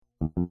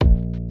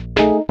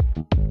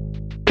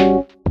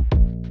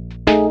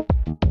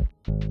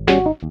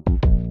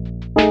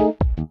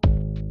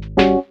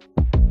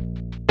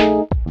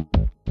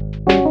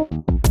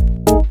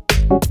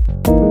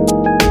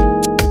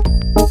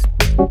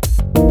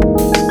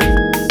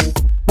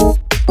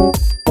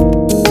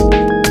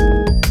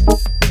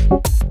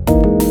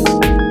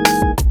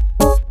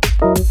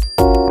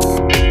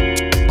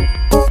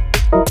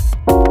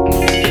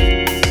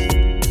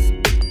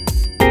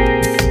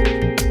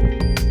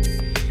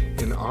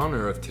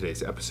honor of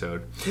today's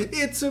episode,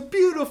 it's a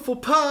beautiful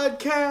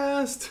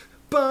podcast.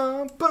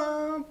 Bum,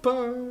 bum,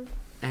 bum.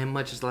 And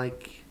much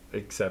like...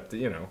 Except,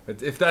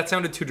 if that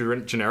sounded too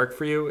generic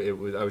for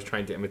you, I was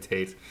trying to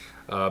imitate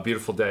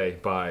Beautiful Day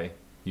by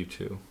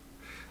U2,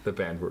 the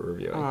band we're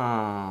reviewing.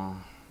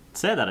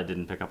 Sad that I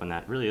didn't pick up on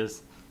that. It really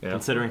is. Yeah.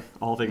 Considering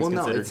all things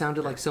considered. Well, no, it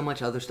sounded like so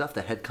much other stuff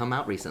that had come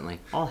out recently.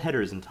 All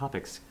headers and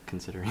topics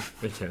considering.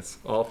 Yes,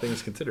 all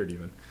things considered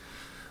even.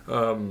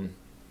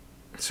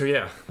 So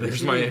yeah,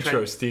 there's my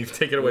intro, Steve.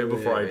 Take it away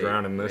before I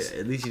drown in this.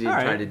 At least you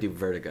didn't try to do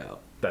Vertigo.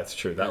 That's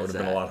true. That would have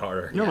been a lot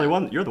harder.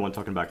 You're the one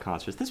talking about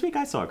concerts. This week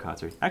I saw a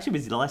concert. Actually,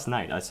 it was last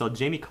night. I saw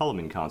Jamie Cullum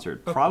in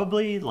concert.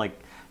 Probably like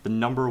the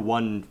number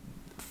one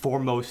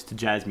foremost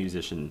jazz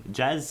musician,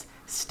 jazz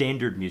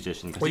standard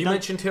musician. Well, you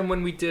mentioned him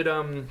when we did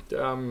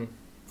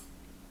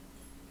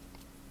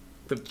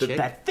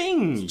that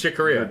thing. Chick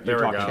Corea. There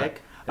we go.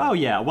 Chick? Oh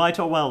yeah.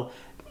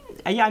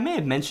 I may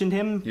have mentioned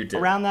him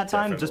around that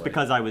time, just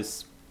because I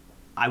was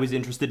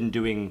interested in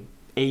doing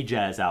a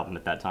jazz album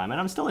at that time, and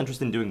I'm still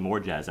interested in doing more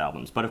jazz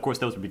albums. But of course,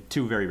 those would be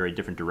two very, very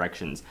different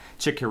directions.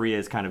 Chick Corea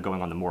is kind of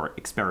going on the more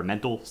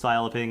experimental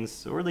style of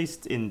things, or at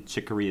least in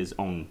Chick Corea's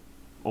own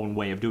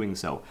way of doing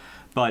so.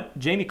 But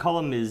Jamie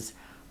Cullum is,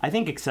 I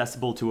think,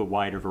 accessible to a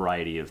wider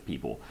variety of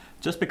people,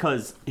 just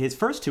because his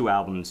first two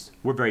albums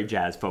were very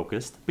jazz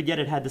focused, but yet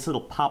it had this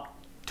little pop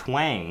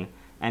twang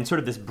and sort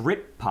of this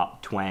Brit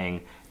pop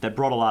twang that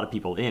brought a lot of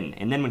people in.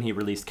 And then when he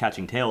released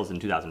Catching Tales in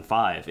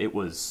 2005, it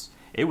was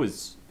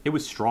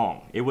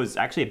strong. It was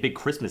actually a big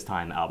Christmas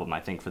time album,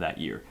 I think, for that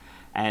year.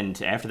 And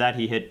after that,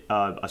 he hit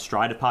a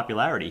stride of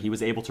popularity. He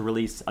was able to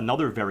release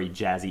another very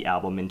jazzy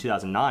album in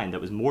 2009 that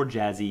was more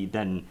jazzy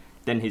than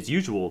his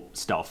usual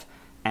stuff,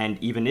 and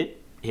even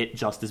it hit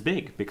just as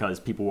big because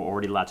people were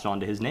already latched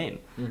onto his name.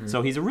 Mm-hmm.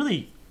 So he's a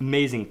really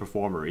amazing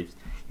performer. He's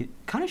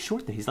kind of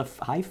short though. He's like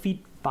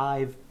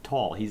 5'5"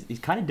 tall. He's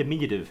kind of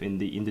diminutive in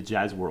the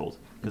jazz world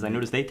because I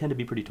noticed they tend to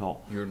be pretty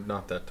tall. You're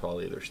not that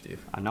tall either,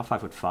 Steve. I'm not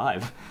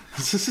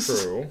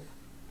 5'5". True.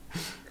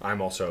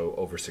 I'm also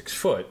over 6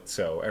 foot,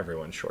 so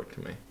everyone's short to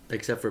me.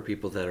 Except for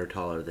people that are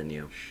taller than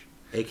you,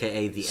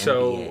 aka the NBA.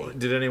 So,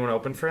 did anyone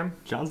open for him?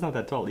 John's not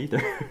that tall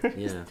either.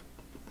 Yeah.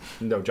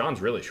 No,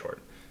 John's really short.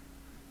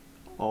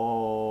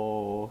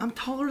 Oh. I'm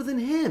taller than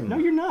him. No,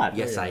 you're not.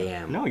 Yes, I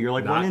am. No, you're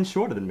like 1 inch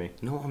shorter than me.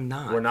 No, I'm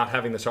not. We're not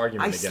having this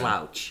argument again. I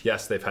slouch.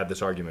 Yes, they've had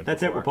this argument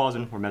That's before. it. We're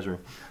pausing. We're measuring.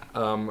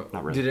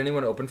 Not really. Did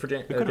anyone open for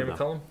Jamie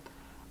Cullum?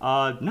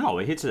 No,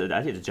 it's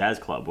a jazz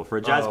club. Well, for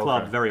a jazz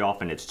club, very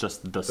often it's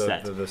just the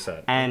set. The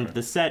set. And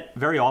the set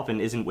very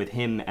often isn't with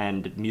him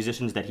and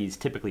musicians that he's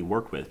typically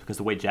worked with, because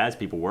the way jazz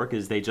people work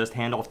is they just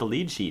hand off the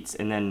lead sheets,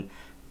 and then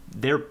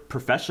they're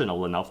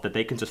professional enough that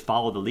they can just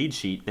follow the lead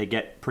sheet. They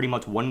get pretty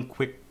much one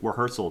quick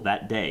rehearsal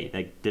that day.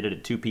 They did it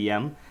at 2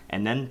 p.m.,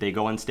 and then they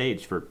go on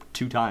stage for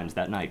 2 times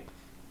that night.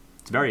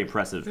 It's a very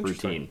impressive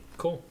routine.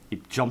 Cool.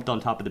 He jumped on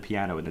top of the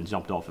piano and then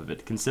jumped off of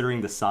it.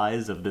 Considering the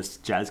size of this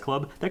jazz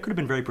club, that could have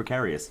been very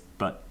precarious,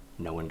 but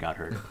no one got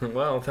hurt.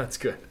 Well, that's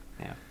good.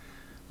 Yeah.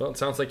 Well, it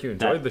sounds like you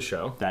enjoyed the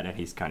show. That, and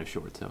he's kind of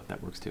short, so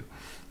that works too.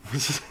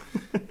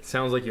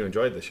 Sounds like you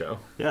enjoyed the show.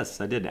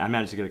 Yes, I did. I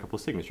managed to get a couple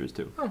of signatures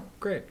too. Oh,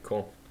 great.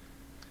 Cool.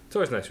 It's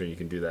always nice when you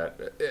can do that.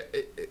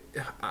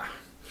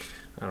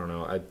 I don't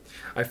know.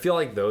 I feel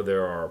like, though,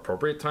 there are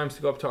appropriate times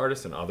to go up to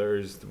artists and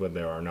others when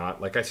there are not.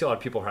 Like, I see a lot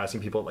of people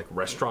harassing people at, like,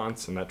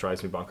 restaurants, and that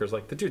drives me bonkers.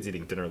 Like, the dude's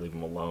eating dinner, leave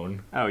him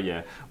alone. Oh,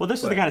 yeah. Well,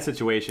 this is the kind of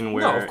situation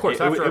where... No, of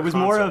course, it was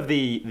more of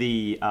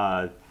the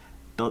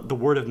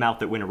word of mouth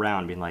that went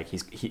around being like,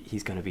 he's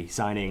going to be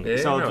signing. Yeah,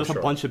 so just a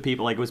bunch of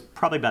people, like it was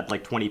probably about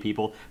like 20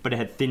 people, but it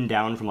had thinned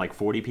down from like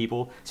 40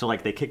 people. So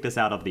like they kicked us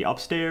out of the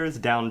upstairs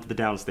down to the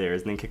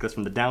downstairs, and then kicked us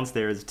from the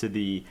downstairs to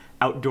the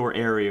outdoor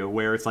area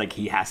where it's like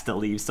he has to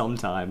leave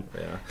sometime.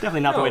 Yeah.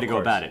 Definitely not the way to go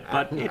about it.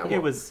 But it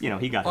was,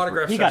 he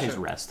got his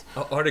rest.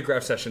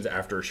 Autograph sessions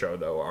after a show,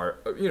 though, are,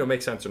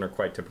 make sense and are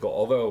quite typical.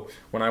 Although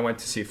when I went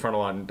to see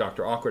Frontalot and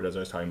Dr. Awkward, as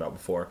I was talking about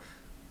before,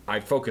 I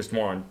focused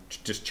more on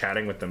just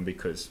chatting with them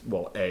because,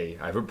 well, A,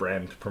 I have a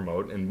brand to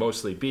promote, and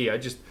mostly B,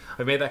 I've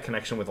made that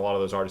connection with a lot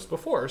of those artists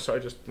before, so I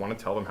just want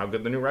to tell them how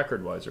good the new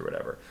record was or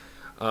whatever.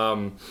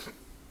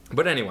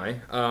 But anyway,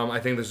 I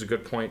think this is a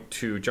good point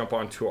to jump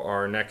on to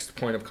our next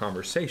point of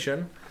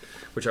conversation,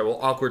 which I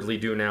will awkwardly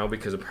do now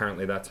because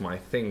apparently that's my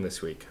thing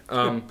this week.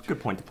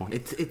 Good point to point.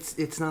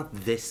 It's not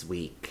this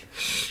week.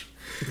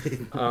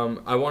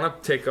 I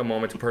want to take a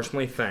moment to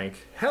personally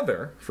thank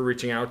Heather for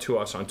reaching out to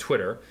us on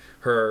Twitter.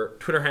 Her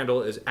Twitter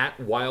handle is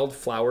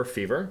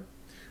 @wildflowerfever.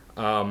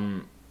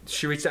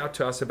 She reached out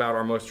to us about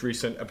our most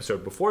recent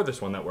episode before this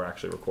one that we're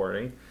actually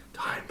recording,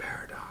 Time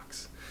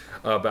Paradox,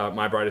 about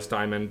My Brightest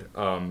Diamond.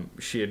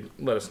 She had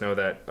let us know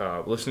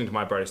that listening to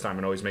My Brightest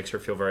Diamond always makes her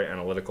feel very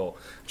analytical.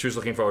 She was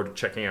looking forward to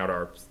checking out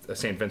our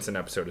St. Vincent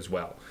episode as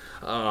well.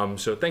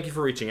 So thank you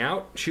for reaching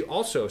out. She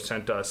also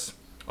sent us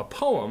a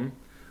poem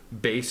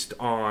based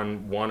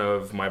on one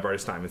of My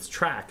Brightest Diamond's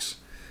tracks,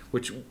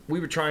 which we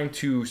were trying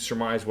to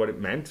surmise what it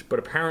meant, but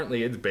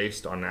apparently it's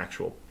based on an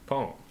actual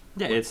poem.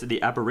 Yeah, it's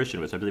The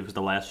Apparition, which I believe was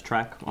the last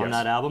track on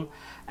that album.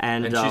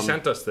 And she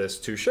sent us this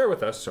to share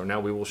with us, so now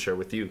we will share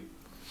with you.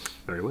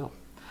 Very well.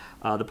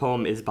 The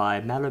poem is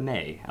by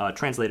Mallarmé,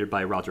 translated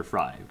by Roger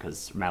Fry,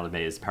 because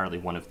Mallarmé is apparently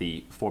one of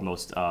the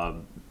foremost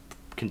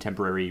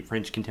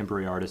French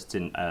contemporary artists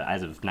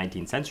as of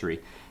 19th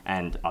century,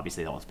 and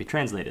obviously they'll also be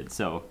translated.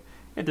 So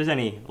if there's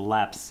any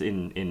lapse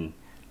in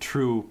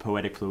true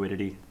poetic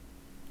fluidity,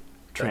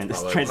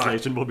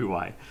 translation will be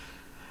why.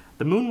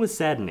 The moon was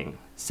saddening,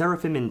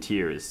 seraphim in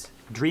tears,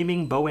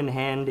 dreaming bow in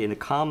hand in a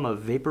calm of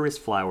vaporous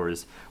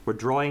flowers, were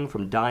drawing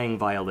from dying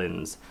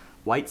violins,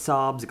 white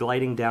sobs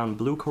gliding down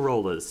blue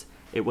corollas.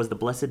 It was the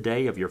blessed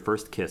day of your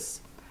first kiss.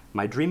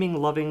 My dreaming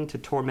loving to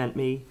torment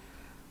me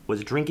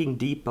was drinking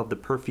deep of the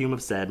perfume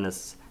of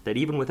sadness, that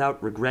even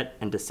without regret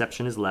and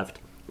deception is left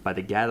by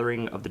the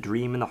gathering of the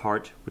dream in the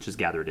heart which has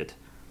gathered it.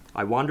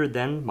 I wandered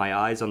then, my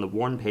eyes on the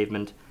worn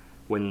pavement,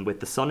 when with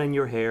the sun in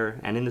your hair,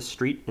 and in the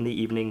street in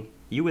the evening,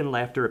 you in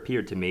laughter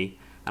appeared to me,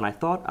 and I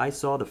thought I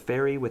saw the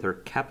fairy with her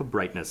cap of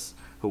brightness,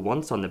 who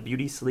once on the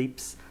beauty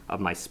sleeps of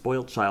my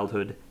spoilt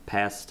childhood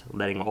passed,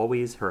 letting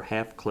always her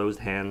half-closed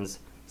hands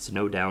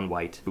snow down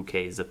white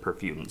bouquets of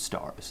perfumed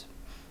stars.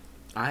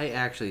 I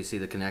actually see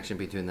the connection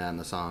between that and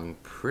the song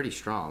pretty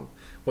strong.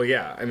 Well,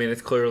 yeah, I mean,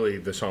 it's clearly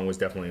the song was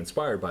definitely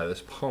inspired by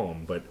this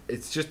poem, but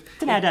it's just...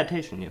 It's an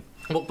adaptation, yeah.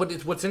 Well, but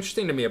what's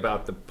interesting to me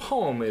about the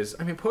poem is,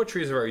 I mean,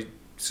 poetry is a very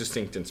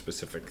succinct and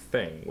specific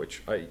thing,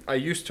 which I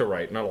used to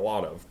write, not a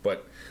lot of,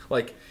 but,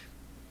 like,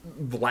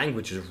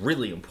 language is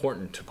really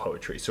important to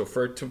poetry. So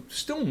for it to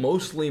still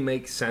mostly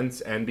make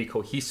sense and be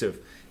cohesive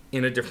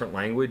in a different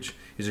language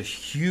is a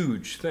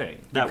huge thing.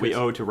 That we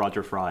owe to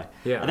Roger Fry.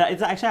 Yeah.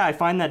 It's actually, I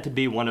find that to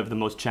be one of the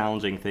most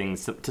challenging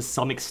things, to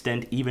some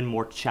extent even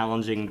more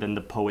challenging than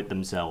the poet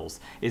themselves,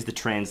 is the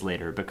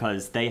translator,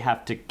 because they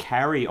have to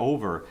carry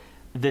over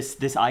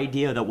this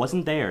idea that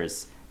wasn't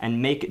theirs and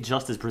make it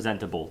just as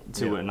presentable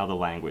to another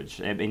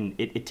language. I mean,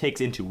 it takes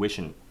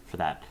intuition for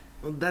that.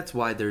 Well, that's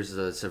why there's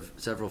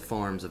several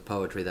forms of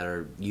poetry that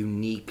are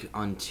unique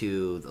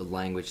unto the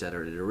language that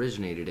it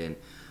originated in.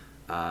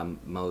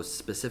 Most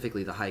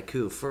specifically the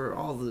haiku. For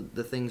all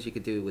the things you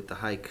could do with the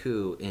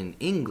haiku in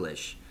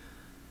English,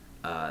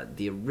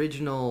 the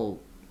original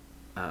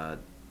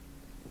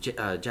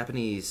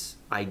Japanese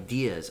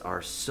ideas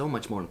are so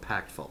much more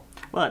impactful.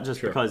 Well,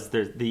 just because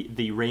there's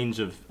the range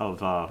of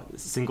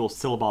single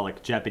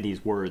syllabic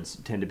Japanese words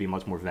tend to be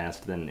much more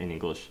vast than in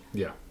English.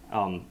 Yeah.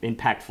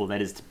 Impactful,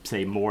 that is to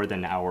say, more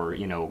than our,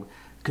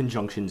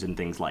 conjunctions and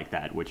things like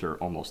that, which are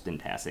almost in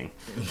passing.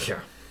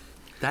 Yeah.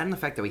 That and the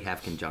fact that we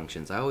have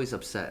conjunctions. I'm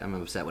upset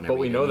whenever But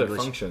we know their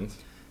English. Functions.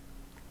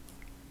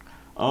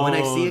 Oh, when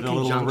I see a the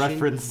little conjunction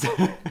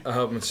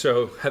reference.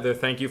 So, Heather,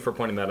 thank you for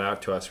pointing that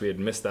out to us. We had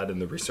missed that in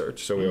the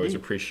research, so we always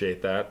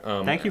appreciate that.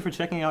 Thank you for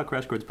checking out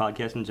Crash Course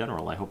Podcast in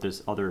general. I hope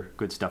there's other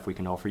good stuff we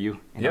can offer you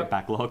in our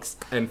backlogs.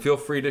 And feel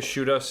free to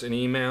shoot us an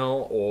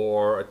email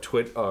or a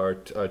tweet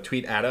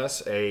at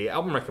us a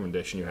album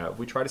recommendation you have.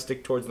 We try to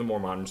stick towards the more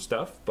modern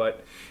stuff,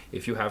 but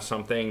if you have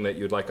something that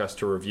you'd like us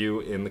to review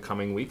in the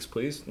coming weeks,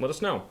 please let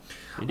us know.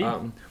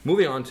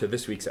 Moving on to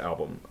this week's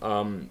album.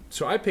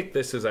 So I picked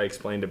this, as I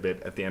explained a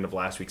bit at the end of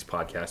last week's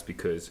podcast,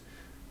 because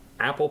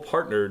Apple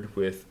partnered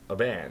with a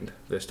band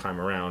this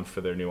time around for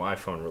their new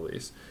iPhone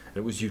release, and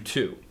it was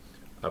U2,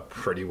 a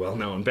pretty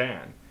well-known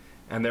band.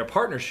 And their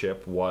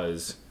partnership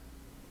was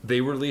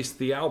they released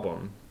the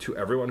album to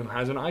everyone who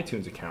has an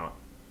iTunes account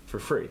for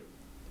free.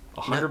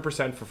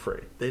 100% for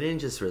free. They didn't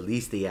just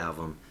release the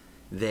album.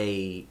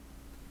 They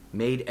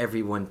made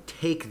everyone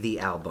take the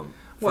album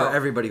for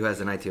everybody who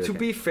has an iTunes account. To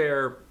be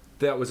fair,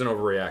 that was an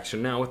overreaction.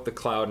 Now with the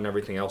cloud and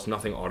everything else,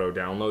 nothing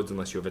auto-downloads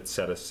unless you have it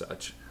set as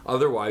such.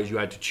 Otherwise, you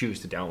had to choose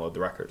to download the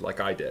record, like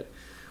I did,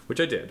 which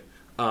I did.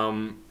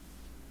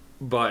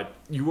 But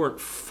you weren't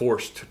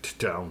forced to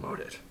download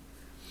it.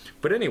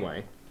 But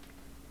anyway,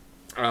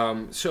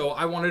 so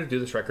I wanted to do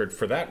this record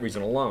for that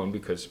reason alone,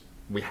 because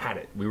we had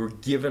it. We were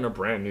given a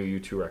brand new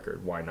U2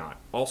 record. Why not?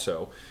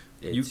 Also,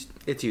 it's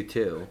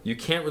U2. You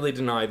can't really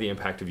deny the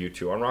impact of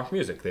U2 on rock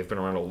music. They've been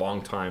around a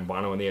long time.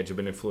 Bono and The Edge have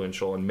been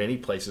influential in many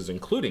places,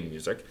 including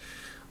music.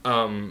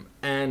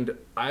 And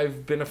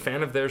I've been a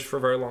fan of theirs for a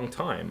very long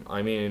time.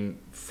 I mean,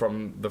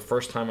 from the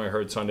first time I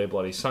heard Sunday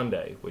Bloody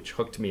Sunday, which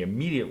hooked me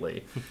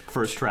immediately.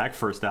 First track,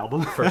 first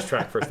album. First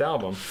track, first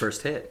album.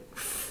 First hit.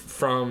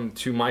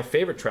 To my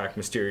favorite track,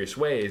 Mysterious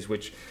Ways,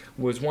 which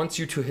was once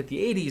U2 hit the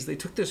 80s, they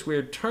took this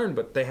weird turn,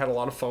 but they had a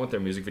lot of fun with their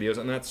music videos.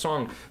 And that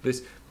song,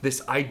 this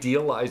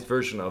idealized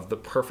version of the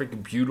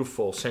perfect,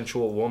 beautiful,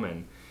 sensual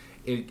woman,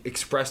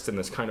 expressed in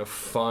this kind of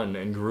fun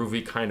and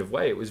groovy kind of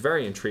way. It was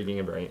very intriguing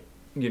and very,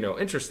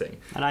 interesting.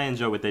 And I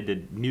enjoy what they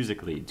did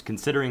musically,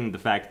 considering the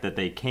fact that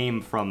they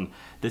came from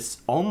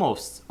this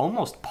almost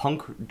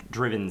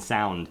punk-driven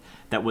sound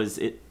that was...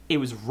 It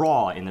was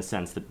raw in the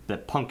sense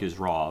that punk is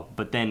raw,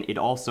 but then it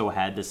also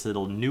had this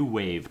little new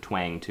wave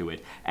twang to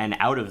it. And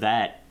out of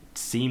that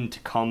seemed to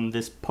come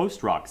this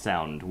post-rock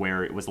sound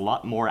where it was a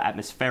lot more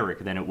atmospheric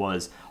than it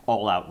was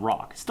all-out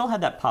rock. Still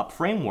had that pop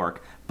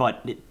framework,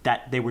 but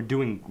that they were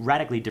doing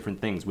radically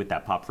different things with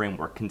that pop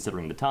framework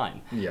considering the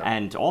time. Yeah.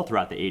 And all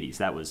throughout the 80s,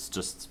 that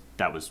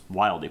was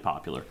wildly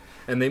popular.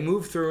 And they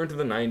moved through into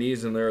the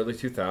 90s and the early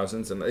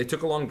 2000s, and they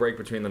took a long break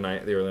between the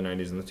early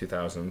 90s and the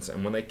 2000s.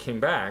 And when they came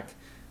back,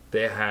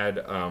 they had,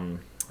 I'm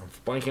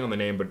blanking on the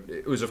name, but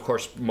it was, of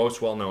course,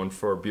 most well-known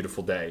for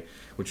Beautiful Day,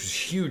 which was a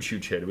huge,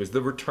 huge hit. It was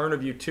the return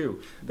of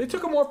U2. They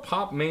took a more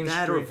pop mainstream...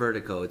 That or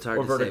Vertigo. It's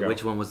hard to say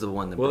which one was the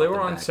one that Well, brought they were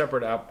them on back.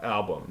 separate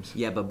albums.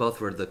 Yeah, but both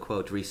were the,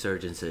 quote,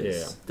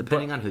 resurgences,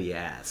 depending on who you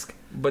ask.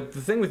 But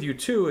the thing with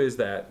U2 is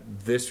that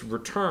this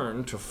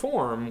return to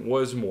form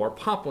was more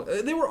pop.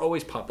 They were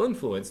always pop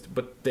influenced,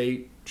 but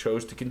they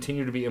chose to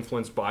continue to be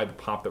influenced by the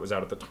pop that was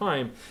out at the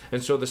time,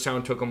 and so the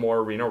sound took a more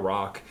arena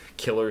rock,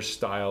 Killers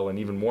style, and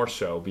even more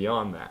so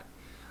beyond that.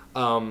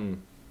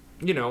 And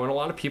a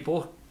lot of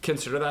people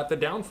consider that the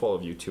downfall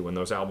of U2 when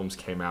those albums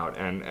came out,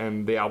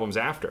 and the albums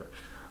after.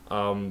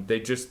 They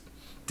just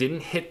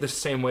didn't hit the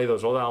same way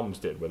those old albums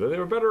did. Whether they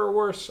were better or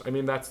worse, I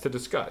mean, that's to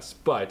discuss.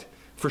 But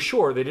for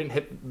sure, they didn't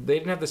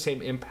have the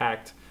same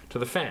impact to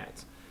the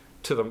fans,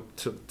 to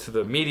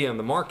the media and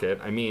the market.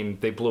 I mean,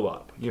 they blew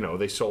up.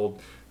 They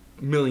sold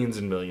millions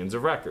and millions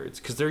of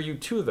records because they're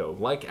U2 though,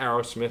 like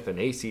Aerosmith and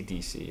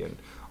AC/DC and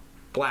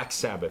Black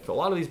Sabbath. A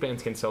lot of these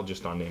bands can sell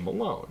just on name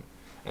alone,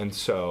 and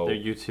so they're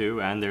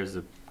U2, and there's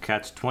a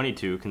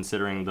catch-22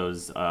 considering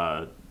those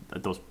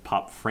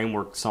pop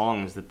framework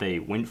songs that they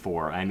went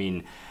for. I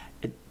mean,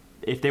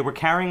 if they were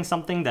carrying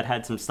something that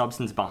had some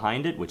substance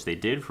behind it, which they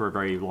did for a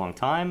very long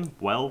time,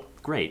 well,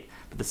 great.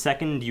 But the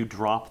second you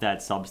drop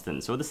that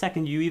substance, or the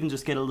second you even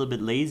just get a little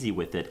bit lazy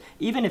with it,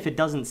 even if it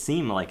doesn't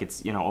seem like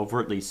it's,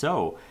 overtly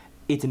so,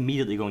 it's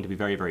immediately going to be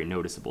very, very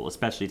noticeable,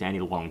 especially to any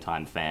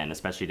longtime fan,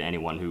 especially to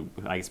anyone who,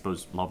 I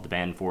suppose, loved the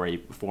band for a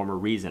former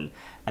reason.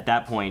 At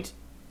that point,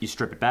 you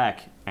strip it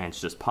back, and it's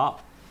just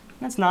pop.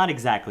 That's not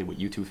exactly what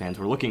U2 fans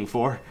were looking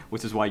for,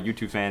 which is why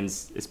U2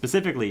 fans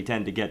specifically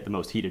tend to get the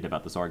most heated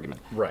about this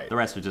argument. Right. The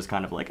rest are just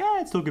kind of like,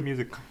 it's still good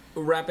music.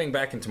 Wrapping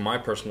back into my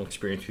personal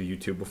experience with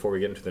U2 before we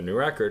get into the new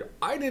record,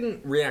 I didn't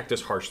react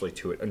as harshly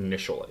to it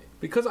initially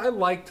because I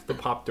liked the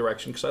pop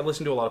direction because I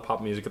listened to a lot of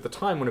pop music at the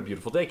time when A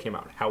Beautiful Day came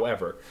out.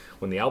 However,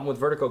 when the album with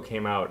Vertigo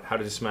came out, How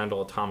to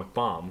Dismantle Atomic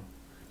Bomb,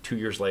 2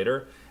 years later,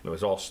 and it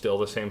was all still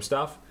the same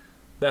stuff,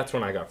 that's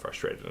when I got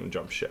frustrated and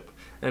jumped ship.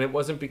 And it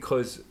wasn't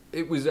because,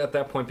 it was at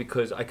that point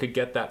because I could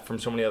get that from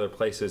so many other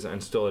places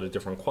and still at a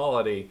different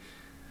quality.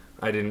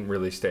 I didn't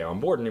really stay on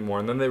board anymore.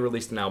 And then they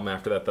released an album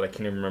after that that I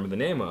can't even remember the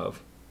name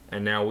of.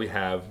 And now we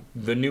have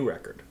the new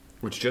record,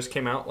 which just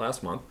came out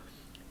last month,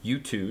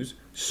 U2's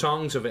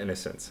Songs of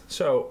Innocence.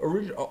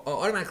 So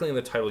automatically in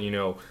the title,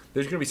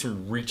 there's going to be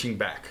some reaching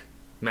back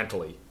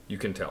mentally, you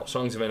can tell.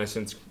 Songs of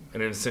Innocence,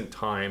 An Innocent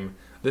Time.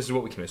 This is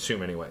what we can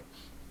assume anyway.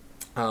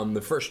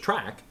 The first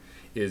track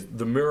is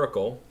The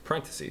Miracle,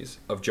 parentheses,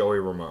 of Joey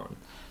Ramone.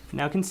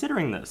 Now,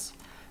 considering this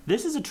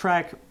is a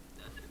track,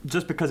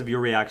 just because of your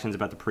reactions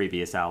about the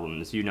previous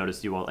albums, you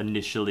noticed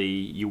initially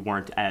you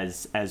weren't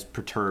as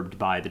perturbed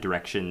by the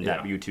direction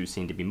that U2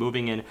 seemed to be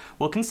moving in.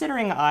 Well,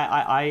 considering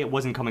I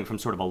wasn't coming from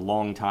sort of a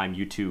long-time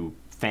U2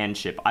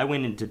 fanship, I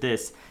went into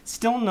this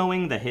still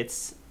knowing the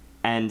hits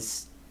and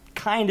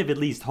kind of at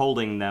least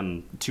holding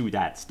them to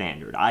that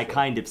standard. I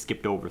kind of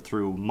skipped over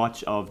through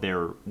much of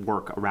their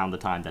work around the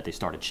time that they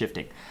started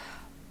shifting.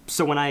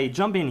 So when I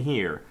jump in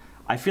here,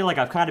 I feel like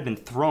I've kind of been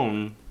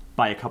thrown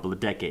by a couple of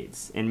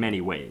decades in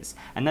many ways.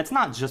 And that's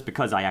not just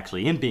because I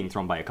actually am being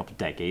thrown by a couple of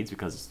decades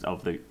because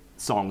of the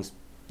songs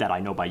that I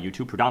know by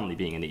U2 predominantly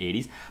being in the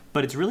 80s,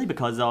 but it's really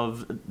because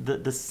of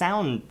the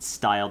sound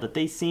style that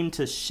they seem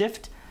to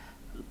shift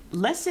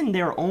less in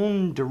their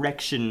own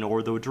direction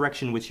or the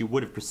direction which you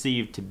would have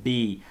perceived to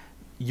be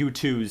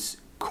U2's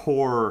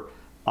core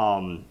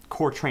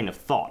train of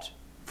thought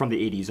from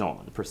the 80s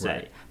on, per se,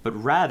 right, but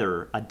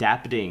rather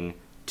adapting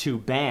to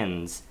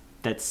bands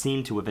that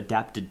seem to have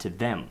adapted to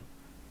them.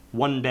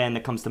 One band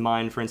that comes to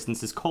mind, for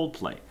instance, is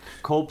Coldplay.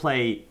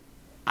 Coldplay,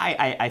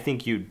 I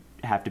think you'd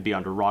have to be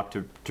under rock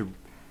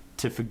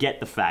to forget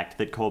the fact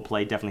that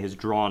Coldplay definitely has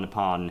drawn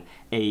upon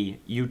a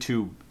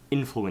U2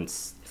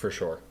 influence. For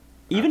sure.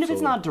 Even if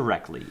it's not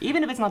directly.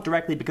 Even if it's not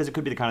directly, because it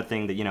could be the kind of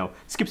thing that,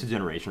 skips a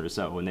generation or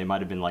so, and they might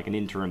have been like an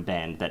interim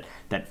band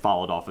that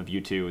followed off of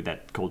U2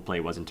 that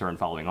Coldplay was in turn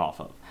following off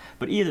of.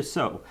 But either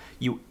so,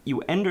 you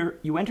enter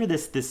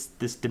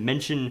this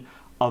dimension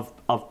of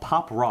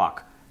pop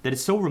rock that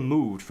is so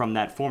removed from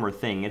that former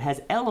thing. It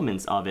has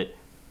elements of it,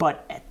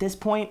 but at this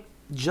point,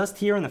 just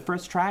here in the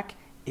first track,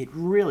 it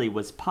really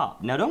was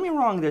pop. Now, don't get me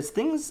wrong, there's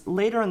things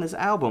later in this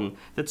album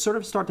that sort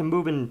of start to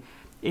move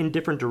in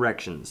different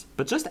directions.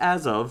 But just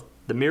as of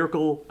The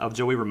Miracle of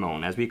Joey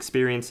Ramone, as we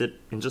experience it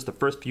in just the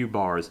first few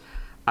bars,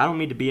 I don't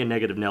mean to be a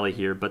negative Nelly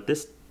here, but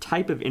this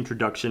type of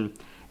introduction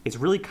is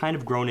really kind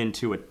of grown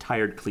into a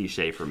tired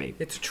cliche for me.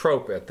 It's a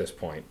trope at this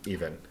point,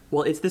 even.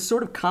 Well, it's this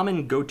sort of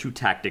common go-to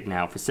tactic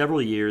now for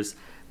several years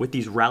with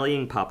these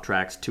rallying pop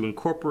tracks to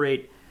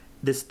incorporate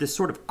this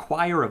sort of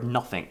choir of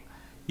nothing.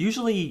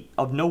 usually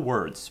of no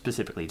words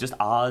specifically, just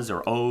ahs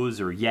or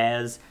ohs or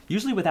yas,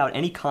 usually without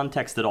any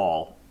context at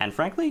all. And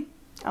frankly,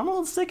 I'm a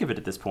little sick of it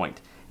at this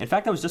point. In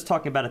fact, I was just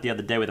talking about it the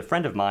other day with a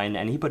friend of mine,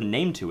 and he put a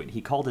name to it.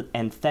 He called it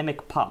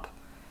anthemic pop,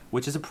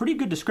 which is a pretty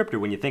good descriptor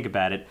when you think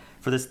about it,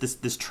 for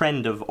this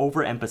trend of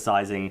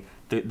overemphasizing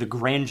the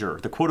grandeur,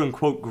 the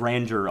quote-unquote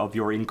grandeur of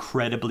your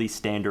incredibly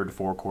standard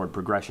 4-chord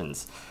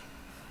progressions.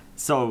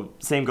 So,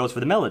 same goes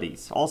for the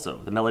melodies, also.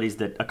 The melodies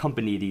that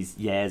accompany these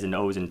yas and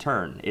ohs in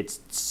turn.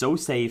 It's so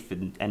safe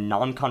and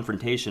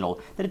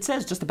non-confrontational that it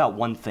says just about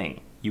one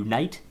thing: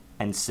 unite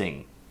and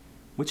sing.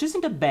 Which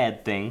isn't a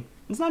bad thing.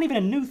 It's not even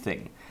a new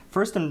thing.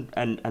 First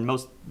and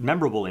most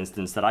memorable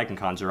instance that I can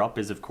conjure up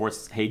is, of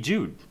course, Hey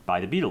Jude by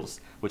the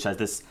Beatles, which has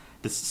this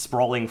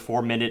sprawling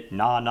 4-minute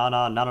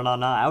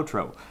na-na-na-na-na-na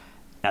outro.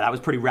 Now, that was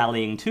pretty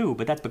rallying too,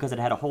 but that's because it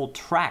had a whole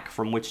track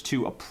from which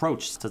to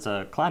approach such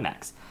a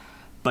climax.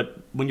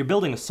 But when you're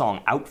building a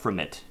song out from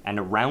it and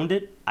around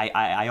it,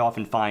 I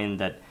often find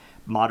that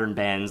modern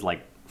bands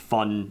like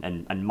Fun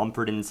and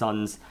Mumford &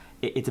 Sons,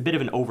 it's a bit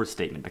of an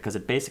overstatement because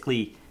it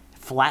basically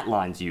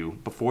flatlines you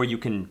before you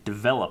can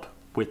develop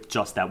with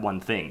just that one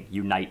thing,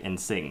 unite and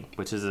sing,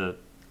 which is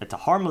it's a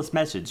harmless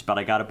message, but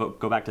I gotta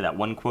go back to that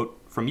one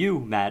quote from you,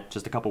 Matt,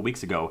 just a couple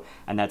weeks ago,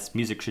 and that's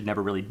music should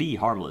never really be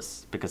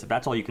harmless, because if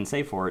that's all you can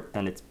say for it,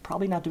 then it's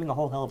probably not doing a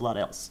whole hell of a lot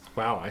else.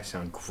 Wow, I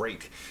sound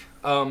great.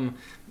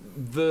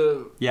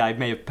 Yeah, I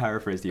may have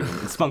paraphrased you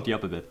and spunked you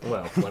up a bit.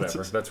 Well,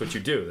 whatever. That's what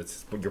you do.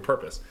 That's your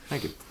purpose.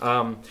 Thank you.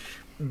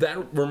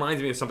 That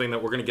reminds me of something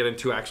that we're going to get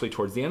into actually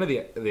towards the end of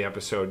the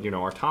episode.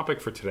 Our topic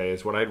for today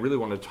is what I really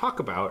wanted to talk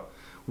about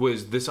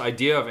was this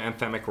idea of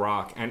anthemic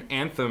rock and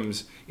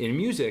anthems in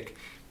music.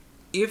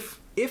 If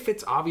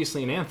it's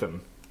obviously an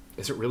anthem,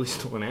 is it really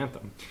still an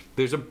anthem?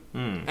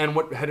 And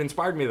what had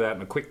inspired me to that,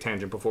 in a quick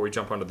tangent before we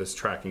jump onto this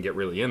track and get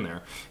really in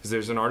there, is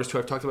there's an artist who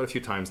I've talked about a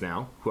few times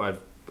now, who I've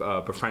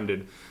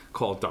befriended,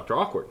 called Dr.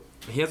 Awkward.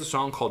 He has a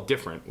song called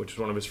Different, which is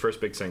one of his first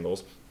big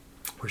singles,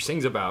 where he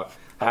sings about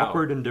how...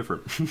 Awkward and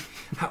different.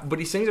 But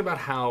he sings about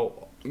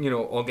how,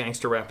 all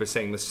gangster rap is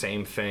saying the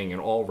same thing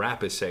and all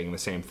rap is saying the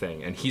same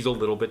thing, and he's a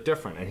little bit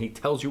different, and he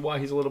tells you why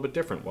he's a little bit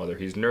different, whether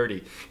he's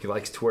nerdy, he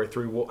likes to wear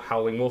 3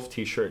 Howling Wolf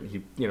t-shirt, and he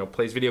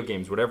plays video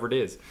games, whatever it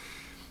is.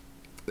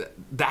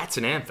 That's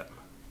an anthem.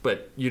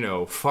 But,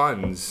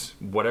 Fun's,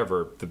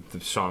 whatever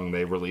the song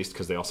they released,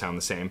 because they all sound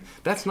the same,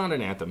 that's not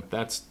an anthem.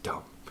 That's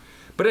dumb.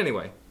 But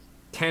anyway,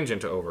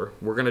 tangent over.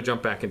 We're going to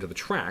jump back into the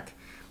track.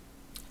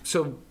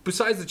 So,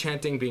 besides the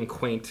chanting being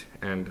quaint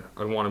and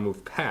I want to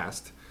move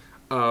past,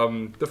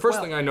 the first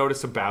thing I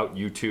noticed about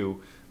U2,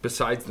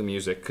 besides the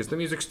music, because the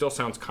music still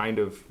sounds kind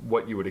of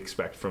what you would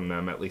expect from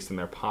them, at least in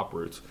their pop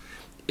roots,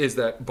 is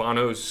that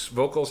Bono's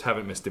vocals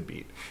haven't missed a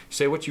beat.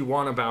 Say what you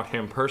want about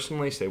him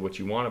personally, say what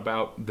you want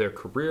about their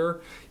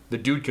career, the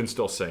dude can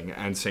still sing,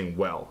 and sing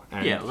well.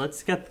 And yeah,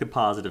 let's get the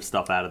positive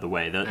stuff out of the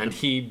way. And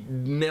he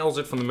nails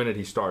it from the minute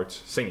he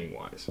starts,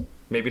 singing-wise.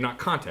 Maybe not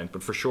content,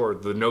 but for sure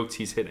the notes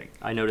he's hitting.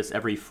 I notice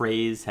every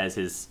phrase has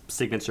his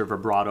signature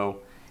vibrato.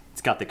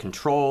 It's got the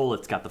control,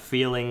 it's got the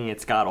feeling,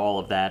 it's got all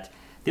of that.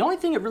 The only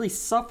thing it really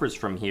suffers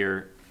from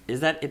here is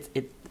that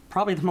it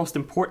probably the most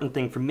important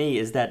thing for me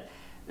is that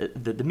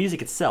the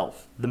music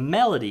itself, the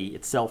melody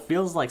itself,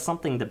 feels like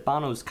something that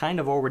Bono's kind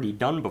of already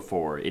done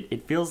before.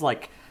 It feels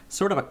like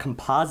sort of a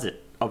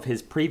composite of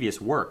his previous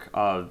work.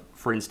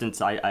 For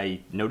instance,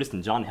 I noticed,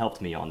 and John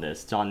helped me on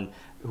this, John,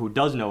 who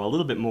does know a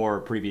little bit more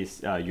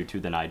previous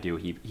U2 than I do,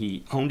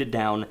 he honed it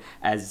down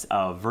as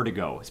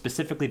Vertigo,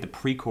 specifically the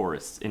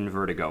pre-chorus in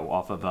Vertigo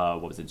off of,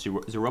 what was it,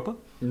 Zeropa?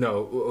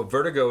 No,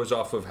 Vertigo is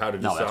off of How to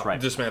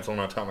right. Dismantle an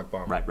Atomic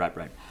Bomb.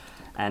 Right.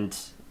 And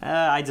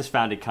I just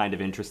found it kind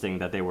of interesting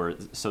that they were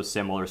so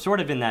similar, sort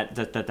of in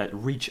that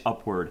reach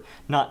upward.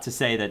 Not to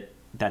say that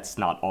that's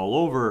not all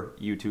over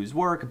U2's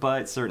work,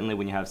 but certainly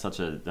when you have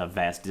such a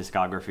vast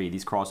discography,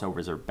 these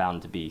crossovers are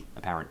bound to be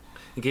apparent.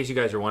 In case you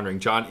guys are wondering,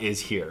 John is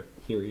here.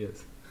 Here he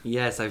is.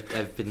 Yes, I've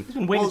been... He's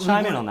been waiting to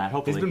chime in on that,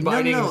 hopefully. He's been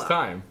biding his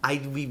time.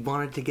 We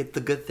wanted to get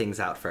the good things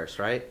out first,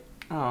 right?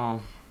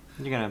 Oh,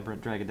 you're going to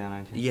drag it down,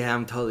 aren't you? Yeah,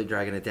 I'm totally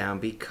dragging it down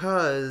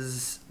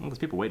because... Well, there's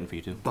people waiting for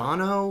you to.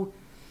 Bono,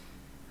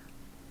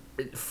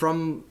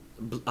 from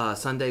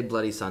Sunday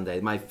Bloody Sunday,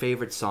 my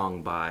favorite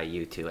song by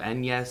U2.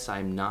 And yes,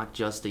 I'm not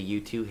just a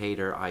U2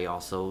 hater, I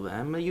also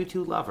am a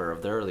U2 lover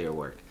of the earlier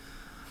work.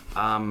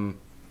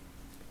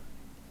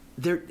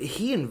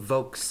 He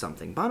invokes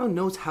something. Bono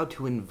knows how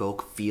to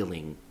invoke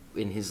feeling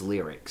in his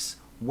lyrics.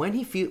 When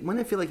I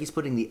feel like he's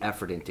putting the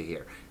effort into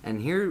here.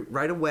 And here,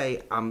 right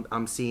away,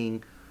 I'm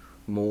seeing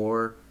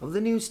more of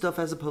the new stuff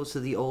as opposed to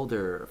the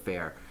older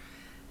fare.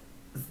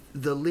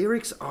 The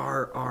lyrics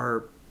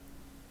are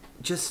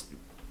just...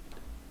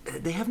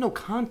 They have no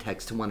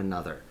context to one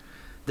another.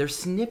 They're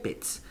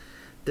snippets.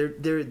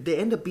 They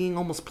end up being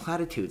almost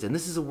platitudes, and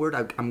this is a word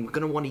I'm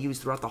going to want to use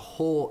throughout the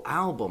whole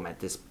album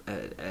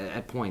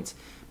at points,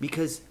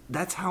 because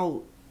that's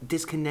how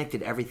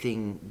disconnected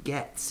everything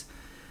gets.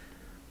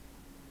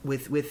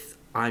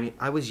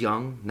 I was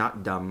young,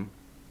 not dumb,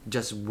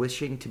 just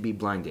wishing to be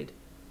blinded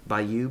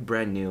by you,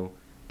 brand new,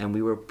 and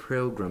we were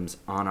pilgrims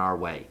on our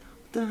way.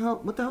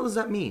 What the hell does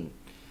that mean?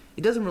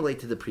 It doesn't relate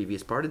to the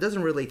previous part. It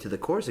doesn't relate to the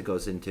chorus it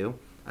goes into.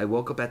 I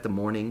woke up at the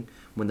morning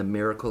when the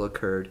miracle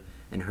occurred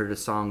and heard a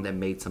song that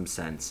made some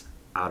sense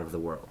out of the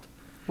world.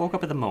 Woke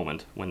up at the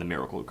moment when the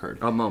miracle occurred.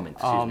 A moment,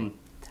 excuse me.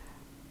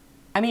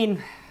 I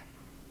mean,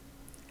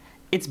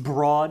 it's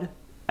broad.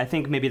 I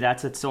think maybe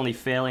that's its only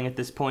failing at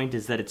this point,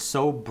 is that it's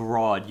so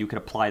broad you could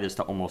apply this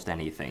to almost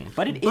anything.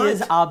 But it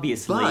is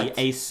obviously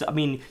I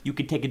mean, you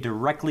could take it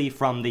directly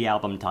from the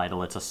album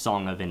title. It's a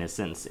song of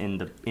innocence in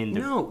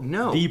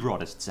the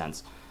broadest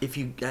sense.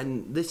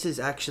 And this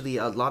is actually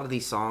a lot of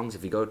these songs.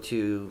 If you go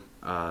to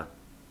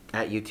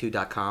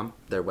 @u2.com,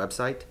 their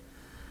website,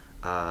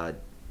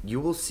 you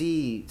will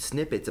see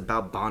snippets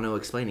about Bono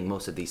explaining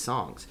most of these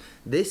songs.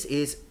 This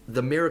is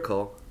the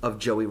miracle of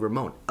Joey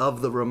Ramone,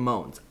 of the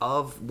Ramones,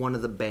 of one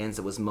of the bands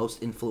that was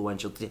most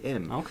influential to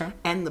him. Okay.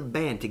 And the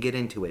band, to get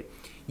into it.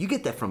 You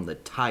get that from the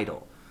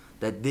title,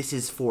 that this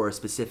is for a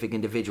specific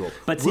individual.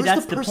 But see,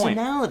 that's the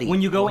personality?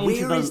 When you go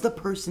into Where is the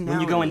personality?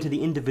 When you go into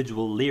the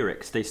individual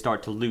lyrics, they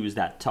start to lose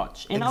that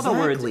touch. In other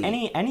words,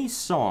 any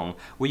song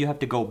where you have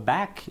to go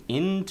back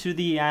into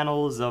the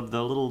annals of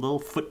the little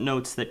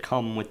footnotes that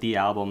come with the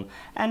album,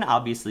 and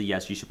obviously,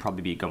 yes, you should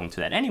probably be going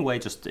to that anyway,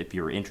 just if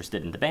you're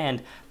interested in the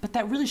band, but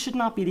that really should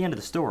not be the end of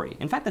the story.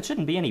 In fact, that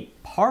shouldn't be any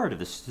part of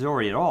the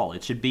story at all.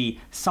 It should be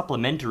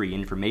supplementary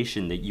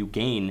information that you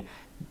gain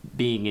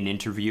being an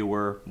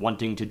interviewer,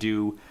 wanting to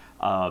do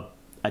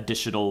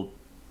additional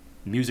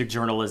music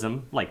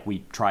journalism, like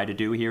we try to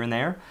do here and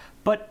there,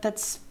 but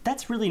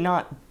that's really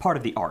not part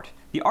of the art.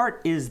 The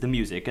art is the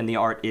music, and the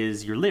art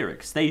is your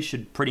lyrics. They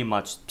should pretty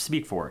much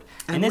speak for it.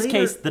 In this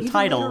case, the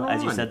title,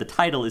 as you said, the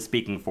title is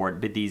speaking for it,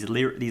 but these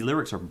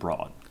lyrics are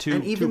broad.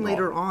 And even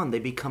later on, they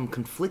become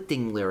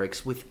conflicting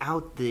lyrics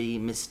without the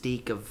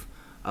mystique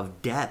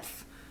of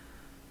depth.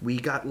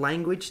 We got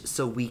language,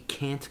 so we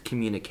can't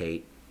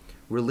communicate.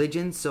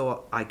 Religion,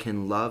 so I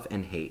can love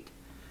and hate.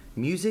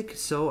 Music,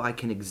 so I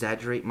can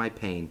exaggerate my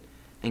pain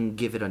and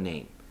give it a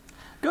name.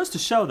 Goes to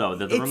show, though,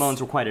 that the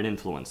Ramones were quite an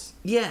influence.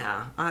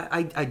 Yeah,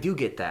 I do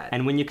get that.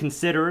 And when you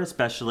consider,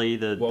 especially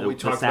the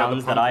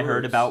sounds that I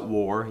heard about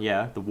War,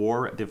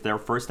 their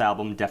first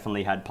album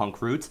definitely had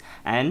punk roots.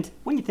 And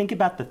when you think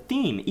about the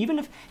theme, even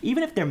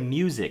if their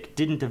music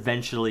didn't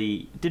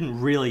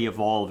really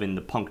evolve in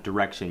the punk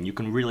direction, you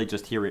can really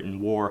just hear it in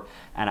War,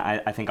 and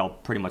I think I'll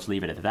pretty much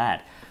leave it at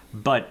that.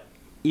 But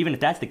even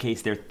if that's the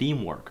case, their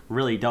theme work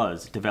really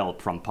does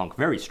develop from punk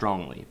very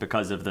strongly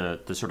because of the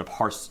sort of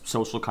harsh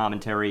social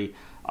commentary,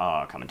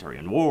 commentary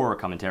on war,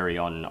 commentary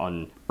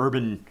on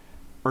urban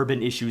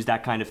issues,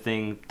 that kind of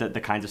thing,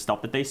 the kinds of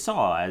stuff that they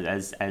saw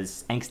as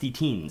angsty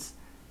teens.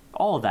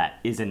 All of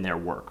that is in their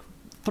work,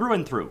 through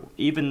and through,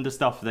 even the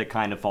stuff that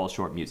kind of falls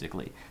short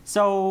musically.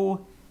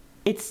 So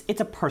it's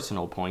a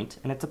personal point,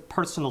 and it's a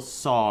personal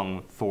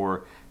song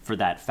for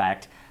that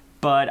fact.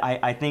 But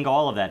I think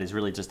all of that is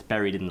really just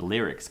buried in the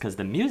lyrics, because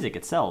the music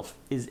itself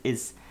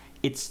it's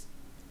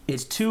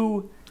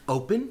too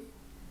open.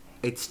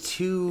 It's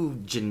too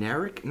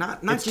generic. Not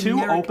it's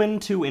generic. Too open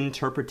to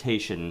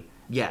interpretation.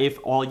 Yeah. If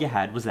all you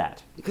had was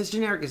that. Because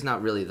generic is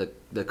not really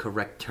the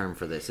correct term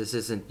for this. This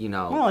isn't,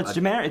 Well, it's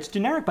generic. It's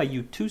generic by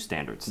U2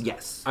 standards.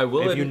 Yes.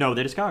 If you know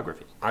the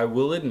discography. I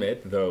will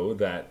admit, though,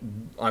 that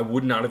I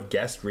would not have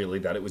guessed really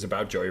that it was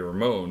about Joey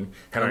Ramone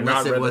had I not read the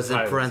titles. Unless it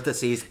was in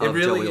parentheses of Joey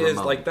Ramone. It really is.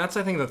 Like, that's,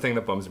 I think, the thing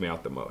that bums me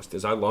out the most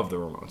is I love the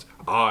Ramones.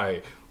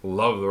 I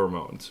love the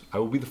Ramones. I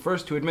will be the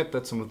first to admit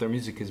that some of their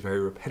music is very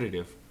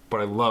repetitive. But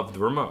I love the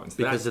Ramones.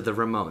 Because of the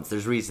Ramones.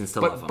 There's reasons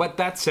to love them. But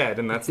that said,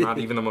 and that's not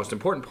even the most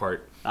important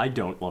part. I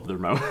don't love the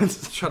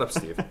Ramones. Shut up,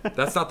 Steve.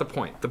 That's not the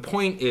point. The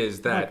point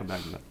is that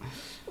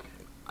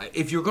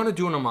if you're going to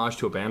do an homage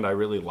to a band I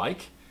really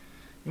like,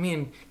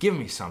 give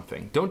me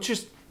something. Don't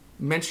just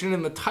mention it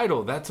in the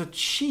title. That's a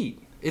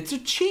cheat. It's a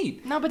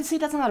cheat. No, but see,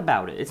 that's not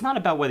about it. It's not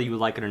about whether you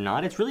like it or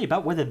not. It's really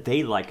about whether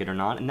they like it or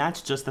not, and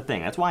that's just the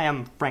thing. That's why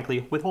I'm,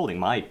 frankly, withholding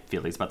my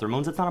feelings about the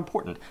Ramones. It's not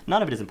important.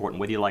 None of it is important,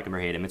 whether you like them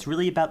or hate them. It's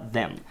really about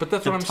them. But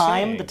that's what I'm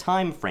saying. The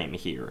time frame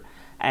here.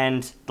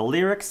 And the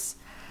lyrics,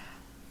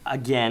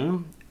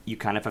 again, you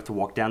kind of have to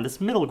walk down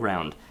this middle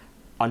ground.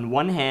 On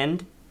one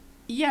hand,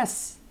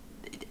 yes,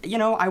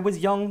 I was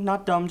young,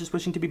 not dumb, just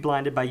wishing to be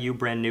blinded by you,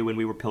 brand new, when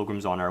we were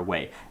pilgrims on our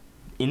way.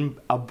 In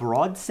a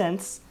broad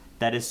sense,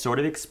 that is sort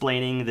of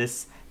explaining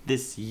this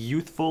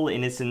youthful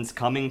innocence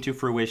coming to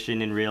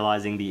fruition and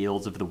realizing the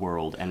ills of the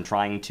world and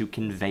trying to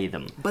convey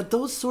them. But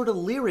those sort of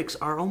lyrics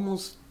are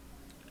almost...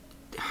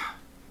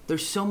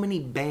 There's so many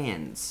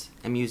bands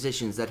and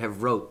musicians that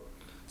have wrote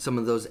some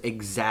of those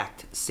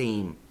exact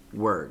same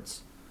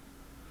words.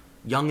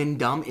 Young and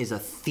Dumb is a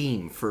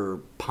theme for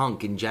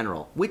punk in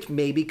general, which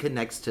maybe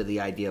connects to the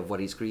idea of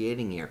what he's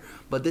creating here.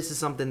 But this is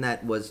something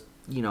that was,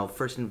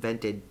 first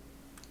invented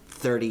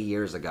 30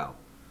 years ago.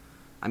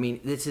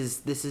 This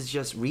is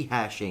just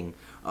rehashing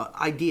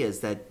ideas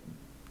that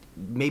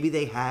maybe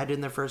they had in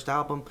their first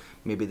album,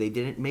 maybe they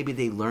didn't, maybe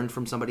they learned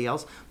from somebody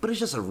else, but it's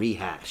just a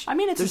rehash.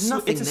 It's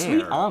a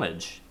sweet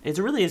homage. It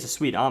really is a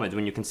sweet homage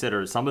when you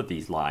consider some of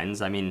these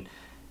lines.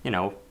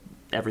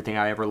 everything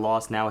I ever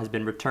lost now has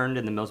been returned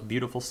in the most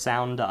beautiful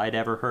sound I'd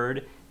ever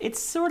heard.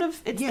 It's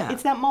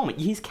it's that moment.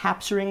 He's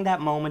capturing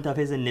that moment of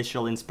his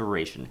initial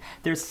inspiration.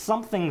 There's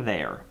something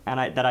there,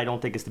 and that I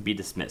don't think is to be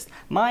dismissed.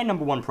 My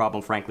number one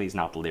problem, frankly, is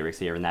not the lyrics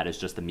here, and that is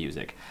just the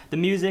music. The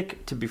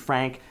music, to be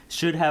frank,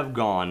 should have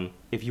gone,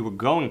 if you were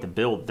going to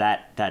build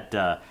that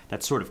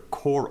sort of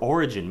core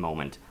origin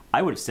moment,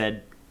 I would have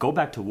said, go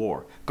back to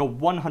war. Go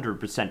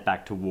 100%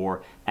 back to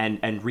war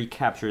and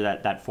recapture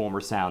that former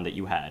sound that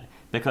you had.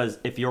 Because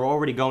if you're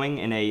already going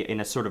in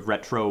a sort of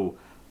retro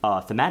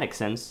thematic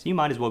sense, you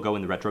might as well go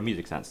in the retro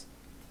music sense.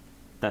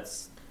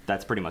 That's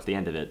pretty much the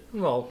end of it.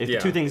 Well, if the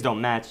two things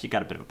don't match, you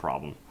got a bit of a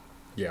problem.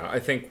 Yeah, I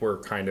think we're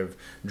kind of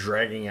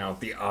dragging out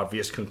the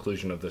obvious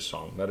conclusion of this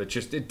song, that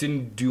it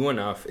didn't do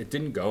enough, it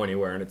didn't go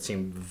anywhere, and it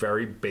seemed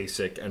very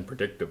basic and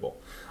predictable.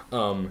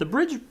 The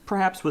bridge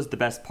perhaps was the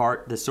best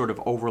part, this sort of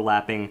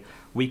overlapping,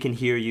 we can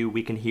hear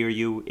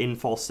you, in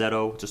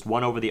falsetto, just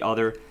one over the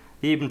other.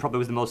 It even probably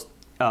was the most,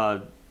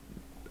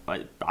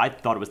 I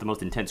thought it was the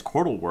most intense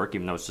chordal work,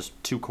 even though it's just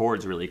two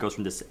chords really. It goes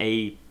from this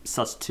A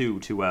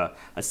sus2 to a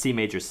C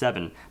major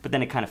 7, but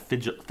then it kind of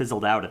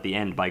fizzled out at the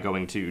end by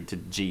going to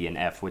G and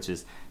F, which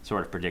is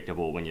sort of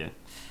predictable when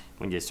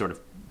you sort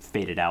of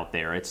fade it out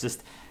there. It's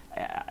just...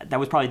 that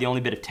was probably the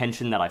only bit of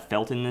tension that I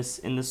felt in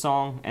this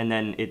song, and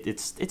then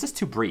it's just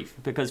too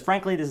brief. Because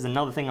frankly, this is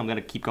another thing I'm going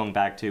to keep going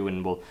back to,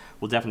 and we'll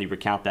definitely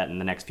recount that in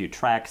the next few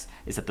tracks.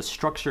 Is that the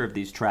structure of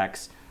these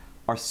tracks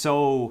are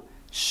so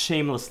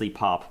shamelessly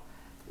pop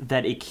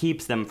that it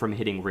keeps them from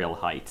hitting real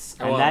heights,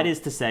 and that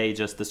is to say,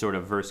 just the sort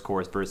of verse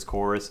chorus,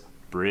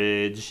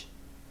 bridge,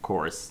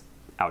 chorus,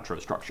 outro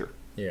structure.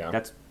 Yeah,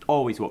 that's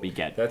always what we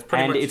get. That's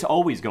pretty much... it's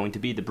always going to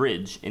be the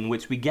bridge in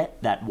which we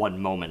get that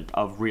one moment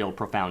of real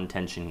profound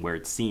tension where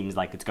it seems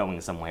like it's going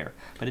somewhere,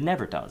 but it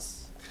never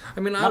does.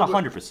 I mean, not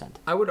 100%.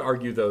 I would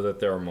argue, though, that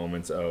there are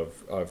moments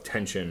of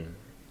tension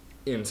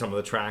in some of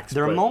the tracks.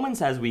 There are moments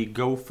as we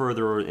go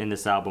further in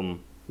this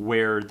album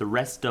where the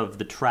rest of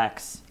the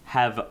tracks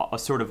have a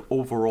sort of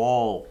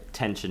overall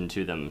tension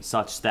to them,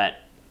 such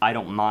that I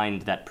don't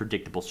mind that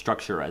predictable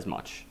structure as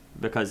much.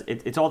 Because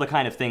it's all the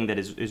kind of thing that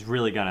is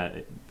really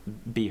gonna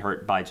be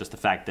hurt by just the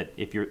fact that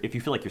if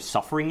you feel like you're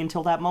suffering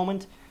until that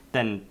moment,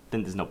 then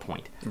there's no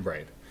point.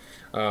 Right.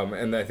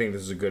 And I think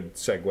this is a good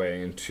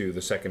segue into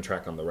the second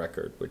track on the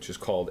record, which is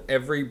called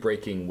Every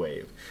Breaking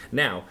Wave.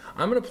 Now,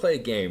 I'm going to play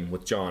a game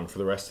with John for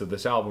the rest of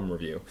this album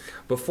review.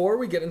 Before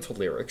we get into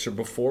lyrics, or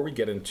before we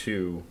get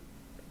into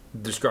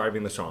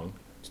describing the song,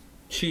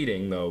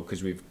 cheating though,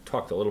 because we've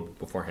talked a little bit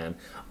beforehand,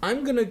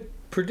 I'm going to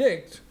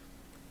predict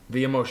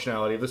the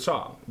emotionality of the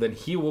song. Then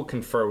he will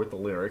confer with the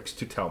lyrics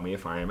to tell me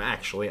if I am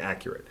actually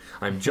accurate.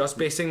 I'm just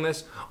basing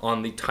this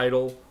on the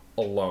title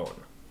alone.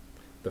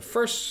 This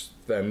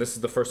is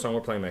the first song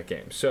we're playing that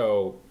game.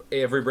 So,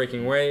 Every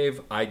Breaking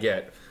Wave, I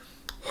get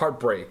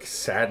heartbreak,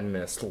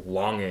 sadness,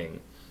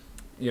 longing,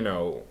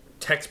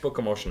 textbook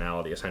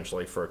emotionality,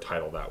 essentially, for a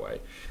title that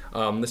way.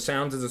 The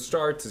sounds as it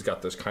starts has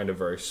got this kind of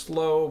very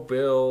slow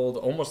build,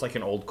 almost like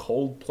an old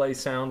Coldplay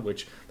sound,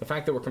 which the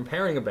fact that we're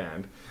comparing a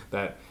band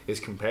that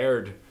is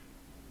compared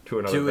to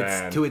another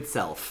band... to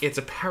itself. It's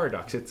a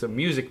paradox. It's a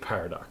music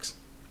paradox.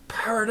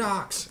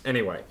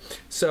 Anyway,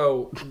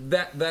 so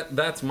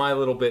that's my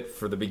little bit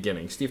for the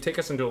beginning. Steve, take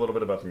us into a little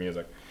bit about the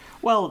music.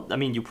 Well, I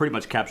mean, you pretty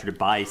much captured it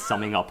by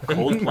summing up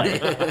Coldplay.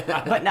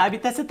 But no, I mean,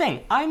 that's the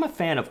thing. I'm a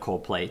fan of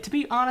Coldplay. To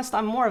be honest,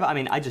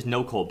 I just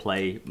know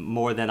Coldplay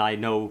more than I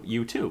know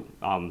U2.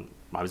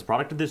 I was a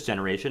product of this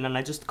generation, and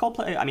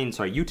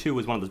U2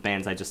 was one of those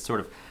bands I just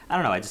sort of,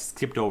 I just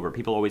skipped over.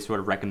 People always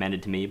sort of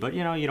recommended to me, but,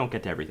 you don't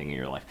get to everything in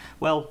your life.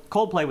 Well,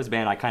 Coldplay was a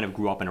band I kind of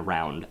grew up and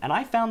around, and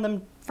I found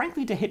them,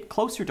 frankly, to hit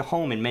closer to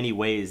home in many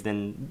ways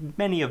than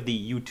many of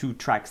the U2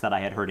 tracks that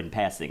I had heard in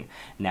passing.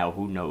 Now,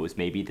 who knows,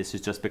 maybe this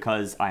is just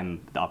because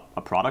I'm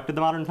a product of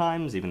the modern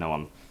times, even though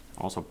I'm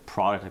also a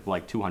product of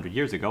like 200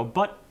 years ago,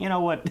 but you know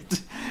what?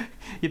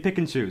 You pick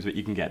and choose what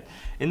you can get.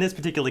 In this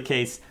particular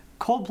case,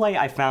 Coldplay,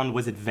 I found,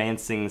 was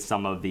advancing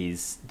some of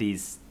these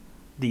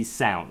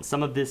sounds,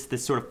 some of this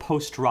sort of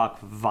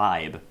post-rock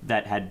vibe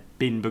that had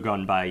been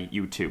begun by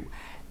U2.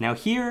 Now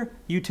here,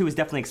 U2 is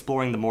definitely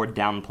exploring the more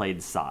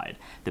downplayed side.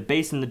 The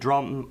bass and the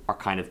drum are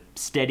kind of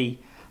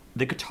steady.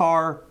 The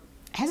guitar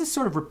has a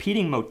sort of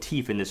repeating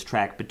motif in this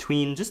track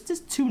between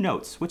just two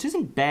notes, which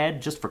isn't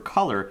bad just for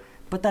color,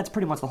 but that's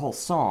pretty much the whole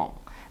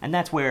song. And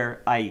that's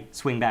where I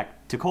swing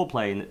back to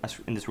Coldplay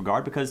in this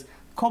regard, because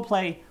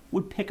Coldplay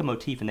would pick a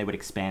motif and they would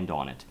expand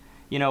on it.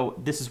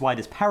 This is why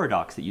this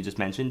paradox that you just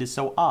mentioned is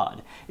so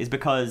odd, is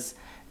because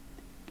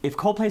if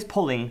Coldplay's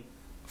pulling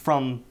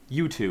from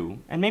U2,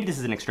 and maybe this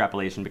is an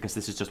extrapolation because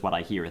this is just what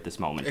I hear at this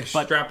moment.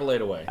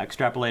 Extrapolate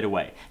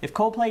away. If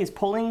Coldplay is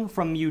pulling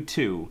from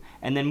U2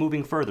 and then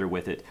moving further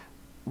with it,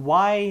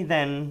 why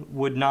then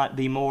would not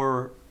the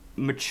more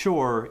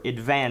mature,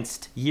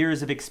 advanced,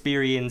 years of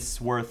experience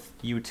worth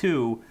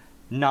U2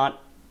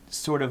 not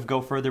sort of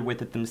go further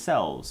with it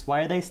themselves?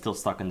 Why are they still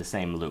stuck in the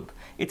same loop?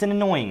 It's an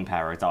annoying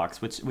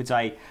paradox, which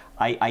I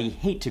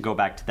hate to go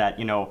back to that,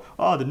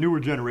 the newer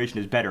generation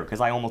is better,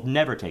 because I almost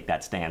never take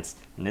that stance.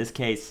 In this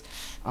case,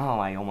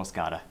 I almost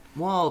gotta.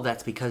 Well,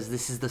 that's because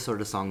this is the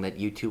sort of song that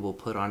U2 will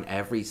put on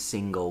every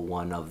single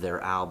one of their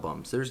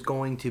albums. There's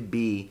going to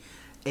be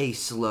a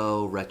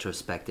slow,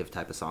 retrospective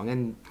type of song,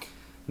 and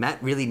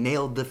Matt really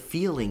nailed the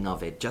feeling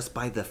of it just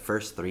by the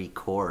first 3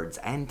 chords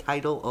and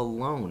title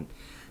alone,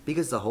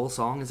 because the whole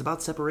song is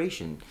about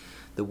separation,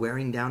 the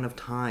wearing down of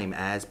time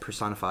as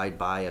personified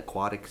by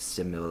aquatic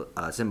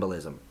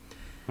symbolism.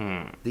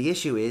 The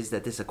issue is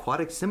that this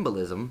aquatic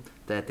symbolism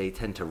that they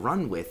tend to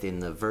run with in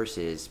the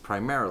verses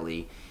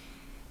primarily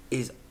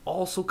is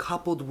also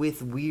coupled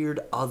with weird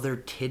other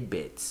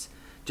tidbits.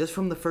 Just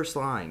from the first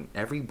line,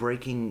 every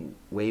breaking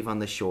wave on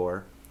the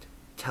shore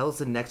tells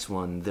the next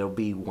one there'll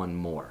be one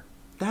more.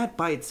 That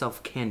by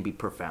itself can be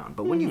profound,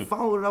 but when you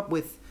follow it up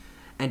with,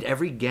 and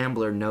every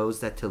gambler knows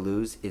that to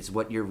lose is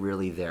what you're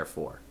really there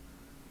for.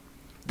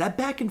 That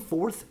back and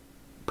forth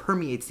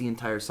permeates the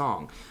entire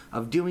song,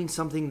 of doing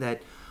something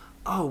that,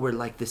 we're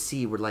like the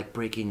sea, we're like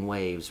breaking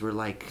waves, we're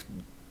like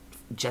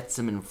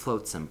jetsam and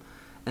flotsam.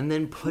 And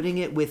then putting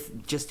it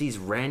with just these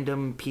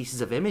random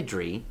pieces of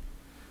imagery,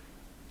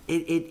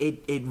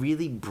 it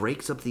really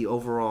breaks up the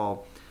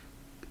overall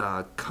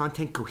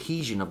content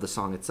cohesion of the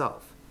song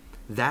itself.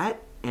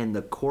 That and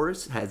the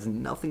chorus has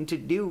nothing to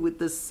do with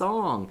the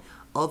song,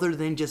 other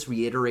than just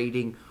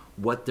reiterating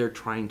what they're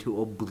trying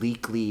to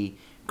obliquely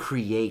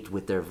create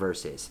with their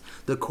verses.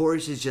 The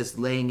chorus is just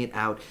laying it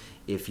out.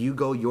 If you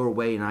go your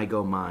way and I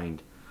go mine,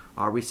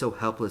 are we so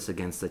helpless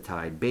against the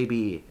tide?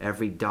 Baby,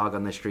 every dog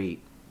on the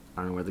street,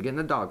 I don't know where they're getting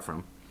a dog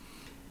from.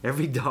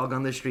 Every dog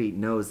on the street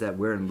knows that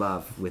we're in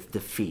love with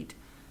defeat.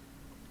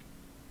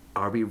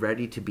 Are we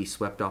ready to be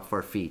swept off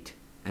our feet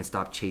and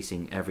stop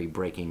chasing every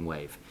breaking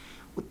wave?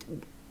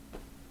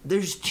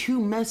 There's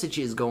 2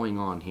 messages going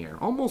on here,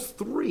 almost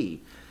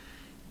 3.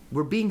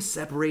 We're being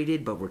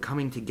separated, but we're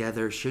coming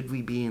together. Should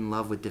we be in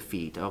love with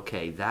defeat?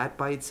 Okay, that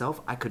by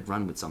itself, I could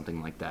run with something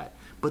like that.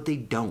 But they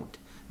don't.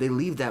 They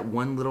leave that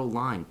one little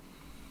line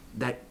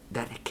that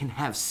can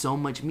have so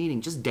much meaning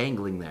just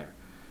dangling there.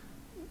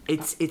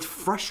 It's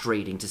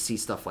frustrating to see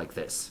stuff like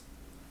this.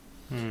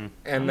 And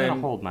I'm gonna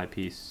hold my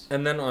peace.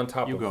 And then on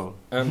top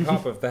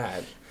of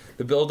that,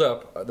 the build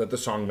up that the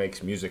song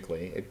makes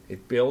musically,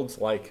 it builds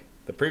like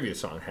the previous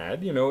song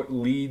had. It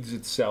leads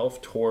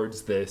itself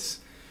towards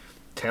this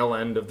tail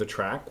end of the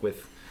track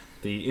with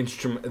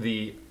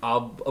the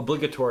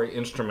obligatory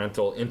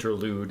instrumental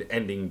interlude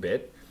ending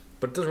bit,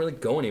 but it doesn't really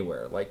go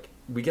anywhere. Like,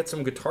 we get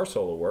some guitar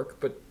solo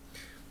work, but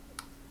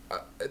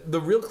the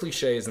real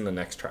cliche is in the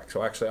next track.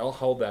 So actually, I'll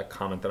hold that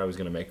comment that I was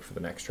going to make for the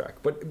next track.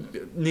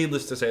 But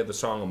needless to say, the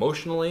song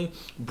emotionally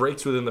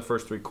breaks within the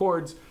first 3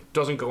 chords,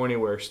 doesn't go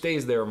anywhere,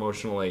 stays there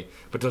emotionally,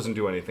 but doesn't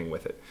do anything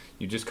with it.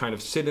 You just kind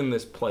of sit in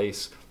this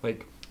place,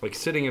 like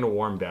sitting in a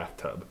warm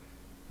bathtub.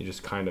 You're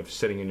just kind of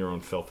sitting in your own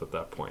filth at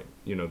that point.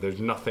 There's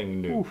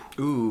nothing new.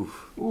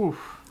 Oof.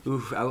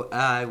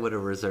 I would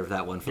have reserved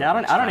that one for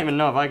I don't even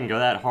know if I can go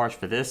that harsh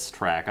for this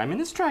track. I mean,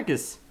 this track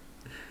is...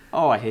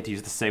 I hate to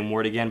use the same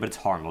word again, but it's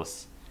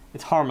harmless.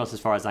 It's harmless as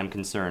far as I'm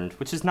concerned,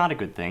 which is not a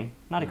good thing.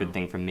 Not a good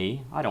thing for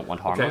me. I don't want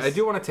harmless. Okay, I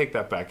do want to take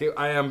that back.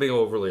 I am being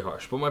overly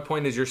harsh, but my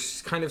point is you're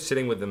kind of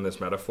sitting within this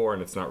metaphor,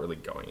 and it's not really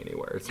going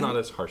anywhere. It's not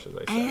as harsh as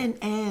I said.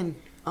 And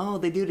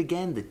they do it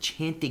again, the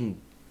chanting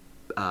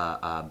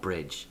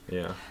bridge.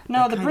 Yeah.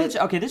 No, the bridge...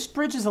 Okay, this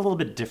bridge is a little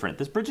bit different.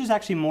 This bridge is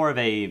actually more of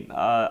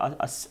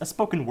a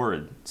spoken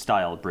word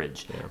style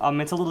bridge.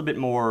 Yeah. It's a little bit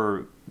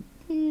more...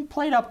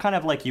 played up kind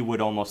of like you would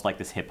almost like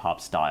this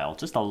hip-hop style,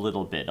 just a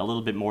little bit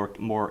more,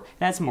 it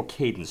has some more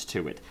cadence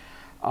to it.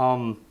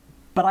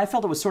 But I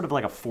felt it was sort of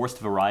like a forced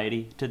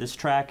variety to this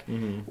track,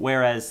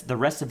 whereas the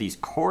rest of these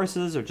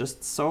choruses are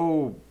just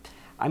so,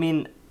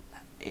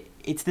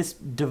 it's this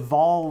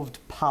devolved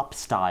pop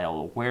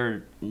style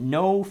where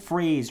no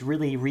phrase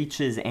really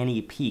reaches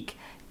any peak.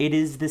 It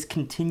is this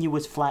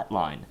continuous flat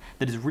line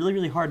that is really,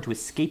 really hard to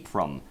escape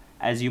from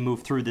as you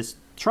move through this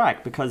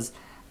track, because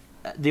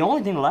the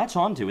only thing to latch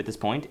onto at this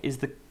point is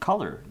the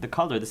color.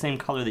 The same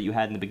color that you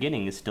had in the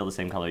beginning is still the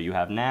same color you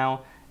have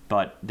now,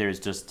 but there's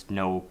just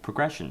no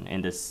progression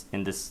in this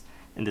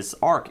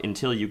arc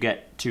until you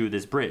get to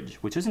this bridge,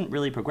 which isn't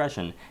really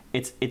progression.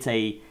 It's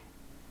a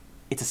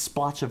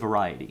splotch of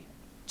variety.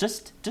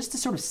 Just to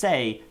sort of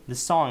say the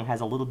song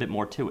has a little bit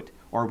more to it,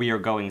 or we are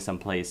going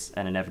someplace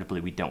and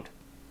inevitably we don't.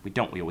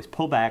 We always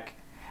pull back,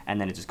 and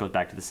then it just goes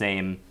back to the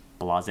same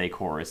blasé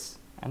chorus,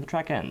 and the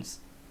track ends.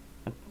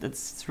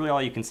 That's really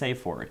all you can say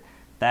for it.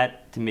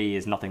 That, to me,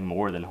 is nothing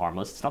more than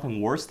harmless. It's nothing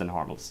worse than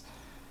harmless.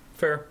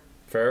 Fair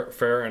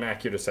and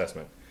accurate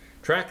assessment.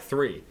 Track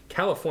 3,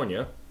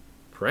 California,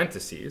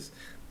 parentheses,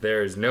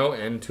 There's No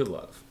End to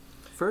Love.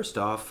 First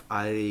off,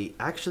 I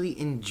actually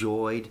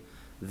enjoyed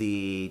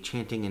the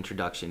chanting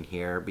introduction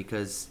here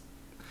because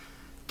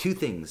 2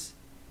 things.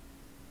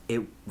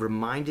 It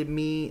reminded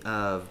me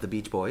of the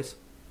Beach Boys,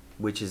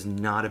 which is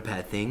not a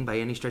bad thing by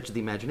any stretch of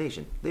the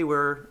imagination. They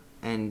were,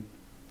 and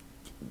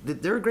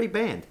they're a great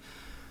band.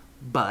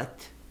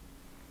 But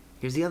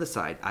here's the other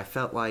side. I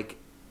felt like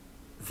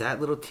that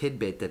little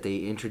tidbit that they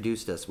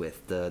introduced us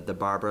with, the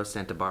Barbara,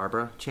 Santa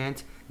Barbara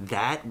chant,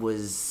 that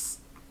was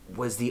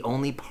the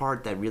only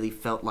part that really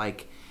felt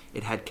like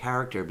it had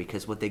character,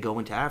 because what they go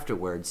into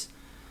afterwards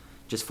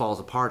just falls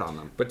apart on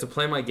them. But to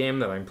play my game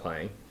that I'm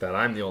playing, that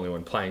I'm the only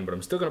one playing, but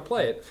I'm still going to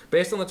play it,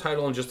 based on the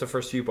title and just the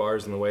first few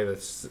bars and the way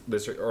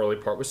this early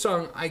part was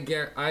sung, I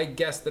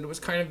guess that it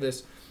was kind of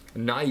this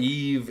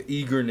naive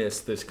eagerness,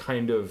 this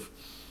kind of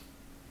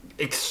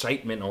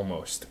excitement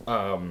almost.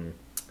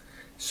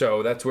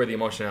 So that's where the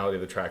emotionality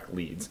of the track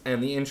leads.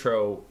 And the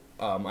intro,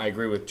 I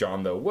agree with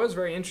John, though, was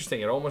very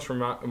interesting. It almost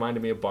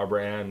reminded me of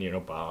Barbara Ann,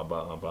 ba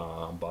ba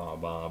ba ba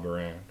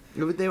Barbara Ann.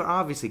 They were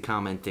obviously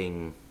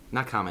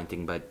not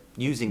commenting, but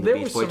using the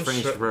Beach Boys for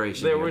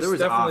inspiration. There was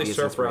definitely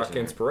surf rock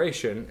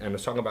inspiration, and a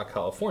song about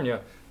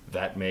California,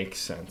 that makes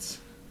sense.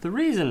 The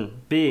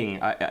reason being,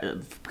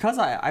 the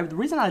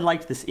reason I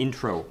liked this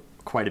intro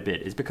quite a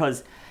bit is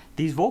because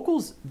these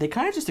vocals, they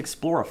kind of just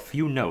explore a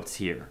few notes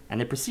here, and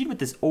they proceed with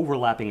this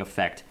overlapping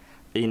effect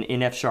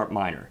in F sharp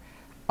minor.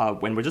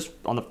 When we're just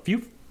on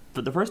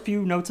the first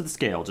few notes of the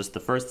scale, just the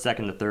first,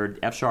 second, the third,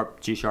 F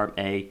sharp, G sharp,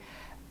 A,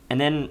 and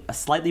then a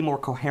slightly more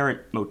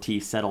coherent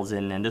motif settles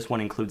in, and this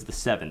one includes the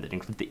seventh, it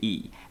includes the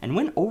E. And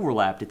when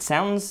overlapped, it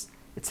sounds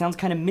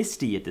kind of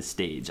misty at this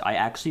stage. I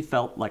actually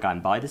felt like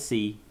I'm by the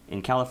sea,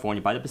 in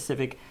California, by the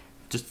Pacific,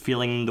 just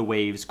feeling the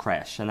waves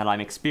crash, and that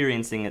I'm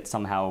experiencing it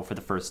somehow for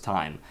the first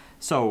time.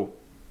 So,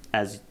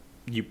 as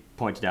you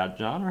pointed out,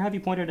 John, or have you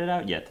pointed it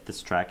out yet, that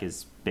this track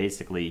is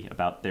basically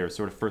about their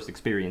sort of first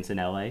experience in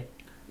LA?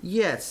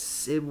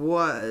 Yes, it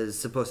was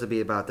supposed to be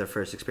about their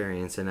first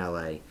experience in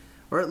LA.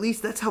 Or at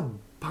least that's how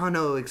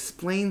Bono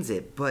explains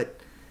it. But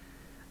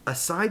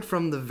aside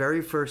from the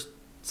very first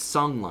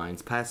sung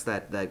lines, past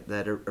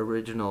that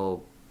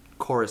original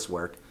chorus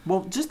work.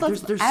 Well, just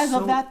as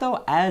of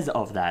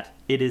that,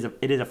 it is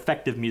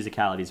effective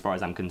musicality as far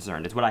as I'm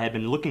concerned. It's what I had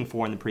been looking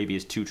for in the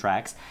previous two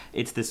tracks.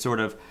 It's this sort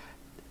of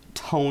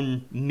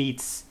tone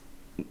meets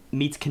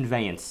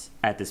conveyance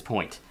at this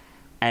point.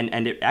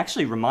 And it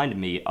actually reminded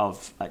me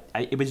of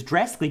it was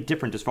drastically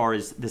different as far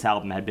as this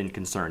album had been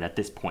concerned at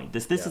this point.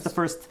 This yes. is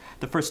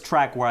the first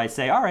track where I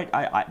say, all right,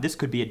 I this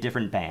could be a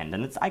different band,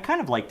 and I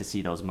kind of like to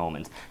see those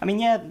moments. I mean,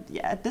 yeah,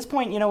 at this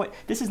point, you know,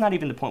 this is not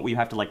even the point where you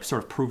have to like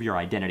sort of prove your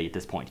identity at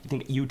this point. You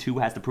think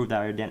U2 has to prove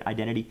their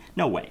identity?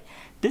 No way.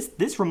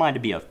 This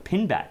reminded me of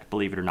Pinback,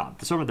 believe it or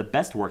not. Sort of the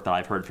best work that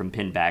I've heard from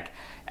Pinback,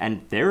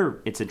 and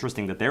it's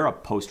interesting that they're a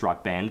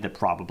post-rock band that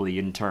probably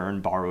in turn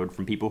borrowed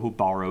from people who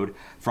borrowed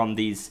from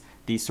these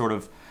sort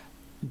of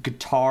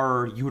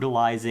guitar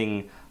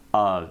utilizing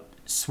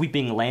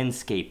sweeping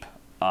landscape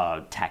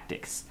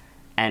tactics,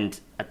 and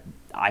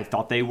I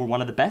thought they were one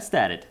of the best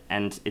at it.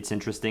 And it's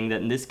interesting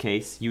that in this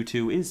case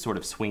U2 is sort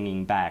of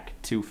swinging back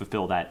to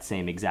fulfill that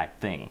same exact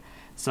thing.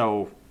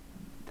 So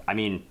I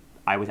mean,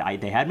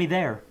 they had me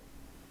there.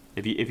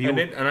 If you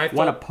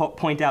want to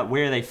point out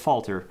where they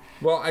falter,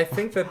 well, I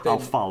think that I'll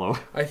follow.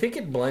 I think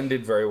it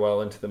blended very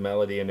well into the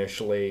melody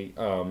initially,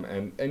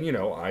 and you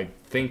know, I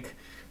think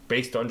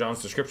based on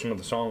John's description of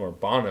the song, or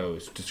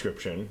Bono's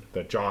description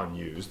that John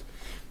used,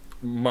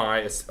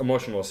 my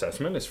emotional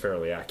assessment is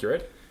fairly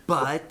accurate.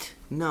 But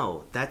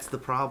no, that's the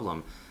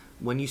problem.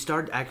 When you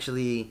start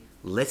actually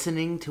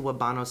listening to what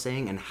Bono's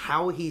saying and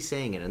how he's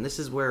saying it, and this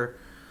is where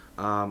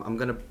I'm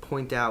going to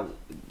point out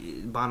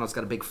Bono's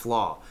got a big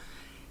flaw.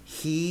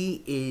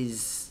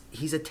 He's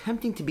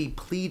attempting to be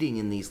pleading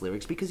in these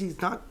lyrics because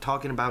he's not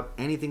talking about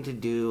anything to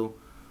do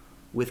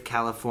with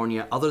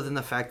California other than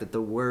the fact that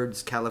the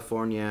words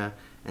California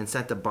and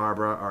Santa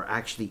Barbara are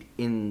actually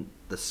in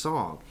the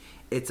song.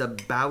 It's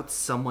about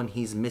someone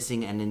he's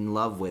missing and in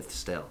love with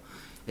still.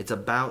 It's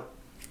about,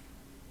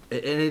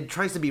 and it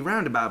tries to be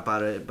roundabout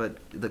about it, but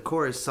the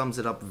chorus sums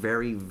it up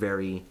very,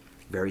 very,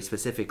 very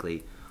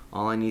specifically.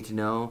 All I need to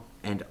know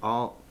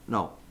all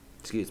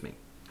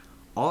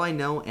I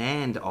know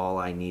and all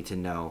I need to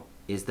know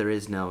is there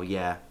is no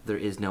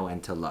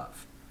end to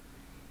love.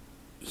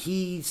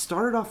 He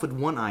started off with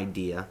one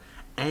idea,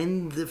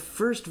 and the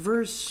first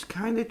verse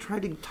kind of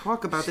tried to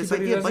talk about this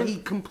idea, but he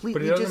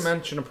completely doesn't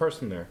mention a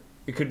person there.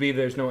 It could be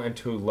there's no end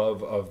to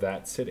love of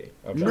that city.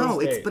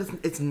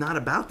 It's not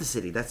about the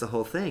city. That's the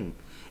whole thing.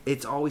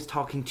 It's always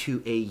talking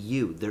to a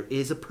you. There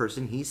is a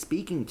person he's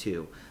speaking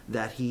to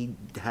that he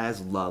has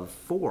love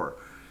for.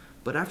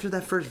 But after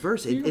that first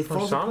verse, it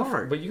falls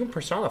apart. But you can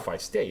personify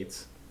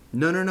states.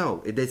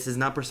 No. This is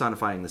not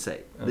personifying the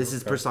state. This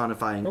is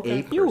personifying a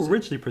person. You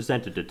originally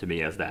presented it to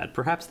me as that.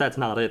 Perhaps that's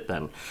not it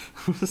then.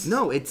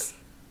 No, it's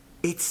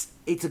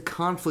a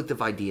conflict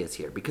of ideas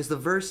here, because the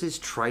verses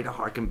try to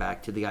harken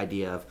back to the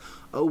idea of,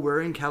 oh,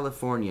 we're in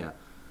California,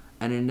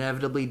 and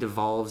inevitably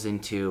devolves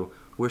into,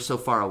 we're so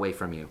far away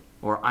from you,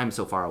 or I'm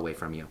so far away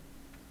from you.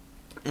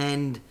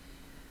 And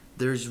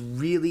there's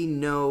really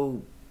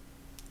no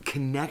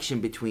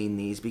connection between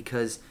these,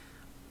 because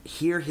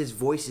here his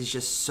voice is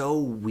just so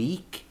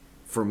weak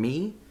for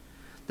me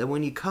that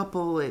when you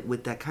couple it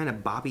with that kind of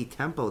boppy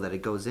tempo that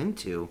it goes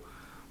into,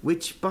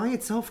 which by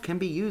itself can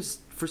be used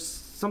for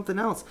something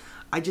else.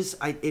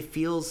 It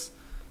feels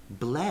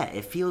bleh.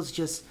 It feels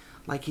just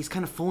like he's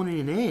kind of phoning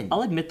it in.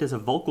 I'll admit there's a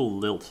vocal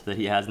lilt that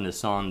he has in this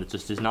song that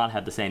just does not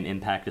have the same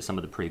impact as some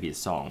of the previous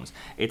songs.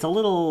 It's a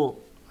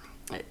little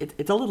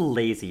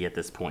lazy at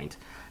this point.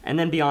 And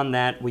then beyond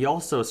that, we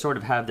also sort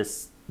of have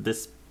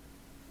this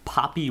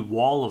poppy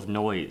wall of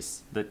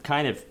noise that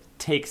kind of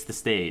takes the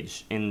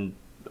stage in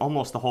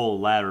almost the whole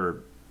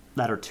latter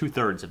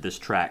 2/3 of this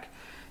track.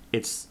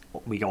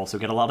 We also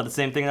get a lot of the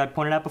same thing that I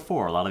pointed out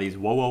before, a lot of these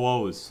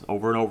whoa-whoa-whoas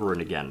over and over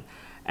and again.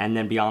 And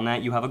then beyond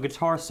that, you have a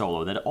guitar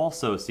solo that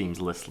also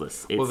seems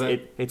listless.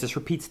 It just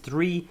repeats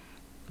three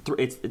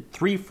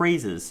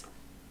phrases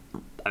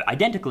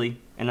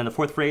identically, and then the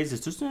fourth phrase is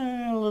just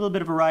a little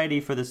bit of variety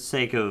for the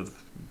sake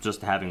of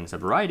just having some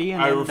variety.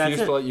 And I refuse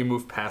to let you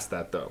move past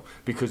that, though,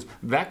 because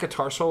that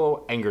guitar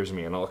solo angers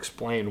me, and I'll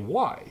explain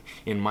why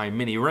in my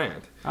mini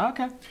rant.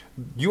 Okay.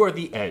 You are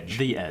the Edge.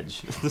 The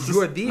Edge.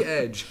 You are the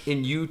Edge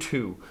in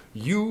U2.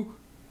 You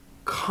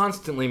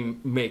constantly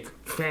make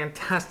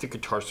fantastic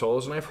guitar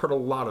solos, and I've heard a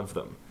lot of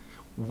them.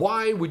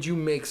 Why would you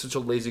make such a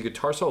lazy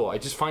guitar solo? I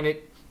just find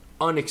it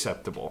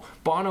unacceptable.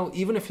 Bono,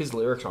 even if his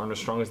lyrics aren't as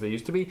strong as they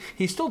used to be,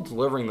 he's still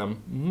delivering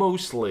them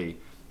mostly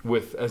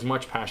with as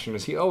much passion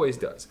as he always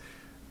does.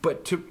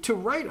 But to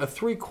write a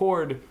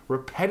 3-chord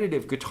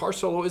repetitive guitar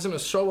solo isn't a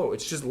solo.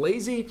 It's just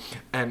lazy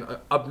and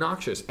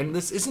obnoxious. And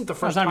this isn't the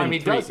first time he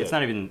does it. It's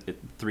not even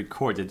 3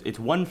 chords. It's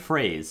one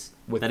phrase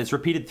that is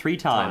repeated 3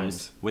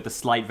 times with a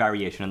slight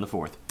variation in the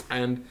fourth.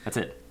 And that's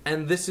it.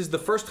 And this is the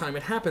first time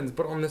it happens,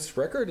 but on this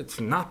record, it's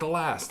not the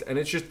last. And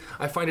it's just,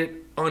 I find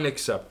it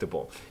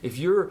unacceptable. If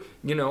you're,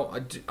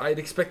 I'd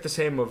expect the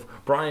same of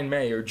Brian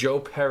May or Joe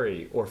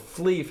Perry or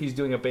Flea if he's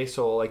doing a bass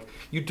solo. Like,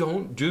 you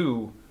don't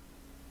do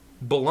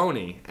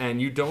baloney and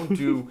you don't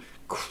do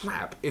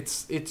crap.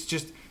 It's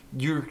just,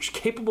 you're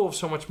capable of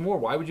so much more.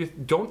 Why would you,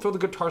 don't throw the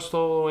guitar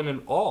solo in at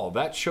all.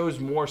 That shows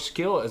more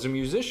skill as a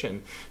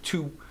musician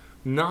to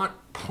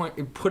not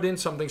put in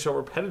something so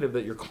repetitive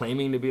that you're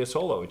claiming to be a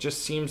solo. It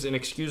just seems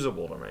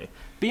inexcusable to me.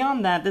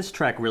 Beyond that, this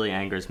track really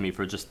angers me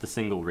for just the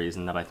single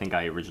reason that I think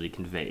I originally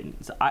conveyed.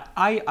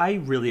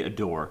 I really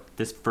adore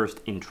this first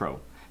intro.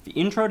 The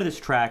intro to this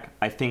track,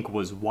 I think,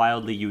 was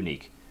wildly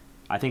unique.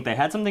 I think they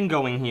had something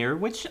going here,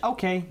 which,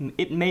 okay,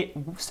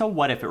 so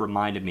what if it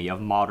reminded me of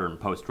modern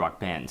post-rock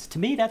bands? To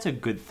me, that's a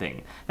good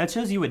thing. That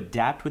shows you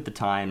adapt with the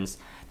times.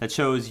 That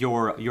shows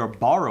you're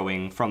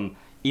borrowing from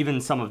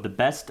even some of the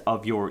best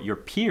of your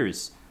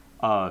peers,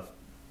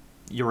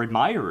 your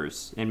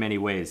admirers in many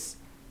ways.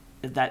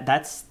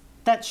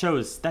 That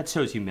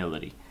shows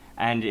humility,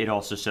 and it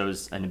also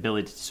shows an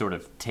ability to sort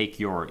of take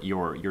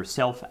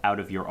yourself out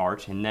of your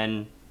art and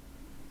then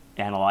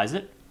analyze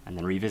it and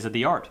then revisit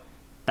the art.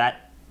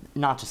 That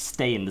not just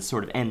stay in this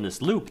sort of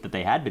endless loop that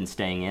they had been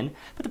staying in,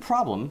 but the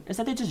problem is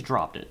that they just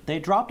dropped it. They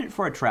dropped it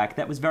for a track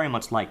that was very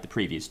much like the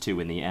previous two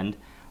in the end,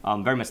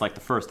 very much like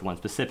the first one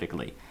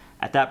specifically.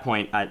 At that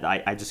point,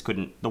 I just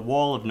couldn't. The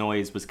wall of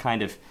noise was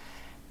kind of.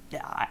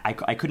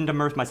 I couldn't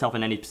immerse myself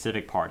in any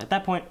specific part. At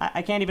that point,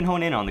 I can't even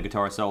hone in on the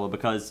guitar solo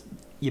because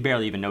you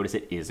barely even notice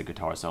it is a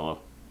guitar solo.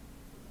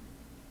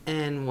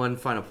 And one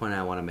final point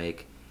I want to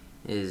make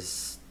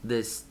is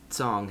this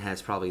song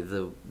has probably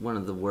one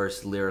of the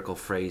worst lyrical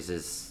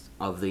phrases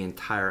of the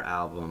entire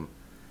album.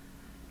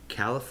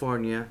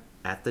 California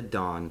at the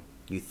dawn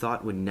you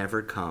thought would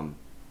never come,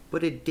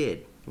 but it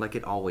did, like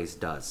it always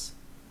does.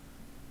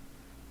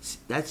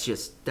 That's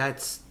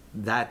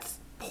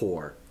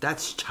poor.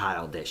 That's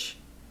childish.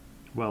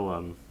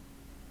 Well,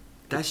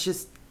 that's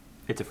just...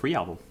 It's a free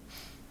album.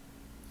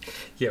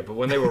 Yeah, but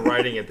when they were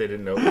writing it, they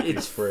didn't know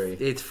it's free.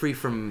 It's free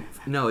from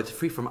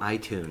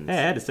iTunes. Hey,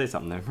 I had to say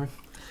something there.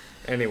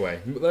 Anyway,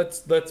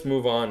 let's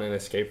move on and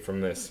escape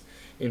from this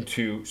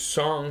into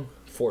Song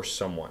for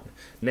Someone.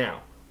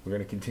 Now, we're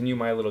going to continue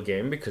my little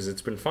game because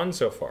it's been fun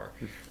so far.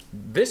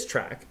 This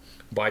track,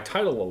 by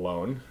title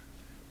alone,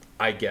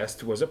 I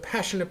guessed was a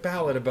passionate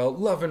ballad about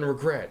love and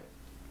regret.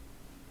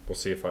 We'll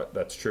see if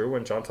that's true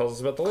when John tells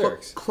us about the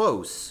lyrics.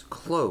 Close.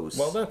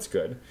 Well, that's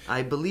good.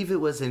 I believe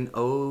it was an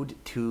ode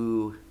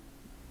to,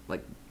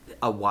 like,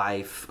 a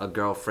wife, a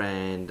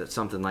girlfriend,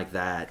 something like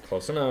that.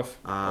 Close enough.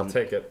 I'll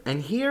take it.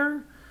 And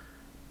here,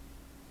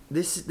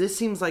 this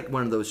seems like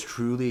one of those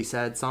truly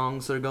sad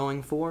songs they're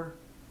going for.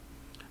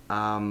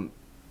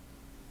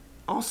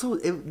 Also,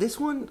 this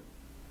one,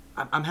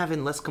 I'm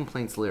having less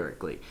complaints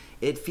lyrically.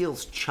 It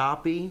feels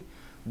choppy,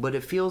 but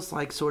it feels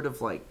like sort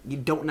of like you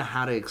don't know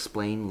how to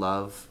explain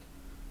love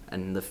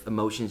and the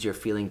emotions you're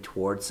feeling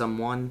towards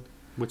someone.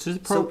 Which is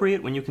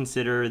appropriate when you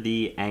consider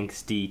the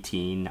angsty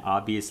teen,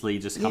 obviously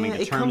just coming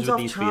to terms with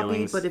these choppy,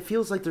 feelings. But it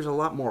feels like there's a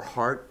lot more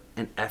heart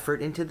and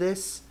effort into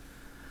this.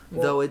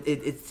 Well, though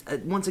it's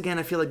once again,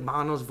 I feel like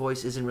Bono's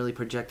voice isn't really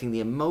projecting the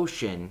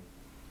emotion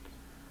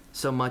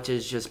so much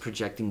as just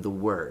projecting the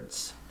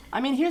words. I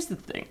mean, here's the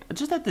thing.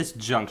 Just at this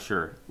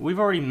juncture, we've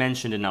already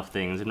mentioned enough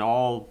things, and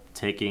all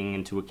taking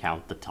into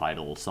account the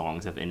title,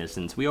 Songs of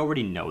Innocence, we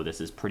already know this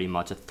is pretty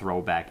much a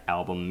throwback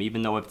album,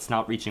 even though it's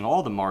not reaching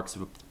all the marks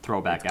of a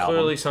throwback album.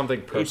 Clearly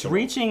something personal.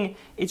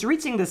 It's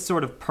reaching this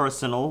sort of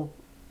personal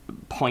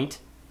point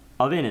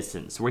of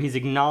innocence, where he's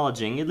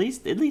acknowledging at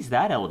least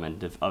that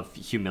element of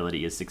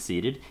humility has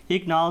succeeded. He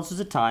acknowledges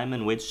a time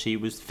in which he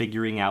was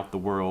figuring out the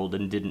world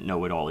and didn't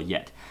know it all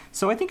yet.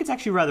 So I think it's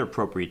actually rather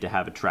appropriate to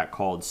have a track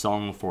called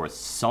Song for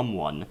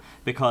Someone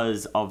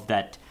because of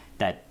that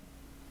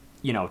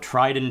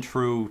tried and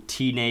true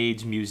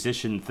teenage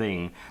musician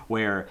thing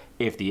where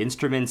if the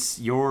instrument's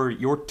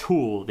your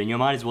tool, then you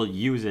might as well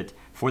use it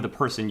for the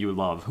person you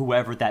love,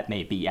 whoever that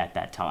may be at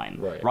that time.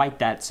 Right. Write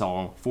that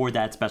song for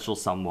that special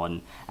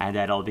someone, and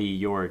that'll be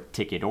your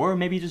ticket. Or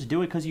maybe just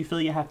do it because you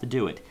feel you have to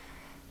do it.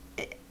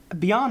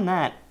 Beyond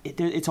that,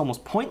 it's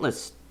almost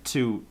pointless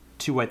to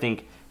I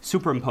think,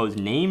 superimpose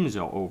names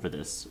over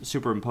this,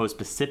 superimpose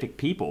specific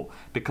people,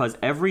 because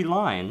every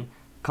line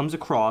comes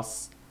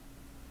across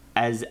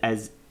as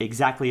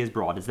exactly as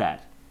broad as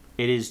that.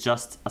 It is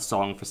just a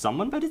song for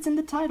someone, but it's in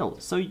the title,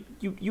 so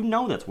you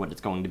know that's what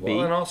it's going to be.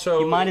 Well, and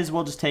also, you might as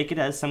well just take it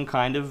as some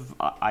kind of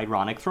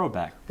ironic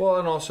throwback. Well,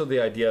 and also the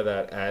idea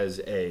that as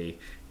a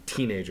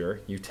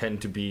teenager, you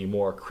tend to be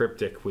more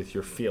cryptic with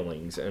your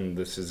feelings, and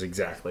this is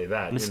exactly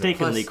that.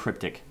 Mistakenly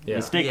cryptic.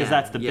 Yeah. Because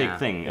that's the big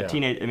thing.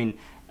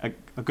 Yeah.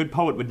 A good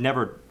poet would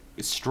never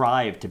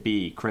strive to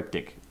be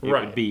cryptic. It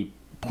would be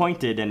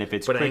pointed, and if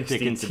it's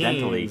cryptic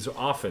incidentally, teens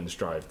often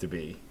strive to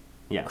be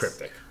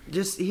cryptic.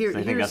 Just here,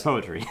 I think that's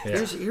poetry.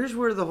 Yeah. Here's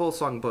where the whole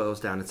song boils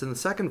down. It's in the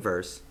second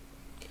verse.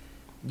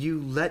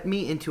 You let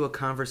me into a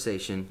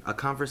conversation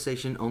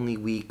only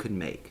we could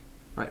make.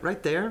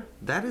 Right there.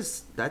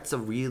 That's a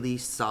really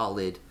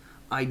solid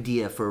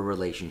idea for a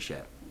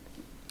relationship.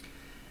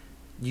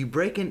 You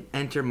break and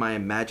enter my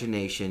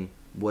imagination.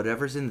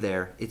 Whatever's in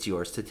there, it's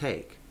yours to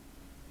take.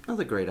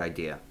 Another great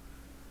idea.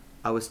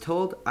 I was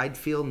told I'd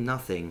feel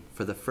nothing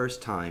for the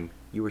first time.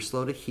 You were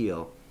slow to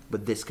heal,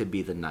 but this could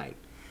be the night.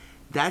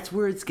 That's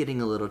where it's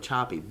getting a little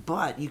choppy.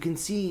 But you can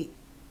see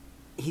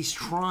he's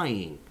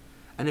trying.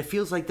 And it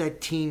feels like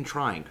that teen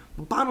trying.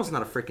 Bono's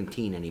not a freaking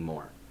teen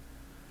anymore.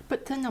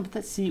 But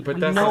this is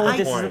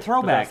a point.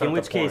 throwback, in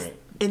which case...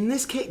 In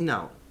this case,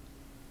 no.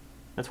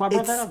 That's why I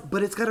brought that up.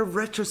 But it's got a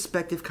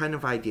retrospective kind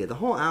of idea. The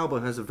whole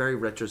album has a very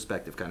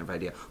retrospective kind of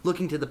idea.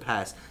 Looking to the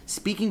past.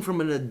 Speaking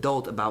from an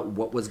adult about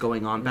what was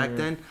going on back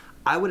then,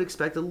 I would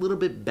expect a little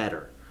bit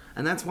better.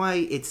 And that's why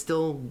it's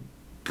still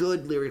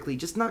good lyrically,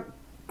 just not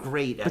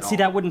great at all. But see,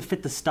 that wouldn't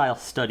fit the style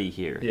study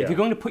here. Yeah. If you're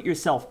going to put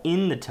yourself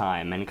in the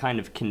time and kind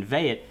of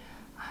convey it,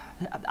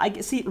 I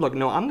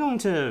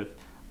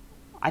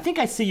think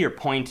I see your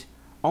point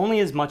only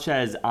as much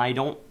as I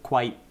don't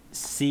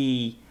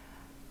see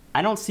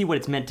what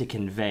it's meant to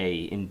convey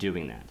in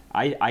doing that.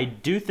 I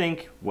do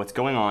think what's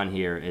going on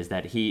here is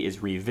that he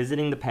is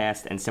revisiting the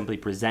past and simply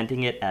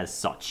presenting it as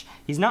such.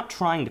 He's not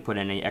trying to put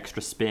any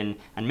extra spin,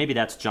 and maybe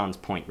that's John's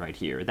point right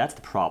here. That's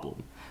the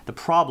problem. The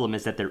problem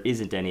is that there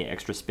isn't any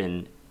extra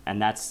spin,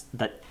 and that's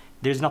that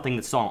there's nothing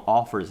the song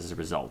offers as a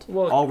result.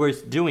 Well, all we're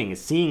doing is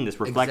seeing this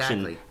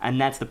reflection, and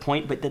that's the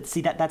point. But that's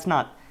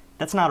not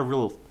a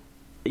real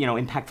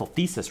impactful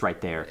thesis right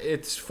there.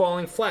 It's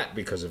falling flat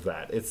because of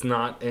that. It's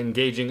not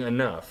engaging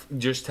enough.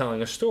 Just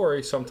telling a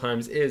story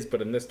sometimes is,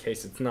 but in this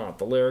case it's not.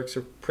 The lyrics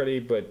are pretty,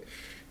 but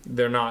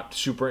they're not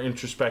super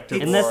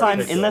introspective.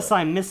 Unless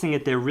I'm missing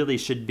it, it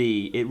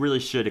really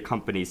should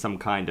accompany some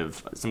kind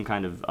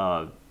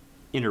of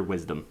inner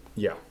wisdom.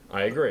 Yeah,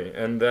 I agree,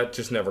 and that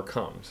just never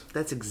comes.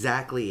 That's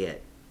exactly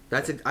it.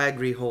 I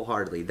agree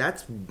wholeheartedly.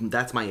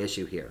 That's my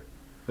issue here.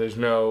 There's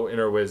no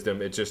inner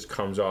wisdom. It just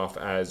comes off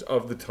as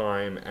of the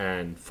time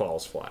and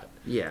falls flat.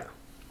 Yeah.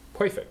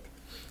 Perfect.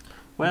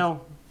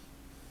 Well,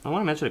 I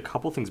want to mention a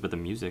couple things about the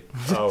music.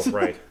 Oh,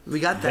 right. We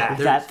got that.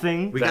 That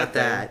thing? We got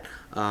that.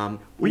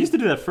 We used to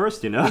do that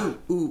first,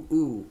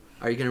 Ooh.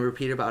 Are you going to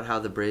repeat about how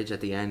the bridge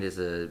at the end is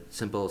a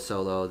simple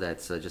solo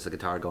that's just a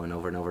guitar going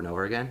over and over and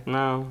over again?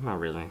 No, not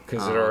really.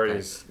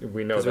 Because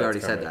we know that. We already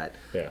said that.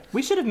 Yeah.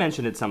 We should have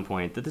mentioned at some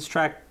point that this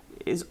track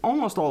is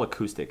almost all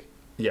acoustic.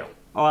 Yeah.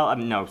 Well,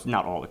 no, it's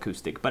not all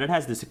acoustic, but it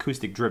has this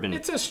acoustic-driven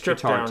It's a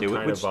stripped-down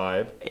kind of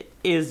vibe. It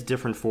is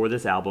different for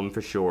this album,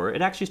 for sure.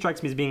 It actually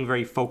strikes me as being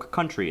very folk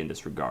country in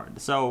this regard.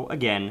 So,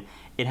 again,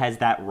 it has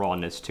that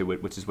rawness to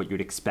it, which is what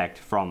you'd expect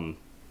from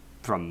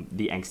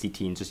the angsty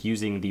teen, just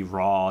using the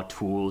raw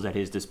tools at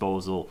his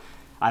disposal.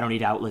 I don't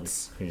need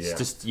outlets. Yeah. It's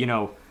just,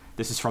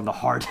 this is from the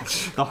heart.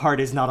 The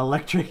heart is not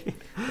electric.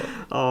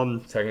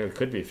 Technically, it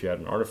could be if you had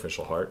an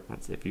artificial heart.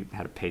 That's if you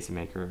had a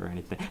pacemaker or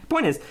anything. The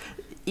point is,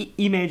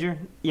 E major,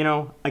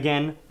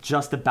 again,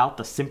 just about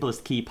the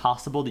simplest key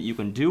possible that you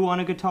can do on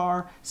a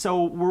guitar.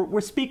 So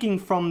we're speaking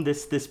from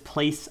this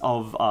place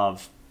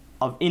of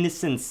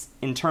innocence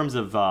in terms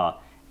of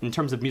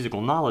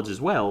musical knowledge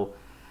as well.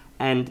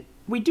 And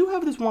we do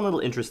have this one little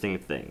interesting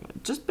thing.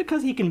 Just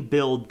because he can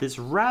build this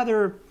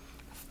rather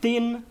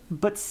thin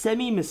but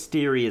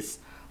semi-mysterious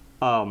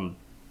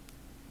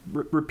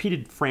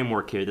repeated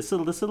framework here, this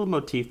little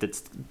motif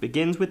that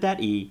begins with that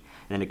E,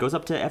 and then it goes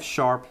up to F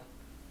sharp,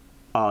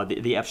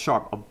 the F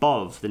sharp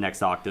above the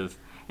next octave,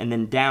 and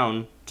then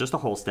down just a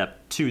whole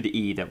step to the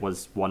E that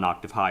was one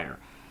octave higher.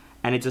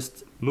 And it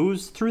just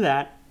moves through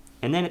that,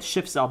 and then it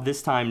shifts up,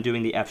 this time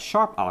doing the F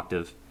sharp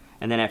octave,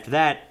 and then after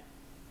that,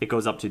 it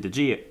goes up to the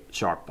G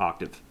sharp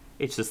octave.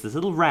 It's just this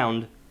little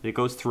round that it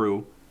goes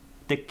through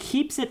that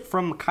keeps it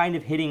from kind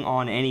of hitting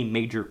on any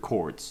major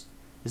chords.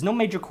 There's no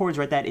major chords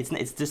right there.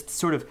 It's just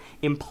sort of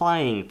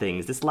implying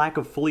things. This lack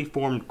of fully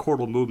formed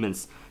chordal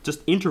movements,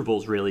 just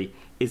intervals really,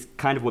 is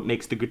kind of what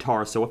makes the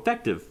guitar so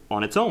effective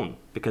on its own,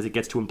 because it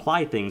gets to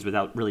imply things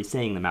without really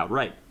saying them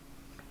outright.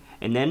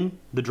 And then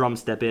the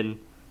drums step in,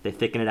 they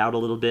thicken it out a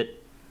little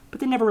bit, but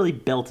they never really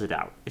belt it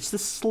out. It's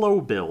this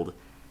slow build,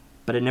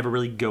 but it never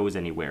really goes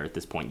anywhere at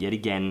this point. Yet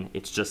again,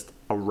 it's just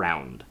a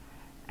round.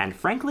 And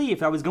frankly,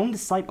 if I was going to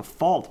cite a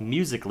fault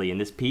musically in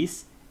this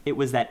piece, it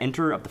was that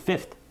enter of the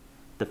fifth.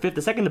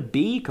 The second the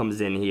B comes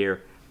in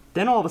here,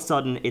 then all of a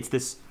sudden it's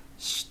this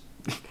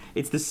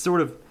sort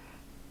of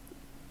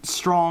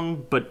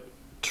strong but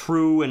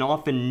true and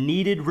often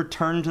needed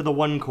return to the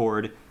one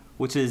chord,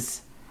 which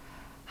is,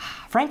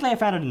 frankly, I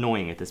found it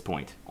annoying at this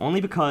point,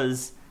 only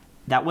because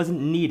that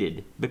wasn't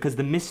needed, because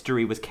the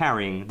mystery was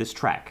carrying this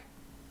track.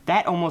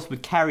 That almost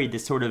would carry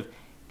this sort of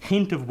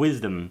hint of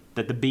wisdom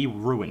that the B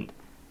ruined.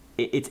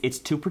 It's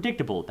too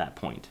predictable at that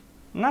point.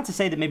 Not to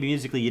say that maybe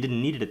musically you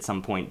didn't need it at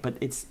some point, but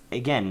it's,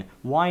 again,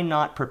 why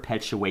not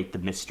perpetuate the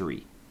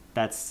mystery?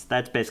 That's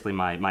basically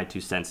my 2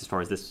 cents as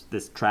far as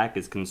this track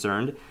is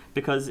concerned,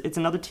 because it's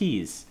another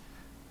tease.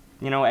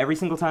 You know, every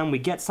single time we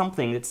get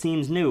something that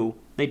seems new,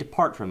 they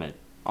depart from it,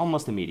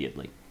 almost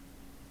immediately.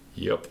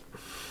 Yep.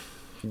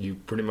 You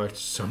pretty much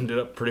summed it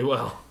up pretty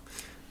well.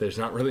 There's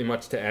not really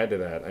much to add to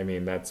that. I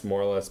mean, that's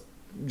more or less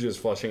just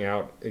fleshing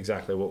out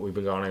exactly what we've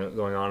been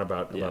going on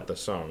about the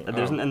song. And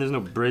there's no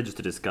bridge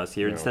to discuss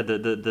here. No. Instead,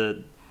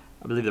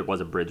 I believe there was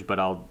a bridge, but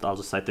I'll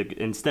just cite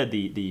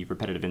the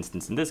repetitive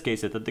instance in this case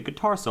that the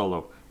guitar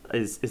solo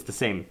is the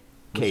same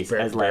case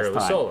as last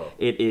time. Solo.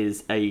 It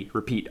is a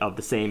repeat of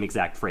the same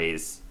exact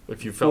phrase.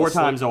 If you 4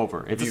 times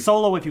over. It's a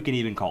solo, if you can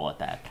even call it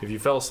that. If you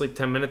fell asleep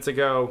 10 minutes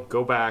ago,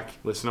 go back,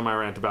 listen to my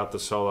rant about the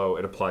solo.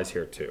 It applies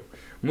here too.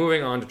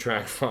 Moving on to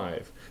track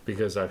 5,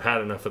 because I've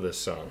had enough of this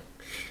song.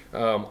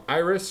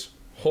 Iris,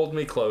 Hold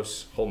Me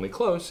Close,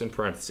 in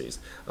parentheses.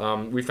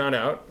 We found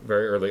out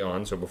very early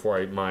on, so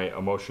before my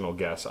emotional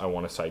guess, I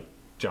want to cite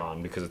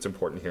John because it's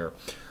important here.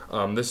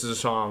 This is a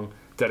song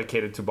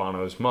dedicated to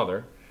Bono's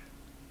mother.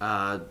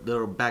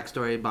 Little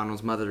backstory,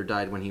 Bono's mother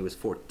died when he was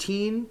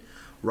 14,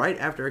 right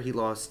after he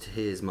lost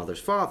his mother's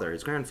father,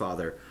 his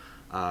grandfather.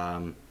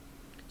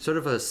 Sort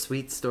of a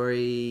sweet,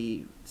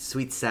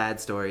 sad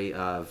story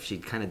of she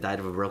kind of died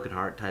of a broken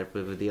heart type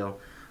of a deal.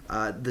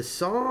 The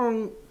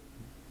song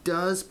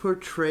does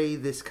portray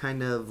this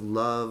kind of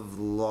love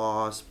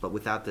lost, but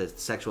without the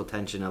sexual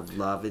tension of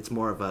love. It's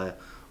more of a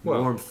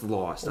warmth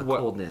lost, a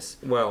coldness.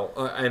 Well,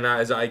 and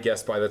as I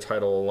guessed by the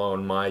title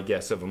alone, my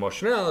guess of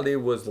emotionality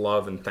was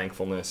love and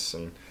thankfulness,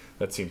 and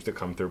that seems to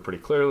come through pretty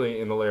clearly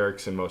in the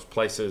lyrics in most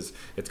places.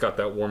 It's got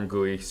that warm,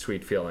 gooey,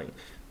 sweet feeling.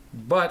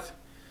 But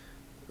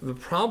the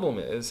problem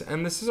is,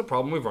 and this is a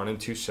problem we've run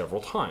into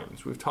several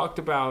times, we've talked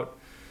about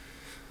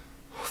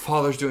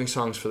fathers doing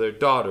songs for their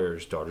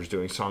daughters, daughters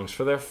doing songs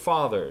for their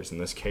fathers, in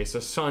this case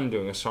a son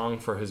doing a song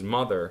for his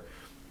mother.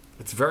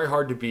 It's very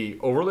hard to be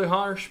overly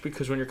harsh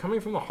because when you're coming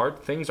from the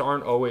heart, things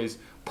aren't always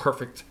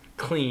perfect,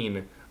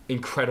 clean,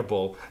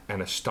 incredible,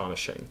 and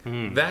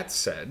astonishing. That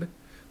said,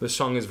 the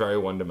song is very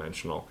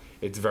one-dimensional.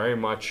 It's very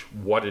much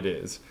what it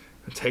is.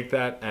 Take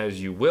that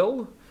as you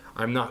will.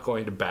 I'm not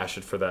going to bash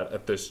it for that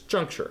at this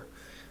juncture.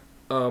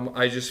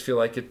 I just feel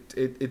like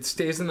it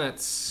stays in that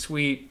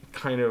sweet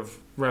kind of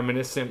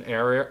reminiscent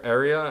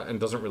area and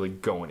doesn't really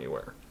go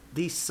anywhere.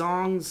 These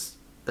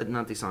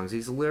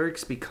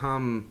lyrics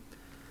become,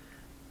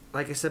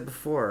 like I said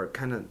before,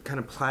 kind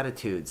of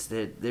platitudes.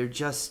 They're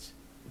just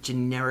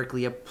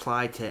generically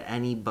applied to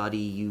anybody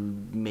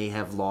you may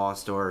have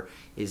lost or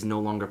is no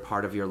longer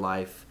part of your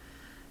life,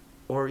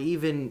 or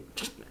even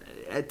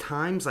at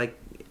times like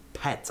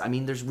pets. I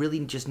mean, there's really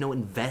just no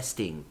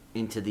investing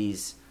into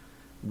these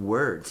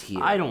words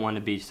here. I don't want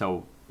to be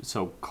so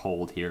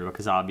cold here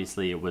because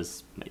obviously it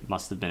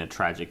must have been a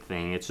tragic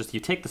thing. It's just you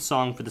take the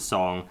song for the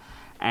song,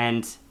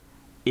 and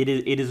it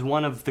is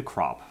one of the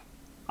crop.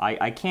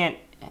 I can't,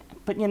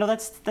 but you know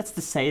that's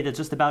to say that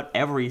just about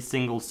every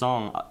single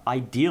song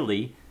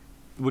ideally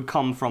would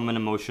come from an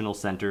emotional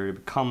center,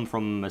 come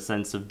from a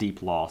sense of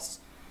deep loss.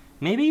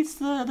 Maybe it's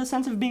the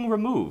sense of being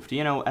removed.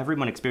 You know,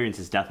 everyone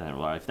experiences death in their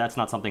life. That's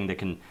not something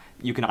that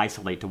you can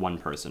isolate to one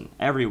person.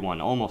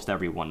 Almost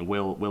everyone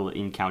will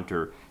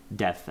encounter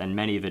death, and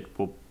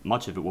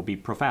much of it will be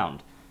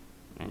profound.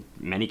 In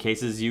many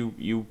cases,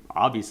 you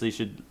obviously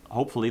should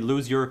hopefully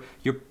lose your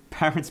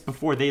parents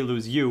before they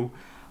lose you.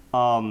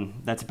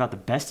 That's about the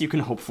best you can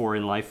hope for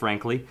in life,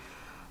 frankly.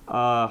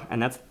 And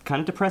that's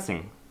kind of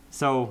depressing.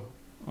 So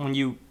when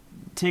you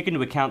take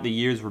into account the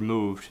years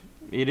removed,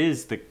 it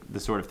is the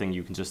sort of thing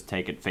you can just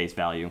take at face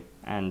value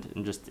and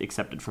just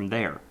accept it from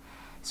there.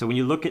 So when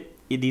you look at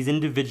these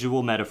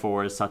individual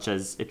metaphors, such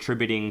as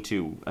attributing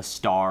to a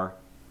star,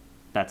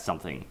 that's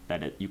something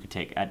that you could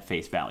take at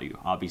face value.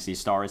 Obviously, a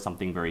star is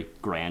something very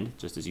grand,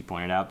 just as you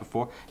pointed out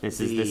before. This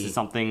is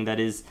something that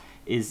it's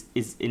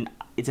an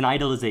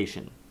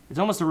idolization. It's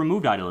almost a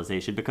removed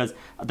idealization, because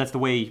that's the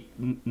way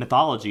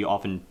mythology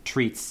often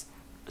treats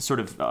sort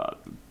of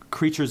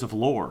creatures of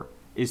lore,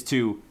 is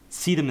to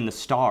see them in the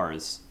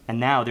stars, and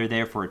now they're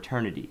there for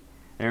eternity.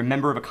 They're a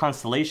member of a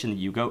constellation that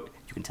you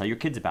can tell your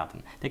kids about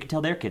them. They can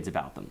tell their kids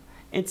about them.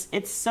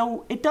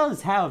 It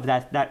does have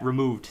that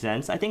removed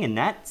sense. I think in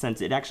that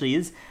sense it actually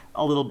is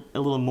a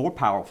little more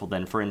powerful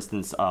than, for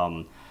instance,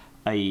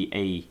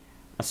 a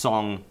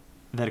song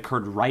that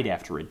occurred right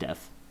after a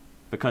death,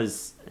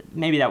 because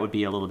maybe that would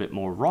be a little bit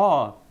more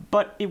raw,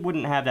 but it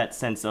wouldn't have that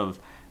sense of,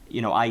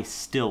 I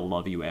still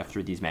love you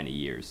after these many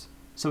years.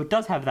 So it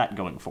does have that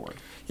going for it.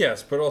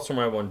 Yes, but also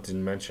my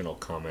one-dimensional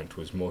comment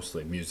was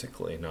mostly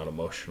musically, not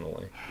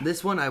emotionally.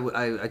 This one,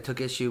 I took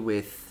issue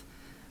with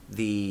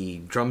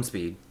the drum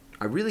speed.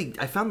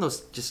 I found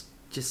those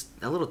just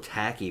a little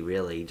tacky,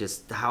 really.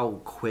 Just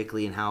how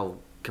quickly and how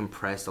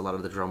compressed a lot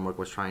of the drum work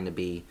was trying to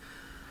be.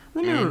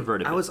 Let me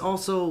revert a bit. I was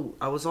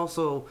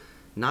also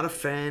not a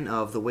fan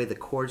of the way the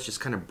chords just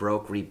kind of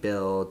broke,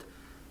 rebuild,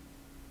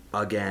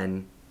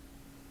 again,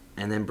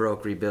 and then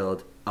broke,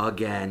 rebuild,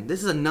 again.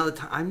 This is another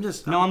time.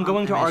 I'm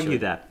going to argue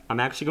that. I'm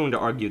actually going to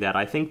argue that.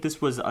 I think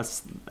this was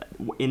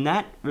in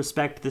that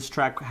respect, this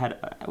track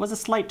was a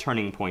slight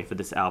turning point for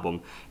this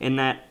album, in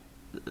that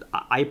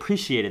I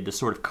appreciated the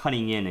sort of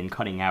cutting in and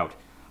cutting out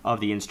of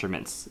the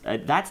instruments.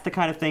 That's the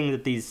kind of thing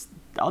that these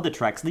other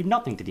tracks leave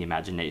nothing to the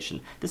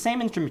imagination. The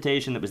same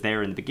instrumentation that was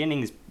there in the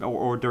beginnings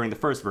or during the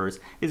first verse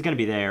is going to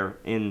be there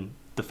in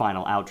the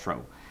final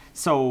outro.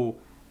 So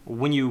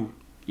when you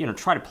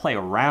try to play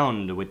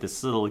around with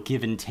this little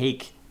give and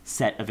take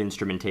set of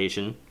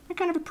instrumentation, I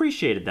kind of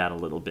appreciated that a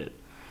little bit.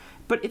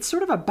 But it's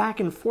sort of a back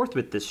and forth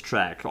with this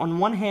track. On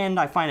one hand,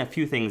 I find a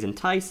few things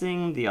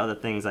enticing, the other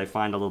things I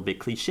find a little bit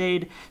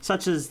cliched,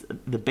 such as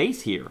the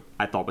bass here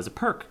I thought was a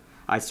perk.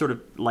 I sort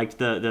of liked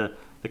the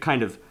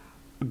kind of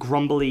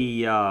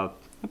grumbly, I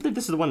believe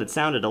this is the one that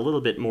sounded a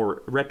little bit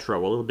more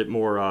retro, a little bit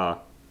more,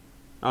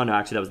 oh no,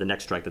 actually that was the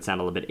next track that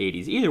sounded a little bit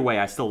 80s. Either way,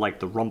 I still liked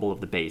the rumble of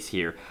the bass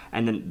here.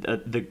 And then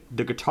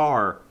the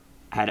guitar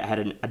had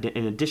an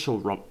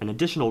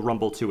additional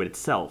rumble to it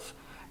itself,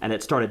 and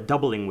it started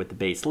doubling with the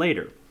bass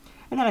later.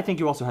 And then I think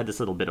you also had this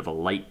little bit of a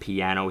light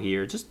piano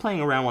here, just playing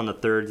around on the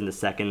thirds and the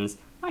seconds.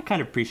 I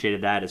kind of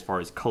appreciated that as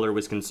far as color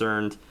was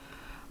concerned.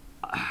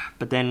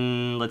 But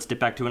then let's dip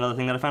back to another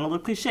thing that I found a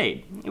little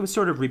cliched. It was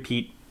sort of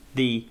repeat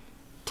the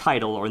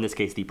title, or in this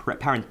case the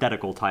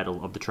parenthetical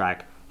title of the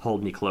track,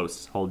 Hold Me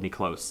Close, Hold Me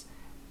Close.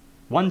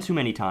 One too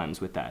many times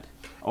with that.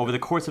 Over the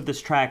course of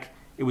this track,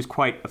 it was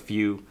quite a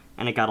few,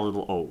 and it got a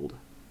little old.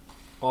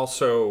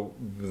 Also,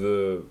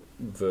 the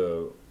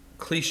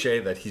cliche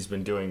that he's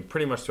been doing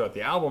pretty much throughout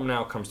the album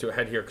now comes to a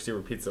head here because he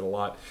repeats it a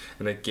lot,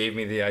 and it gave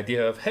me the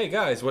idea of, hey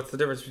guys, what's the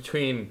difference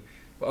between,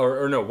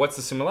 or no, what's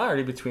the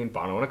similarity between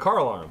Bono and a car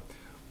alarm?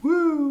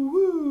 Woo,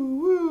 woo,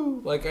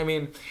 woo. Like, I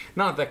mean,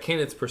 not that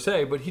cadence per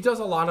se, but he does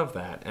a lot of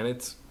that,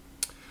 and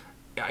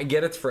I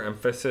get it's for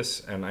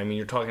emphasis, and I mean,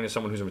 you're talking to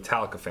someone who's a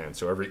Metallica fan,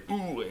 so every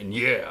ooh and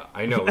yeah,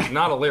 I know, it's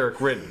not a lyric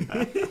written.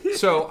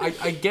 So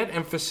I get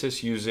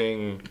emphasis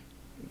using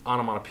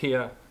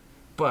onomatopoeia,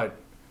 but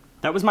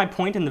that was my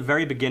point in the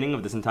very beginning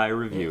of this entire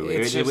review.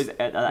 Exactly.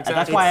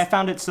 That's why I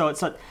found it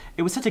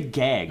it was such a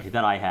gag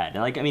that I had.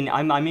 Like, I mean,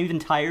 I'm even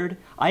tired.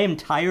 I am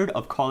tired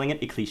of calling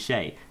it a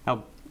cliche.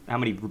 How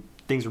many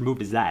things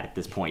removed is that at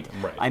this point?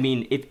 Right. I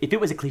mean, if it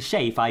was a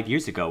cliche 5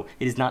 years ago,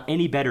 it is not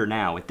any better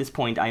now. At this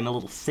point, I'm a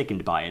little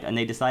sickened by it, and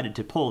they decided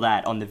to pull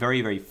that on the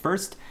very, very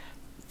first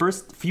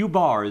few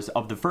bars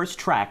of the first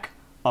track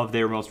of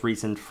their most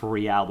recent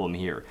free album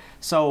here.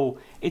 So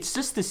it's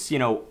just this,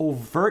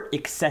 overt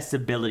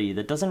accessibility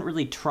that doesn't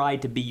really try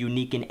to be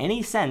unique in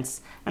any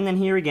sense, and then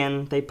here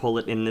again, they pull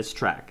it in this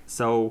track.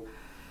 So,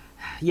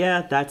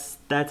 yeah, that's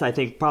I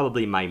think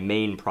probably my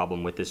main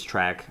problem with this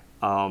track,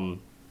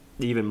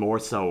 even more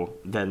so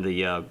than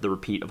the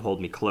repeat of Hold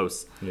Me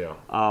Close. Yeah.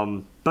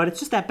 But it's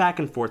just that back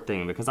and forth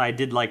thing, because I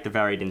did like the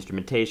varied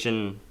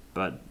instrumentation,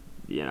 but,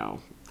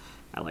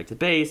 I liked the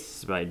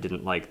bass, but I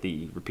didn't like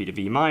the repeat of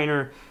E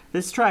minor.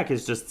 This track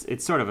is just,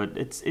 it's sort of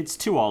it's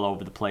too all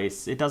over the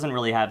place. It doesn't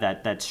really have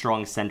that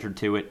strong center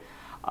to it.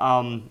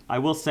 I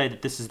will say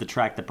that this is the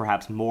track that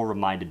perhaps more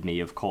reminded me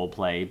of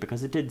Coldplay,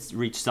 because it did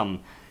reach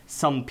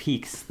some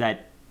peaks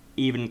that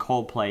even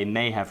Coldplay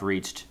may have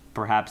reached,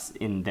 perhaps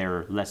in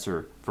their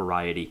lesser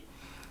variety.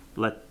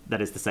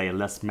 That is to say, a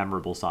less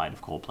memorable side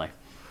of Coldplay.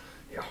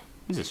 Yeah.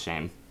 It's a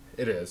shame.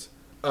 It is.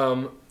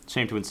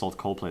 Shame to insult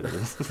Coldplay, that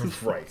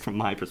is. Right. From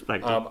my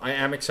perspective. I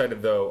am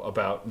excited, though,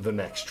 about the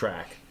next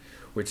track,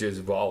 which is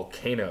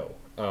Volcano.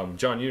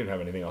 John, you didn't have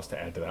anything else to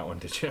add to that one,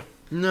 did you?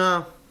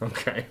 No.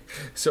 Okay.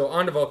 So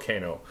on to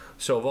Volcano.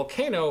 So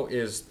Volcano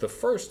is the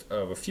first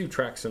of a few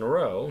tracks in a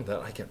row that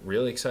I get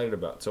really excited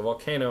about. So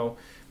Volcano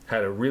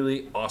had a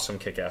really awesome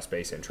kick-ass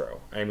bass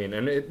intro. I mean,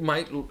 and it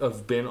might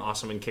have been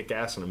awesome and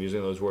kick-ass, and I'm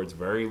using those words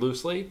very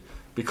loosely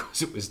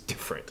because it was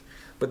different.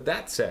 But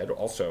that said,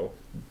 also,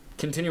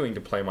 continuing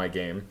to play my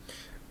game,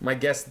 my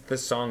guess that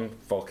this song,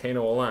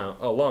 Volcano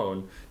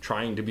alone,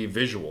 trying to be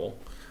visual,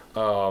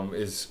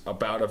 is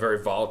about a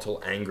very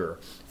volatile anger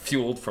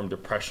fueled from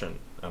depression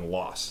and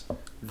loss.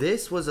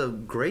 This was a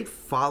great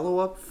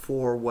follow-up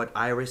for what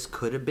Iris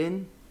could have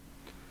been,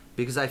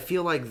 because I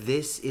feel like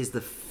this is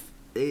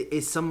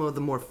is some of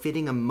the more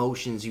fitting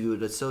emotions you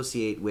would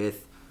associate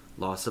with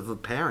loss of a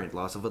parent,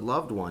 loss of a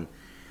loved one,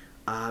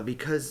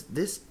 because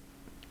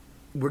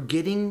we're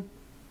getting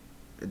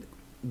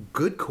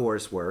good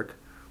chorus work,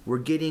 we're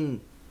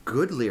getting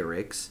good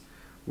lyrics,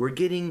 we're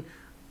getting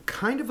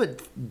kind of a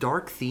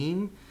dark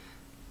theme,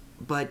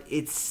 but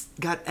it's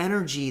got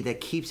energy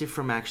that keeps it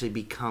from actually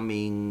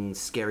becoming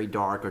scary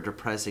dark or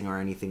depressing or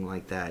anything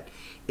like that.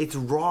 It's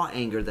raw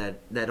anger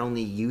that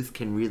only youth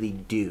can really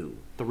do.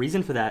 The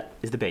reason for that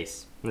is the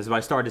bass. This is what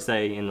I started to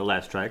say in the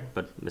last track,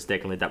 but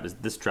mistakenly that was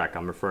this track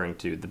I'm referring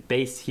to. The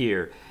bass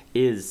here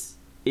is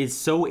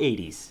so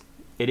 80s.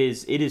 It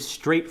is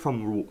straight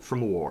from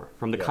War,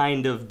 from the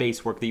kind of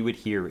bass work that you would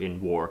hear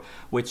in War,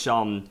 which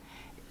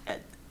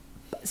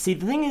see,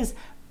 the thing is,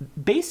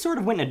 bass sort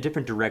of went in a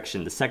different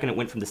direction. The second it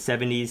went from the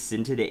 70s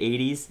into the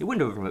 80s, it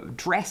went over a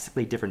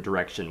drastically different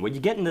direction. What you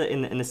get in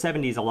the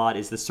 70s a lot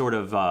is this sort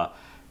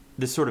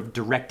of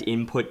direct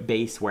input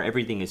bass where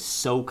everything is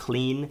so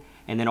clean,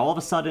 and then all of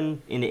a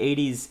sudden in the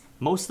 80s,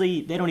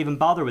 mostly they don't even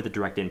bother with the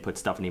direct input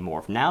stuff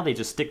anymore. Now they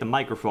just stick the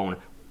microphone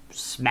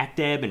smack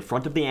dab in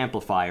front of the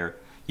amplifier,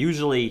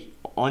 usually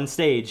on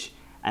stage,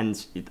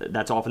 and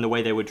that's often the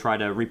way they would try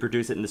to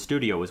reproduce it in the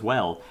studio as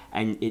well.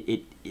 And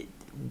it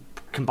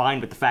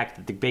combined with the fact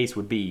that the bass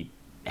would be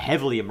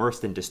heavily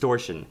immersed in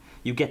distortion,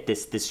 you get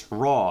this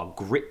raw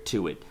grit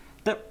to it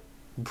that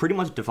pretty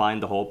much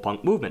defined the whole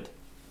punk movement.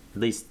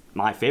 At least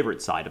my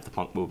favorite side of the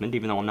punk movement,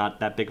 even though I'm not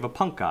that big of a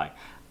punk guy.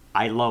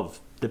 I love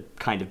the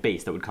kind of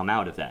bass that would come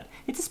out of that.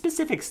 It's a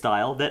specific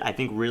style that I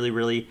think really,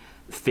 really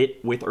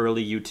fit with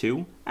early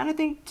U2, and I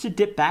think to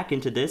dip back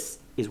into this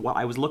is what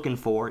I was looking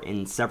for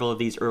in several of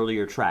these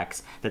earlier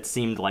tracks that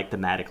seemed like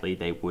thematically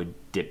they would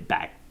dip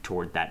back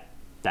toward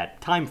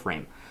that time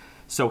frame.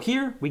 So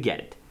here we get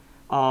it.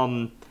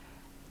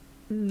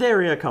 There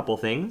are a couple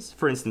things.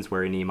 For instance,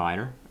 we're in E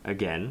minor,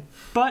 again.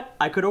 But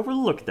I could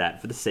overlook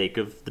that for the sake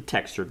of the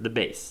texture of the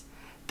bass.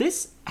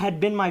 This had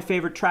been my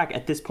favorite track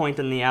at this point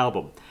in the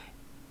album.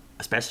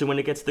 Especially when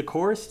it gets to the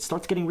chorus, it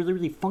starts getting really,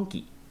 really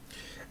funky.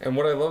 And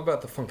what I love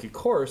about the funky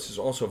chorus is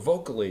also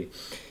vocally,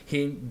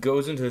 he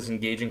goes into this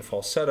engaging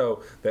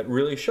falsetto that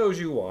really shows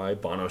you why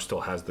Bono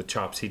still has the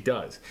chops he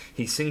does.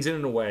 He sings it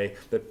in a way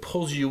that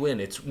pulls you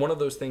in. It's one of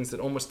those things that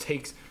almost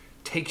takes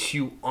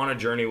you on a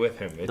journey with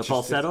him. It's the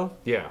falsetto?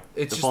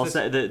 It's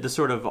the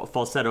sort of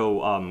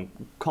falsetto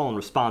call and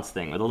response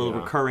thing, or the little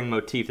recurring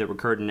motif that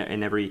recurred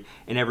in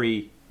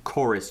every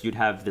chorus. You'd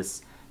have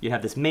this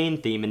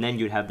main theme, and then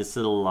you'd have this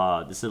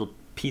little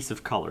piece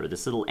of color,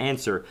 this little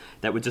answer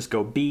that would just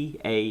go B,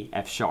 A,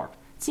 F sharp.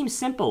 It seems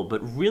simple, but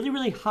really,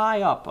 really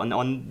high up on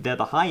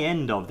the high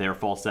end of their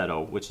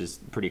falsetto, which is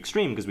pretty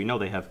extreme because we know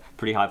they have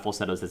pretty high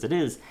falsettos as it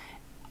is,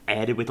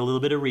 added with a little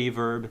bit of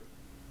reverb.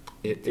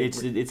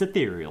 It's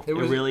ethereal. It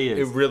really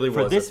is. It really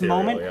was. For this ethereal,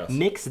 moment, yes.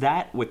 Mix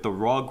that with the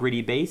raw,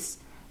 gritty bass,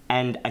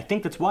 and I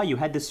think that's why you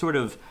had this sort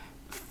of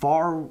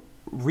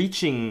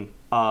far-reaching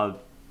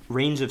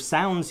range of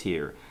sounds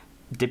here.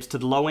 Dips to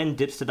the low end,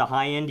 dips to the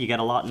high end. You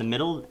get a lot in the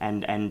middle,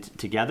 and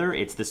together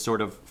it's this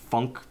sort of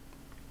funk.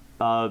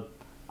 I'm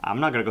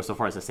not gonna go so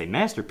far as to say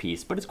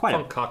masterpiece, but it's quite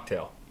funk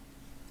cocktail.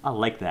 I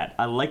like that.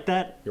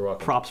 You're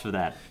welcome. Props for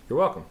that. You're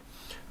welcome.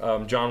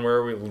 John, where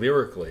are we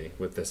lyrically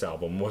with this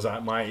album? Was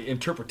my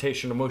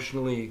interpretation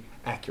emotionally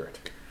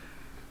accurate?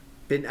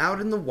 Been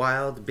out in the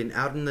wild, been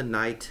out in the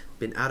night,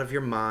 been out of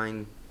your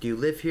mind. Do you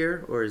live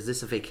here, or is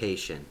this a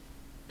vacation?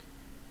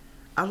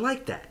 I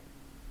like that.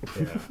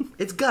 Yeah.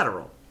 It's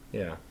guttural.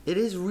 Yeah. It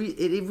is.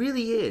 It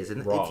really is,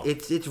 and raw.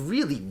 It's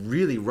really,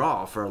 really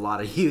raw for a lot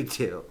of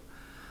U2,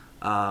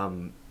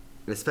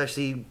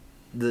 especially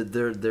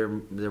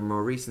their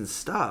more recent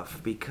stuff,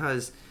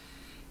 because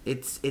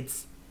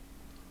it's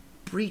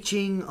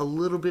breaching a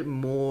little bit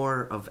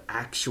more of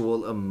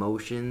actual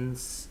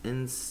emotions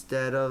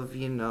instead of,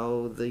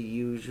 the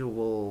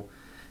usual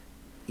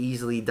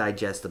easily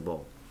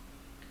digestible.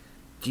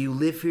 Do you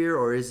live here,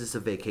 or is this a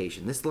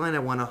vacation? This line I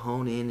want to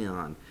hone in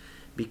on,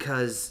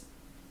 because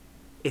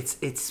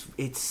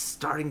it's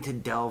starting to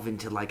delve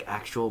into like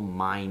actual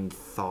mind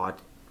thought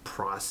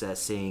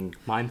processing.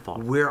 Mind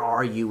thought. Where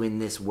are you in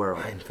this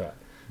world?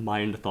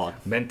 Mind thought.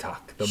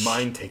 Mentok, the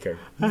mind taker.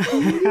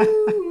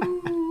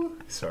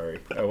 Sorry,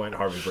 I went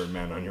Harvey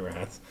Birdman on your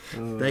ass.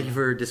 Thank you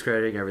for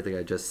discrediting everything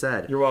I just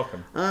said. You're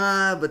welcome.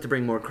 But to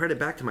bring more credit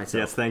back to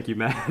myself. Yes, thank you,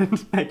 man.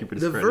 Thank you for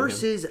discrediting The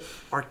verses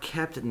are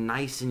kept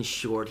nice and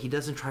short. He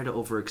doesn't try to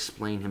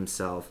over-explain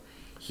himself.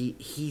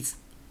 He's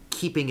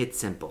keeping it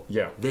simple.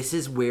 Yeah. This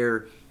is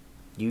where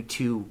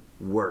U2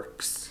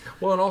 works.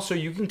 Well, and also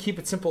you can keep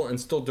it simple and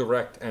still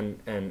direct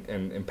and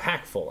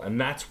impactful, and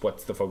that's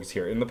what's the focus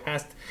here. In the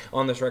past,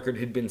 on this record,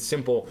 it had been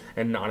simple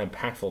and not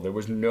impactful. There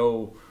was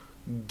no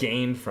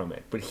gain from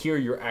it, but here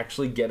you're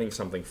actually getting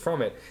something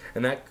from it,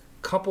 and that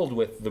coupled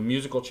with the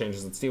musical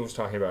changes that Steve was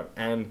talking about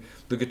and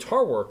the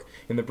guitar work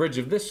in the bridge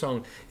of this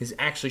song is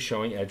actually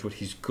showing Edge what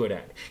he's good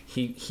at.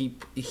 He's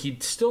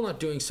still not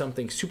doing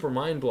something super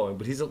mind-blowing,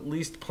 but he's at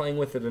least playing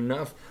with it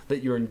enough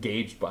that you're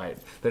engaged by it,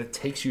 that it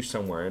takes you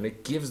somewhere, and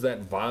it gives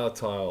that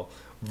volatile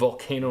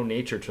volcano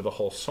nature to the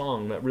whole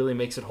song that really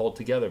makes it hold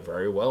together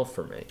very well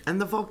for me.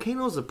 And the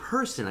volcano's a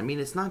person. I mean,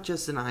 it's not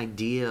just an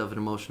idea of an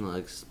emotional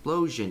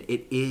explosion.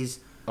 It is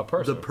a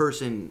person. The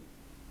person.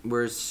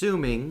 We're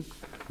assuming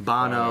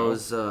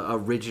Bono's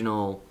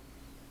original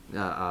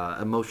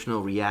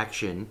emotional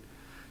reaction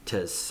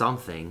to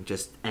something,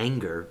 just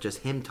anger, just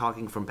him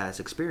talking from past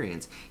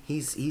experience.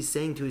 He's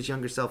saying to his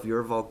younger self,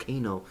 "You're a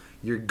volcano.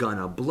 You're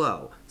gonna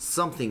blow.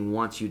 Something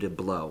wants you to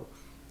blow.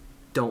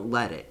 Don't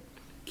let it.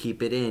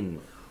 Keep it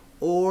in,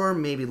 or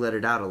maybe let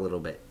it out a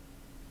little bit."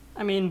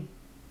 I mean,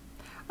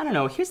 I don't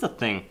know. Here's the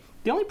thing.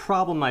 The only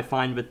problem I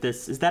find with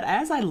this is that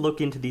as I look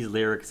into these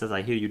lyrics, as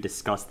I hear you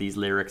discuss these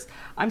lyrics,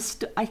 I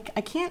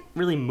can't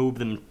really move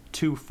them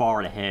too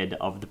far ahead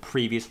of the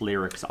previous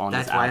lyrics on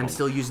this album. That's why I'm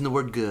still using the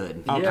word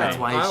good. Okay. That's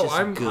why it's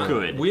just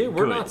good.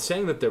 We're not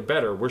saying that they're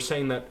better. We're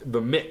saying that the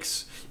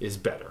mix is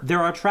better.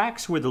 There are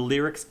tracks where the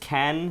lyrics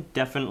can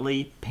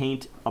definitely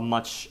paint a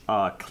much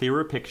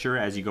clearer picture.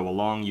 As you go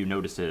along, you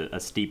notice a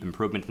steep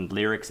improvement in the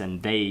lyrics,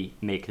 and they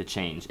make the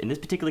change. In this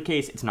particular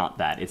case, it's not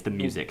that. It's the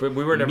music. But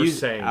we were never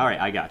saying... All right,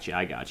 I got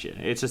you.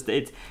 It's just,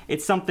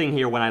 it's something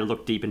here when I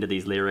look deep into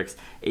these lyrics.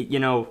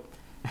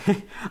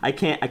 I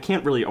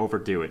can't really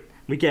overdo it.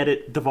 We get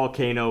it, the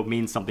volcano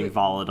means something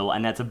volatile,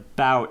 and that's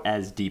about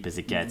as deep as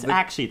it gets.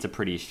 Actually, it's a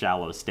pretty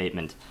shallow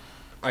statement.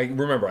 I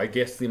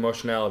guess the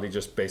emotionality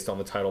just based on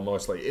the title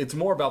mostly. It's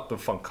more about the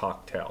funk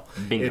cocktail.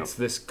 Bingo. It's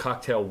this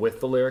cocktail with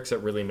the lyrics that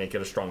really make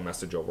it a strong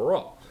message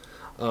overall.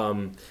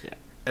 And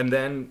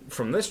then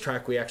from this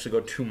track, we actually go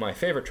to my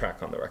favorite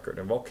track on the record,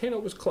 and Volcano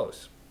was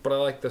close, but I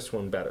like this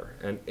one better,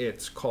 and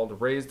it's called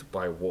Raised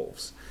by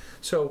Wolves.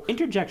 So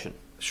interjection.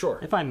 Sure.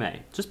 If I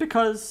may. Just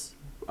because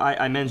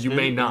I mentioned you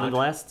may not. in the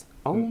last...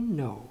 Oh,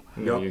 no.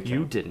 No,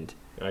 you didn't.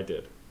 I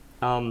did.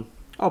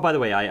 By the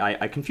way,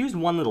 I confused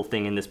one little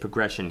thing in this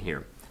progression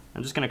here.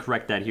 I'm just going to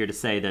correct that here to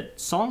say that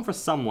Song for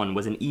Someone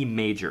was in E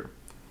major.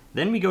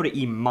 Then we go to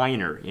E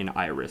minor in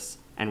Iris,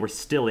 and we're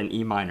still in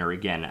E minor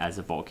again as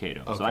a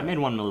Volcano. Okay. So I made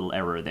one little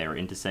error there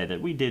to say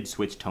that we did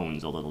switch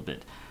tones a little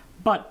bit.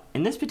 But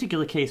in this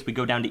particular case, we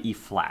go down to E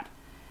flat.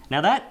 Now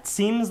that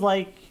seems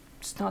like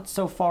it's not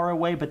so far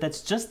away, but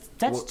that's just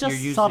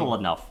subtle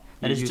enough.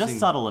 That is just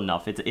subtle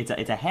enough. It's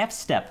a half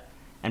step.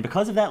 And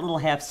because of that little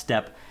half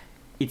step,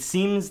 it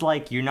seems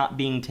like you're not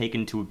being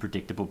taken to a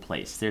predictable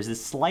place. There's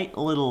this slight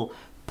little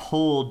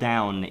pull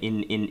down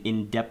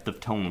in depth of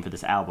tone for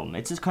this album.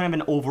 It's just kind of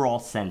an overall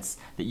sense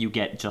that you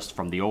get just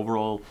from the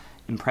overall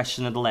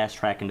impression of the last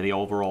track into the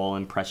overall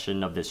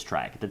impression of this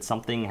track. That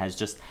something has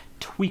just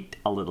tweaked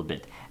a little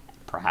bit.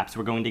 Perhaps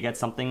we're going to get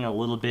something a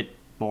little bit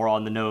more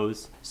on the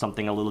nose,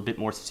 something a little bit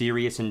more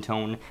serious in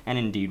tone, and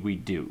indeed we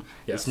do.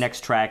 Yes. This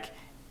next track...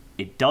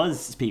 It does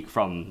speak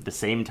from the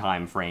same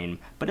time frame,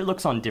 but it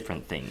looks on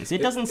different things.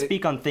 It doesn't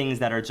speak on things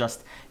that are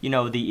just,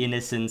 the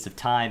innocence of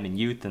time and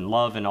youth and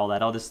love and all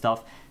that other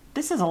stuff.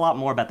 This is a lot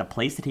more about the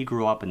place that he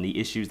grew up and the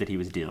issues that he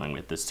was dealing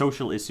with, the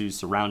social issues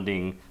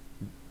surrounding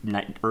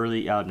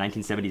early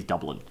 1970s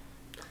Dublin.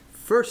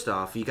 First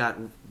off, you got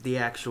the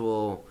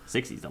actual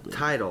 60s Dublin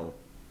title,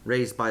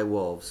 Raised by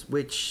Wolves,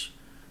 which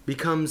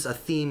becomes a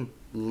theme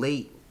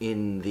late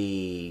in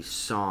the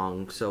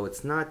song, so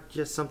it's not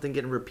just something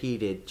getting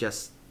repeated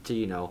just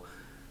to,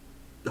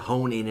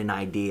 hone in an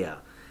idea.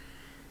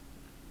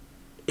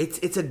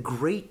 It's a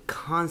great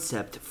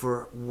concept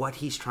for what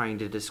he's trying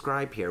to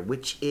describe here,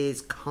 which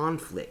is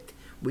conflict,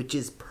 which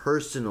is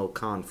personal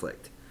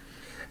conflict.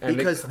 And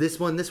because this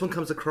one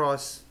comes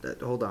across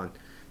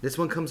this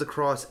one comes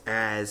across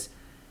as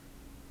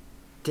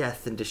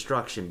death and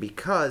destruction,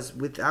 because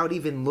without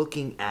even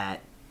looking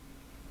at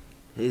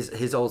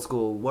his old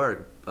school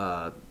work,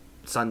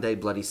 Sunday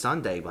Bloody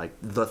Sunday, like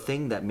the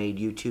thing that made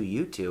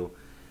U2,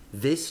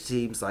 this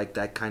seems like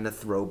that kind of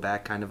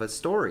throwback kind of a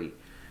story.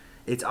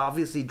 It's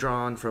obviously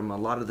drawn from a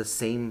lot of the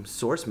same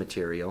source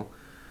material.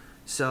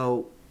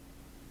 So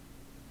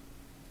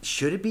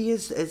should it be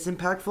as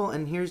impactful?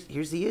 And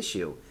here's the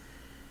issue.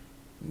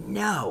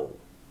 No.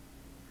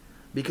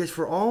 Because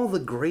for all the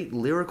great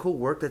lyrical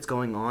work that's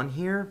going on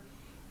here,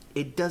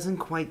 it doesn't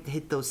quite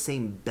hit those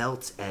same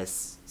belts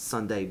as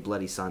Sunday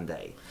Bloody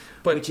Sunday,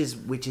 but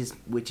which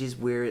is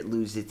where it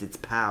loses its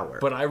power.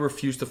 But I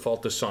refuse to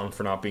fault the song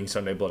for not being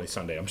Sunday Bloody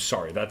Sunday. I'm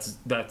sorry. That's.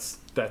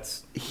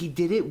 He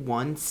did it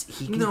once.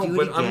 He can do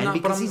it again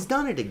because he's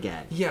done it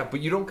again. Yeah, but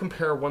you don't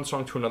compare one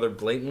song to another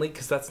blatantly,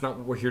 because that's not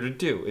what we're here to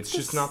do. It's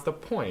just not the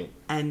point.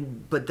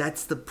 But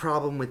that's the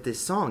problem with this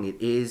song. It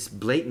is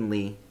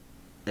blatantly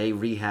a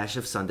rehash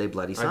of Sunday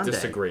Bloody Sunday. I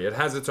disagree. It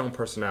has its own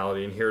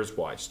personality, and here's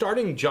why.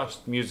 Starting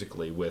just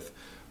musically with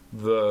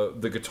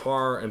the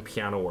guitar and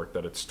piano work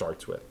that it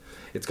starts with.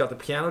 It's got the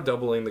piano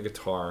doubling the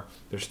guitar.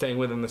 They're staying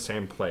within the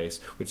same place,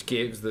 which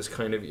gives this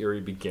kind of eerie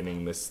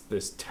beginning.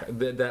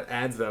 That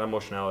adds that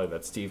emotionality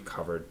that Steve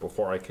covered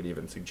before I could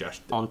even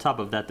suggest it. On top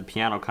of that, the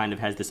piano kind of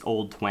has this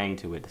old twang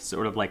to it,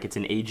 sort of like it's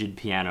an aged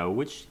piano,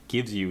 which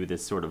gives you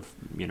this sort of,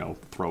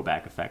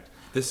 throwback effect.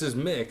 This is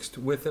mixed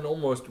with an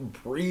almost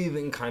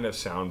breathing kind of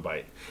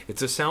soundbite.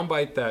 It's a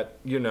soundbite that,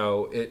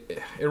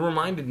 it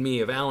reminded me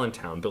of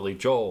Allentown, a Billy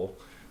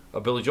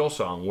Joel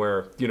song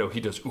where, he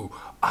does ooh,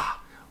 ah,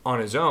 on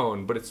his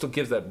own, but it still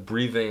gives that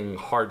breathing,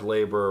 hard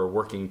labor,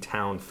 working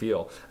town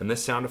feel. And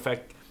this sound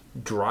effect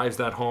drives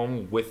that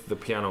home with the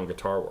piano and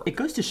guitar work. It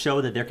goes to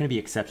show that there can be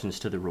exceptions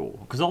to the rule.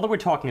 Because all that we're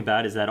talking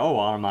about is that,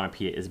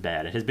 onomatopoeia is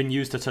bad. It has been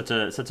used to such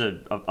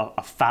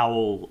a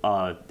foul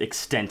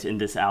extent in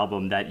this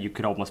album that you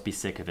could almost be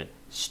sick of it.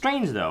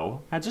 Strange,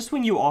 though, just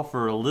when you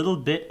offer a little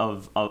bit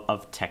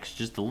of text,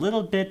 just a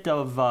little bit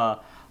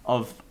of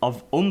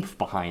oomph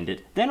behind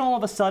it, then all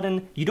of a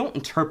sudden you don't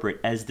interpret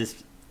it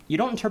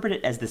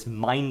as this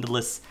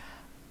mindless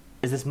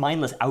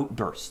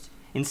outburst.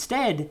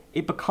 Instead,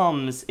 it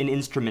becomes an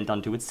instrument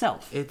unto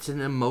itself. It's an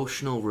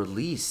emotional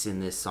release in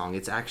this song.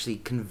 It actually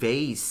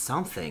conveys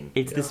something.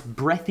 It's this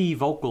breathy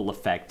vocal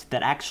effect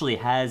that actually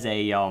has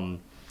a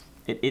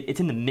it's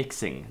in the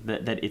mixing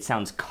that it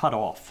sounds cut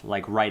off,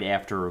 like right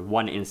after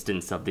one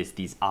instance of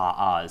these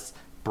ahs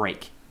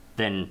break,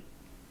 then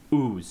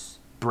oohs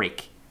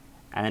break.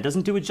 And it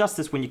doesn't do it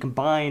justice when you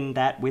combine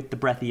that with the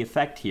breathy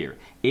effect here.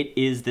 It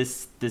is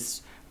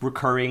this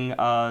recurring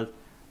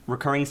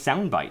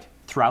soundbite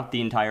throughout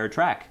the entire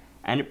track,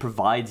 and it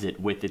provides it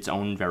with its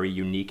own very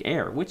unique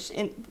air, which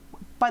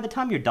by the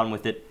time you're done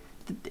with it,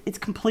 it's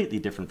completely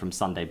different from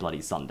Sunday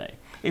Bloody Sunday.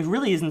 It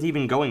really isn't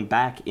even going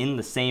back in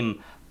the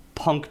same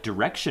punk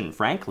direction,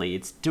 frankly.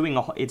 It's doing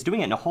it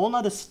in a whole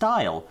nother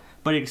style,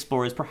 but it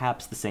explores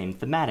perhaps the same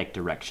thematic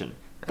direction.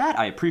 That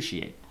I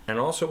appreciate. And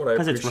also what I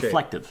appreciate... Because it's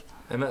reflective.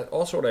 And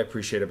also what I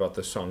appreciate about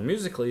this song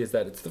musically is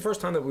that it's the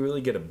first time that we really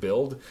get a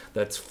build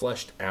that's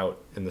fleshed out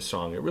in the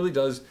song. It really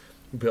does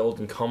build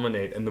and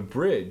culminate, and the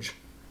bridge,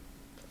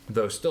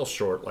 though still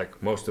short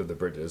like most of the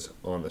bridges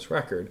on this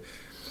record,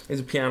 is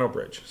a piano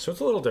bridge. So it's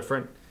a little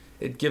different.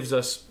 It gives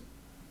us...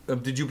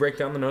 did you break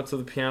down the notes of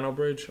the piano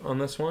bridge on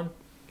this one?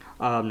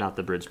 Not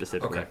the bridge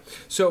specifically. Okay.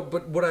 So,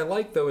 but what I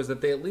like, though, is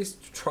that they at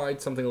least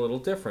tried something a little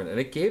different, and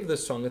it gave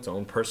this song its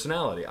own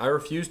personality. I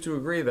refuse to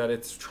agree that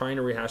it's trying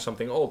to rehash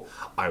something old.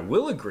 I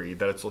will agree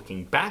that it's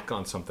looking back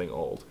on something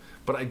old,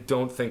 but I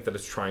don't think that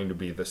it's trying to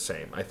be the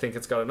same. I think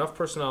it's got enough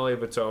personality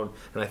of its own,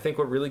 and I think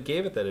what really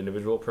gave it that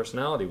individual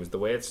personality was the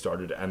way it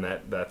started and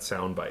that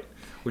sound bite,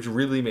 which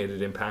really made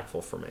it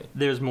impactful for me.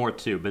 There's more,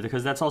 too, but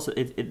because that's also...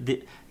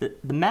 the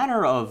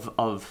matter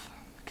of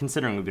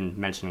considering we've been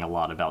mentioning a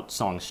lot about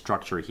song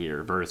structure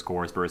here, verse,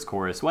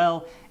 chorus,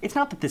 well, it's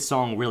not that this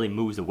song really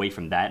moves away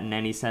from that in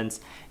any sense.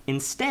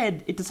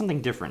 Instead, it does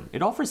something different.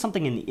 It offers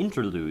something in the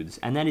interludes,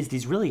 and that is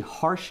these really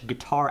harsh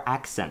guitar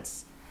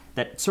accents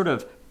that sort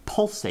of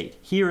pulsate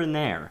here and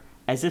there,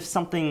 as if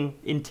something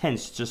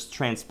intense just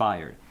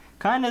transpired.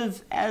 Kind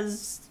of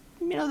as,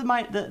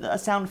 a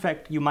sound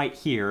effect you might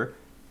hear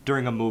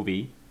during a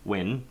movie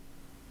when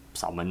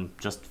someone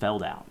just fell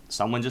down.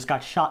 Someone just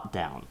got shot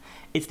down.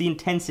 It's the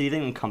intensity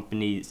that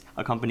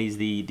accompanies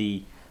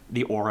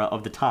the aura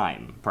of the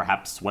time.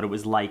 Perhaps what it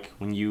was like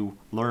when you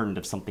learned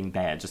of something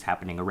bad just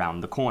happening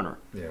around the corner.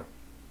 Yeah.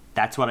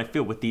 That's what I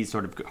feel with these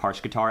sort of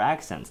harsh guitar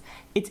accents.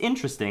 It's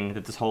interesting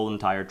that this whole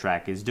entire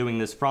track is doing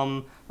this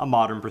from a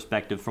modern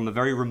perspective, from a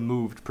very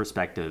removed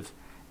perspective.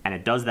 And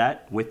it does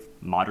that with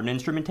modern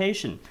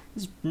instrumentation.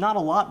 There's not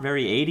a lot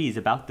very 80s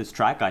about this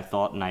track, I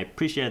thought, and I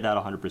appreciated that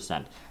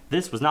 100%.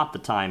 This was not the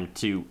time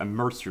to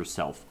immerse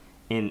yourself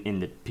in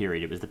the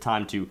period. It was the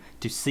time to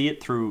see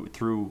it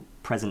through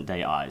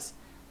present-day eyes.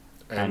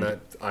 And that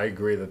I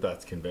agree that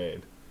that's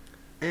conveyed.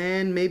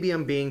 And maybe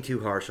I'm being too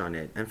harsh on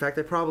it. In fact,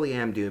 I probably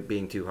am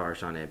being too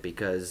harsh on it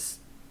because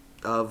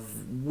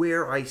of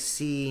where I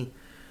see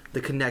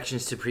the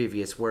connections to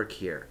previous work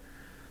here.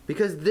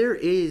 Because there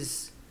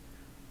is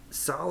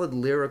solid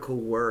lyrical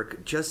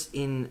work just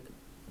in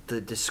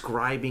the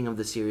describing of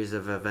the series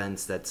of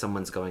events that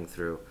someone's going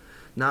through.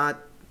 Not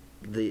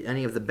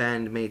any of the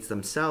bandmates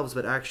themselves,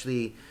 but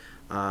actually,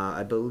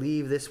 I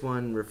believe this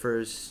one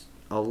refers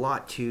a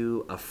lot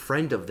to a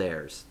friend of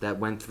theirs that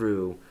went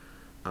through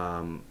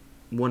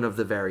one of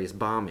the various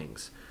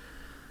bombings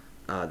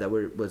that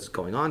was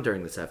going on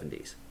during the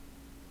 70s.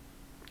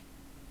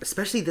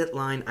 Especially that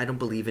line, I don't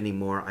believe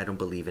anymore, I don't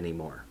believe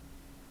anymore.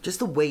 Just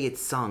the way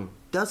it's sung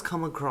does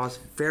come across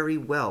very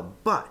well,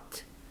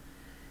 but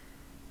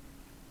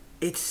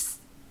it's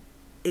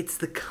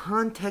the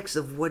context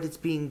of what it's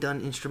being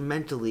done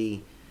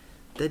instrumentally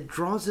that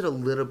draws it a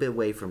little bit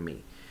away from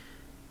me.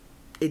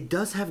 It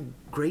does have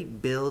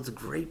great builds,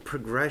 great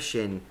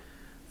progression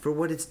for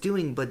what it's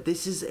doing, but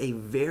this is a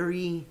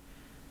very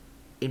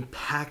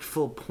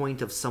impactful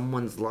point of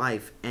someone's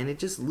life, and it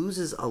just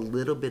loses a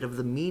little bit of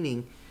the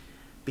meaning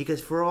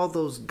because for all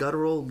those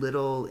guttural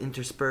little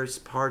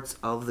interspersed parts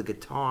of the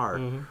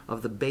guitar,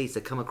 of the bass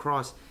that come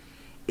across,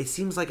 it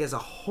seems like as a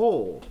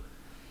whole,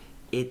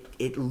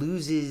 it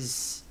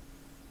loses,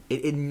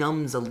 it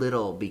numbs a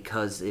little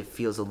because it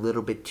feels a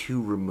little bit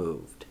too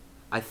removed.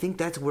 I think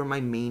that's where my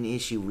main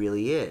issue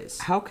really is.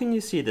 How can you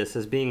see this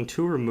as being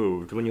too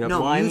removed when you have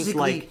lines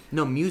like...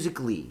 No,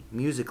 musically,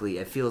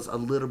 it feels a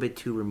little bit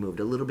too removed,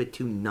 a little bit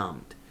too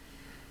numbed.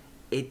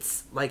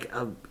 It's like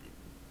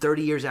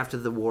 30 years after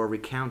the war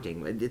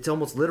recounting. It's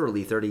almost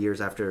literally 30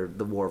 years after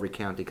the war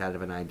recounting kind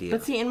of an idea.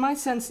 But see, in my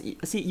sense,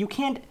 you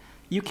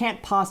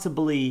can't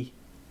possibly...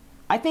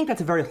 I think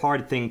that's a very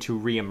hard thing to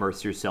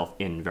re-immerse yourself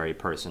in very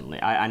personally.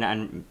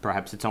 And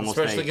perhaps it's almost...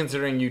 Especially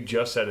considering you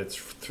just said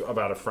it's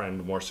about a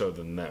friend more so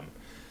than them.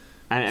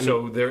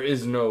 So there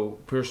is no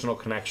personal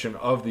connection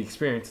of the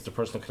experience. It's a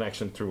personal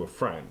connection through a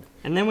friend.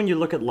 And then when you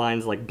look at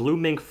lines like Blue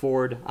Mink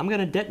Ford, I'm going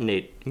to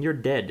detonate, and you're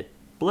dead.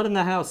 Blood in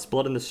the house,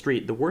 blood in the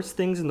street. The worst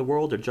things in the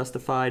world are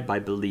justified by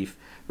belief.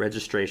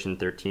 Registration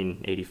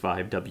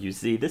 1385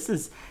 WZ. This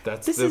is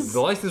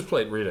the license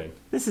plate reading.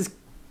 This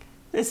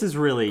is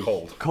really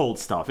cold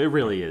stuff. It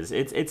really is.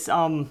 It's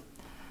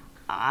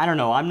I don't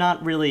know. I'm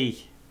not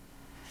really...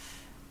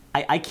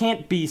 I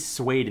can't be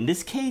swayed. In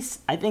this case,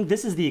 I think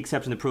this is the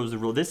exception that proves the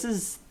rule. This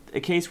is a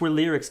case where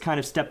lyrics kind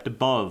of stepped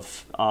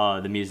above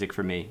the music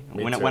for me.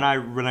 When I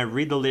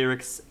read the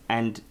lyrics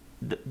and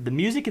the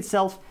music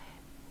itself,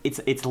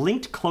 it's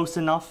linked close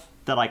enough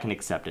that I can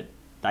accept it.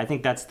 I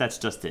think that's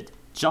just it.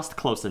 Just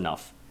close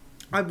enough.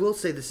 I will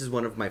say this is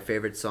one of my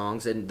favorite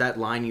songs, and that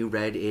line you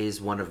read is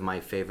one of my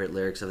favorite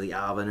lyrics of the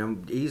album,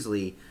 and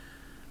easily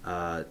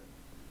a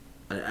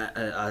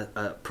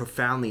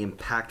profoundly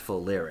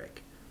impactful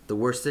lyric. The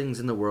worst things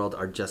in the world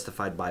are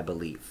justified by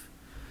belief.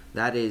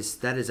 That is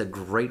a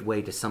great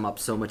way to sum up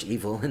so much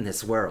evil in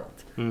this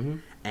world. Mm-hmm.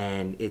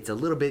 And it's a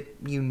little bit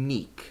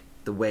unique,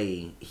 the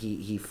way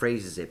he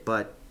phrases it,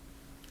 but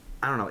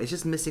I don't know, it's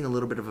just missing a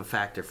little bit of a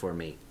factor for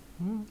me.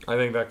 I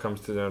think that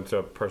comes down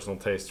to personal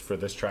taste for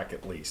this track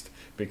at least,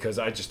 because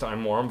I'm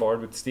more on board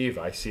with Steve.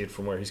 I see it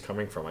from where he's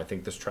coming from. I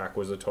think this track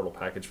was a total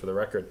package for the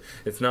record.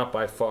 It's not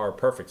by far a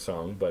perfect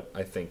song, but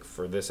I think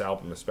for this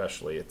album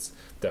especially, it's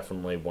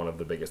definitely one of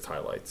the biggest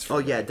highlights. Oh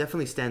yeah, it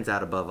definitely stands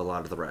out above a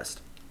lot of the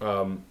rest.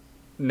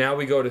 Now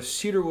we go to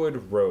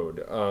Cedarwood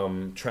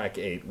Road, track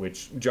 8,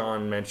 which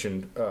John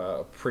mentioned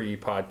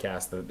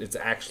pre-podcast that it's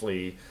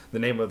actually the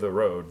name of the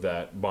road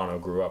that Bono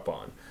grew up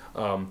on.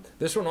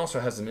 This one also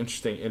has an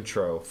interesting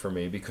intro for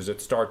me because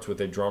it starts with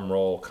a drum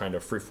roll kind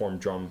of freeform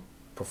drum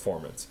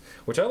performance,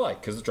 which I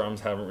like because the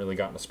drums haven't really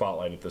gotten a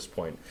spotlight at this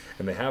point,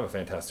 and they have a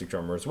fantastic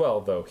drummer as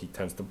well, though he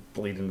tends to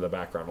bleed into the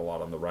background a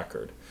lot on the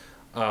record.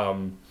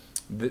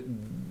 The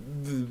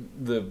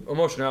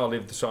emotionality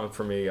of the song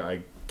for me,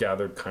 I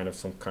gathered kind of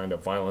some kind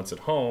of violence at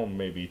home,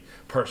 maybe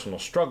personal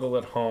struggle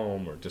at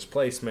home or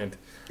displacement.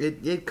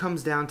 It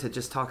comes down to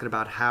just talking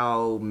about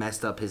how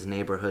messed up his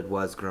neighborhood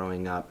was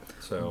growing up.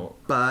 So,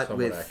 but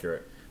somewhat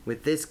accurate.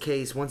 With this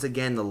case, once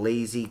again, the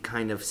lazy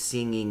kind of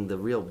singing, the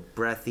real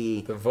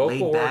breathy,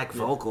 laid-back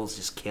vocals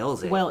just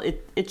kills it. Well,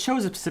 it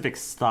shows a specific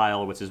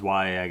style, which is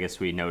why I guess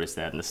we noticed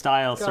that. And the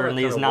style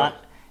certainly is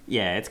not...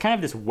 Yeah, it's kind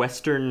of this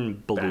Western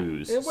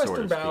blues,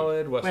 Western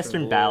ballad,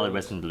 Western ballad,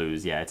 Western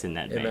blues. Yeah, it's in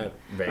that vein.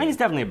 I mean, it's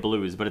definitely a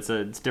blues, but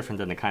it's different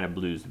than the kind of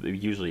blues we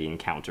usually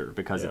encounter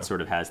because it sort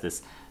of has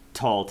this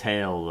tall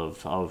tale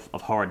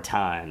of hard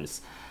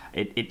times.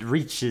 It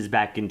reaches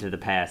back into the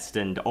past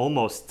and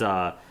almost,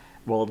 at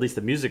least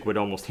the music would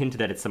almost hint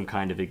that it's some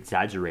kind of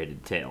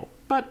exaggerated tale.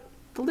 But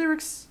the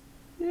lyrics,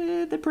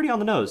 they're pretty on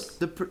the nose.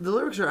 The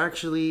lyrics are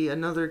actually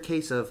another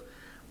case of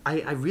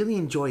I really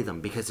enjoy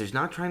them because they're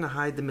not trying to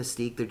hide the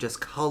mystique. They're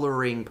just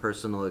coloring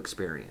personal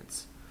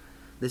experience.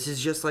 This is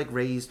just like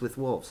Raised with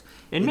Wolves.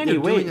 In many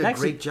ways, doing a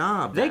great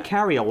job. They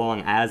carry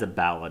along as a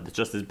ballad,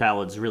 just as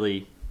ballads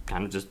really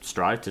kind of just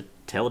strive to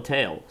tell a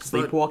tale.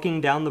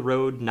 Sleepwalking down the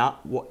road,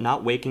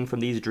 not waking from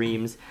these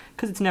dreams,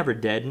 because it's never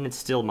dead and it's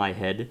still my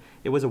head.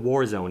 It was a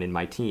war zone in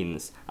my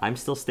teens. I'm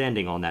still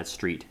standing on that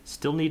street.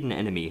 Still need an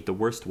enemy, the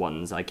worst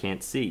ones I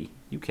can't see.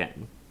 You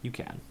can.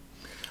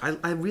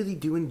 I really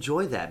do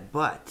enjoy that,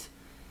 but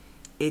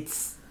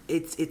it's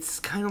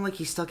kind of like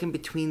he's stuck in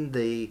between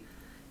the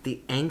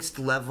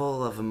angst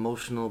level of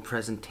emotional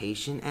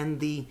presentation and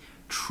the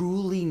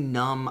truly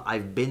numb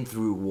I've been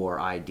through war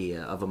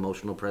idea of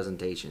emotional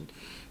presentation.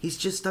 He's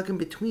just stuck in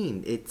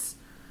between. It's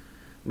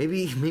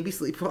maybe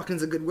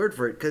sleepwalking's a good word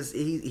for it because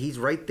he's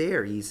right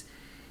there. He's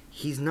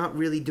not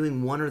really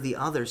doing one or the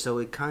other, so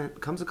it kind of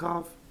comes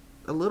across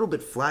a little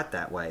bit flat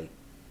that way.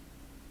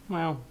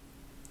 Well,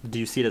 do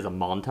you see it as a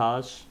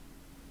montage?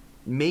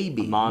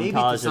 Maybe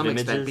to some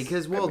extent, images?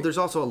 Because there's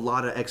also a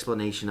lot of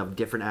explanation of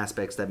different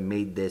aspects that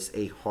made this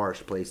a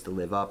harsh place to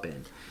live up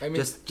in.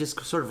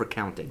 Just sort of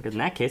recounting. In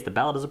that case, the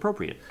ballad is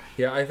appropriate.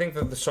 Yeah, I think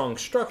that the song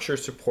structure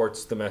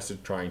supports the message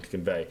trying to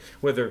convey.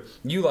 Whether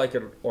you like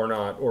it or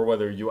not, or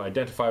whether you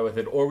identify with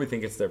it, or we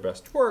think it's their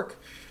best work,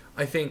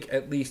 I think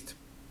at least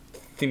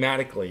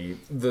thematically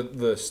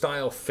the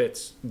style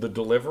fits the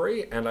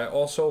delivery, and I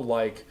also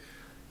like...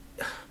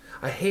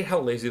 I hate how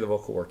lazy the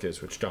vocal work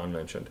is, which John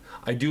mentioned.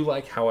 I do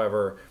like,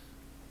 however,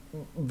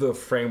 the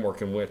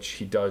framework in which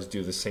he does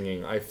do the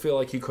singing. I feel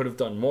like he could have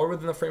done more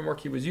within the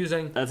framework he was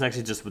using. That's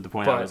actually just the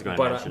point I was going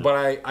to mention.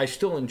 But I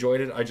still enjoyed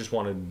it. I just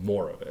wanted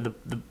more of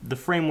it. The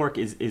framework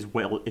is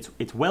well,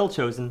 it's well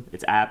chosen.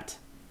 It's apt.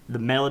 The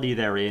melody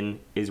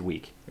therein is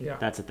weak. Yeah,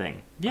 that's a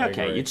thing. Yeah,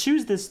 okay. You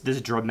choose this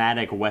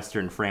dramatic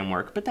Western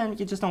framework, but then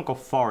you just don't go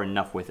far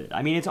enough with it.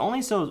 I mean, it's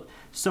only so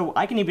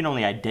I can even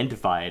only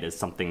identify it as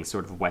something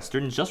sort of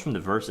Western just from the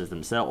verses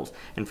themselves.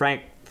 And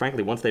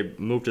frankly, once they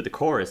move to the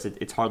chorus,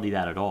 it's hardly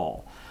that at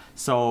all.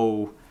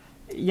 So,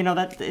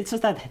 that it's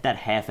just that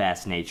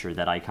half-assed nature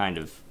that I kind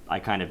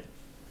of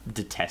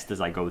detest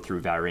as I go through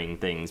varying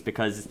things,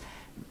 because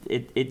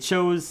it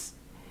shows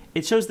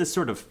this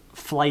sort of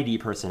flighty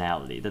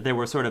personality, that they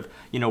were sort of,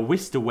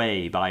 whisked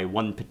away by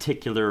one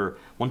particular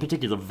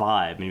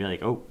vibe, and you're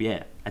like, oh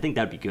yeah, I think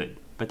that'd be good.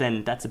 But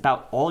then that's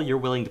about all you're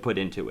willing to put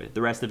into it.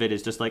 The rest of it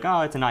is just like,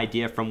 oh, it's an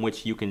idea from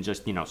which you can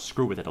just,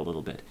 screw with it a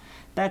little bit.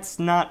 That's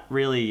not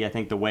really, I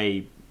think,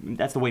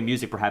 that's the way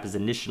music perhaps is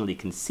initially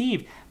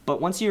conceived. But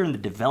once you're in the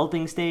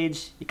developing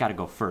stage, you got to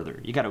go further.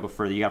 You got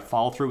to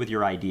follow through with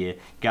your idea. You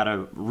got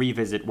to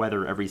revisit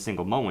whether every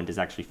single moment is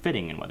actually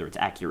fitting and whether it's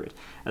accurate.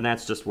 And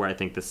that's just where I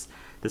think this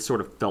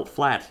sort of felt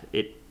flat.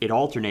 It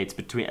alternates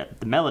between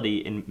the melody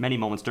in many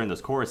moments during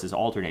those choruses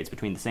alternates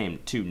between the same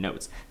two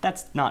notes.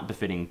 That's not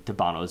befitting to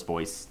Bono's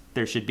voice.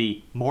 There should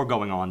be more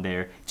going on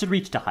there. It should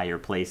reach to higher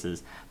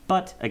places.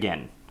 But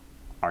again,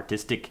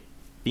 artistic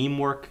theme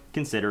work,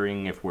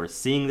 considering if we're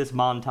seeing this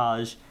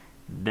montage,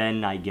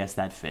 then I guess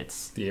that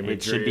fits. The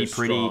imagery is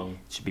strong.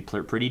 It should be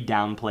pretty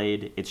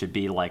downplayed. It should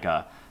be like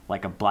a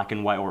black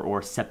and white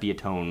or sepia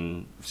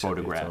tone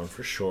photograph. Sepia tone,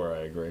 for sure, I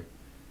agree.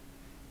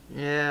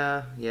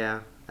 Yeah.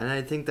 And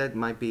I think that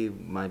might be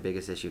my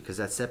biggest issue, because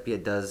that sepia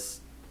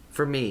does,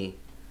 for me,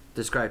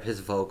 describe his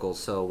vocals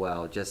so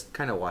well, just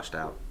kind of washed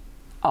out.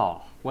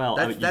 Oh, well,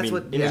 that's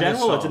what in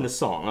general, it's in the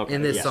song. Okay,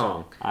 in this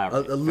song. A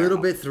little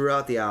bit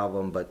throughout the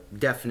album, but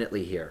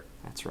definitely here.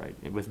 That's right.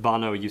 With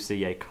Bono, you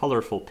see a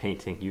colorful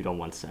painting. You don't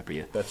want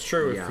sepia. That's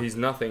true. Yeah. If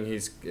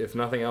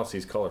nothing else,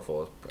 he's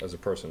colorful as a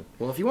person.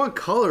 Well, if you want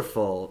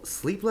colorful,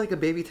 "Sleep Like a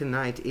Baby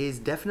Tonight" is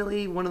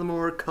definitely one of the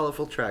more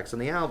colorful tracks on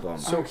the album.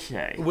 So,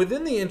 okay.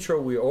 Within the intro,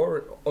 we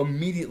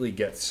immediately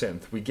get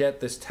synth. We get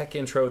this tech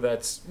intro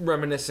that's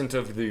reminiscent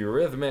of the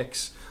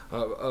Eurythmics,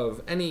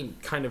 of any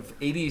kind of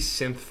 80s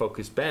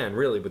synth-focused band,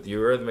 really, but the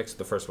Eurythmics are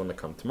the first one to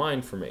come to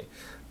mind for me.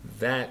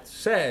 That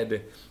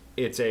said,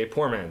 it's a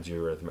poor man's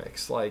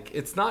Eurythmics. Like,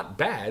 it's not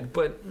bad,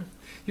 but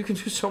you can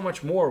do so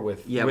much more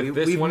with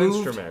this one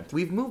instrument.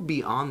 We've moved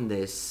beyond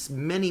this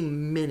many,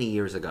 many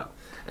years ago.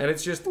 And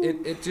it's just,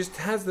 it just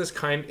has this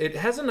it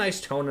has a nice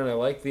tone, and I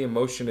like the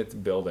emotion it's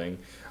building.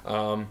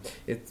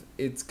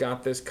 It's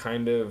got this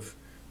kind of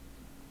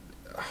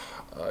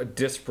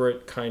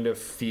disparate kind of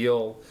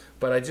feel,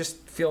 but I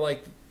just feel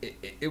like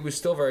it was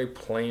still very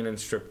plain and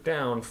stripped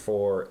down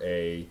for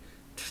a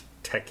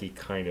techie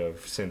kind of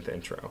synth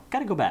intro.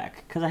 Gotta go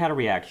back, because I had a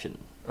reaction.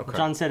 Okay.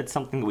 John said it's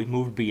something that we've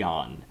moved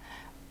beyond.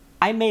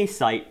 I may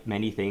cite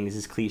many things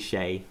as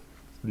cliche,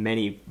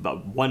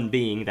 one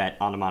being that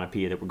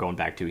onomatopoeia that we're going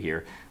back to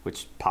here,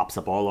 which pops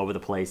up all over the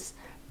place.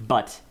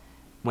 But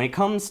when it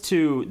comes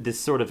to this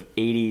sort of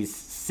 80s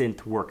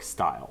synth work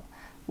style,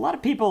 a lot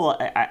of people,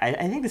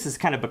 I think this has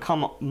kind of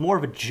become more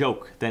of a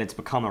joke than it's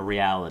become a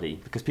reality,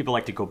 because people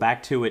like to go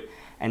back to it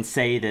and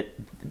say that,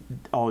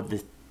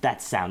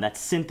 that sound, that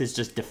synth is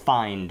just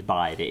defined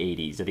by the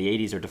 80s, or the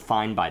 80s are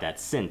defined by that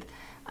synth.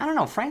 I don't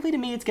know. Frankly, to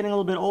me, it's getting a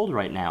little bit old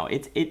right now.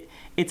 It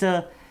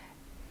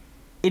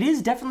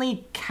is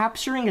definitely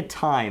capturing a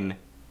time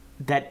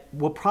that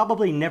will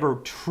probably never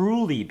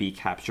truly be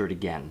captured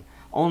again,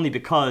 only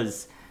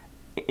because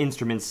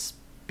instruments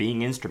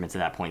being instruments at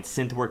that point,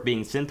 synth work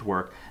being synth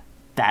work,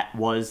 that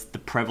was the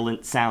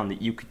prevalent sound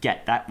that you could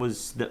get. That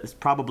was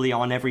probably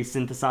on every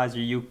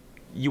synthesizer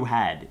you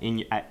had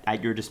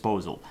at your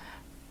disposal.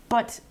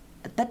 But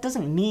that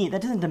doesn't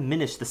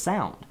diminish the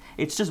sound.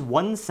 It's just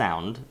one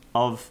sound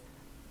of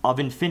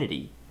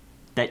infinity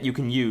that you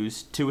can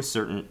use to a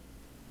certain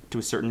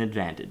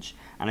advantage.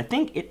 And I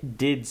think it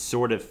did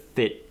sort of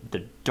fit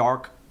the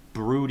dark,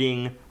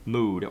 brooding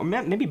mood, or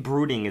maybe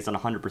brooding isn't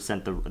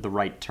 100% the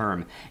right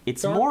term.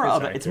 It's more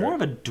of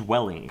a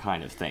dwelling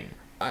kind of thing.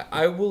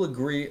 I will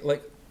agree.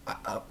 Like,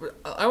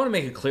 I want to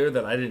make it clear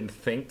that I didn't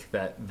think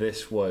that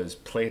this was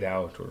played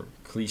out or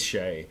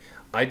cliche.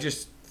 I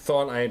just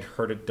thought I had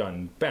heard it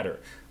done better.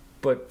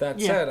 But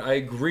that said, I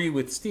agree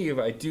with Steve.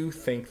 I do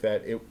think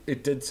that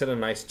it did set a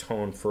nice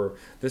tone for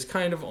this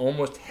kind of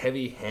almost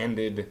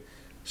heavy-handed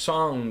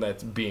song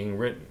that's being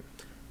written.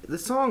 The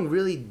song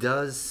really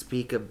does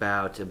speak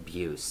about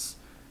abuse.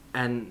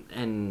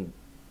 And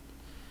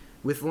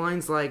with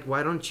lines like,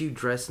 "Why don't you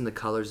dress in the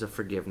colors of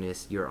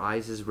forgiveness? Your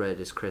eyes as red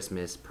as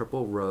Christmas.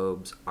 Purple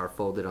robes are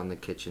folded on the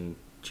kitchen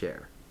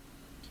chair.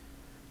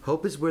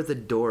 Hope is where the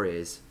door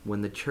is,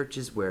 when the church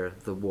is where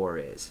the war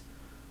is,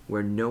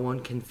 where no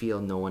one can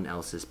feel no one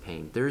else's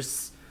pain."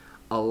 There's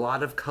a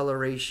lot of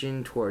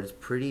coloration towards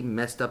pretty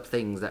messed up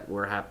things that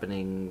were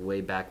happening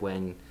way back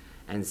when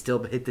and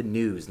still hit the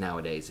news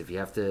nowadays. If you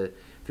want to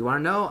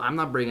know, I'm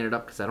not bringing it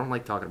up because I don't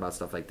like talking about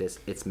stuff like this.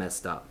 It's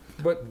messed up.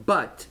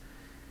 But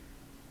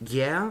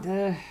yeah,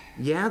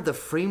 the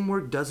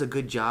framework does a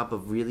good job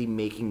of really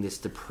making this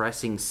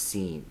depressing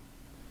scene.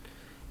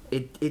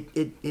 It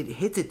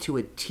hits it to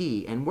a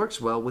T and works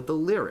well with the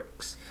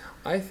lyrics.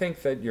 I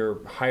think that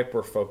you're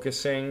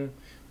hyper-focusing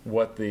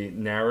what the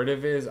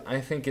narrative is. I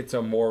think it's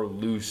a more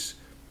loose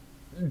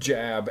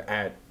jab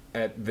at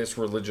this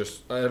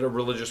religious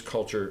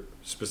culture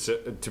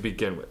specific to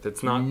begin with.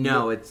 It's not.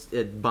 No,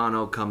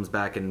 Bono comes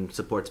back and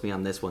supports me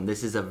on this one.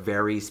 This is a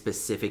very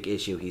specific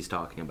issue he's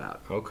talking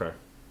about. Okay.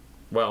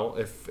 Well,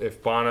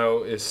 if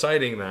Bono is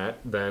citing that,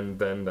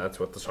 then that's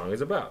what the song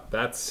is about.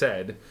 That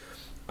said,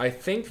 I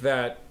think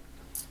that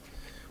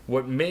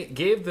what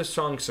gave the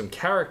song some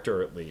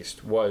character, at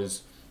least,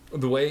 was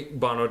the way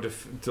Bono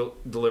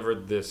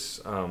delivered this.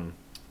 It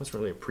wasn't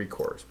really a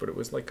pre-chorus, but it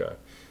was like a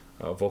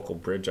vocal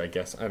bridge, I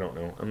guess. I don't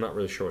know. I'm not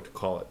really sure what to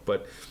call it.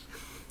 But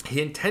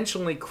he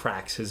intentionally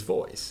cracks his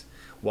voice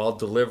while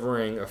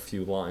delivering a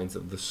few lines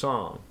of the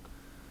song.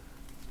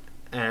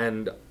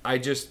 And I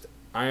thought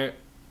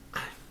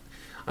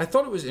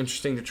it was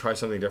interesting to try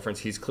something different.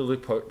 He's clearly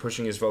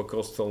pushing his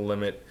vocals to the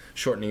limit,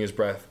 shortening his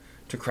breath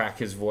to crack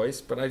his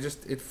voice. But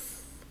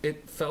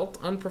it felt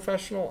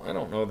unprofessional. I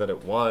don't know that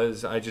it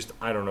was. I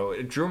don't know.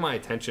 It drew my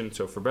attention,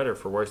 so for better or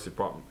for worse, it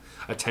brought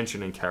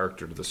attention and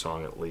character to the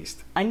song at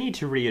least. I need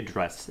to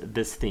readdress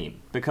this theme,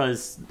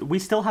 because we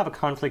still have a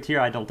conflict here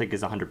I don't think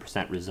is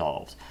 100%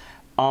 resolved.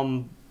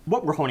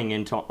 What we're honing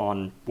into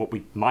on, what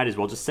we might as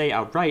well just say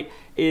outright,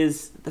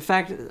 is the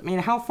fact,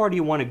 how far do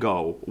you want to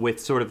go with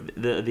sort of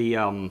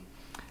the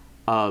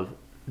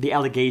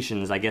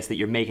allegations, I guess, that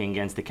you're making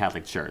against the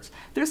Catholic Church?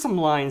 There's some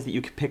lines that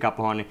you could pick up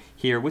on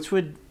here which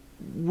would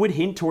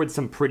hint towards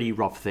some pretty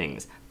rough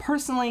things.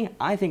 Personally,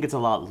 I think it's a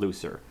lot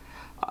looser.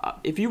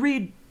 If you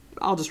read,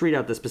 I'll just read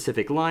out the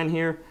specific line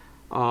here.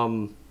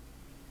 How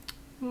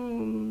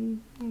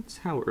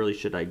early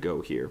should I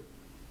go here?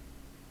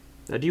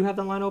 Do you have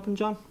that line open,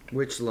 John?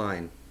 Which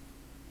line?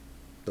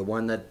 The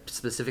one that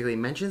specifically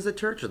mentions the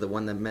church, or the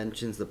one that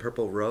mentions the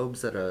purple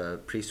robes that a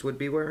priest would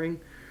be wearing?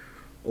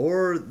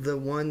 Or the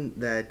one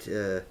that...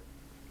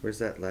 where's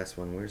that last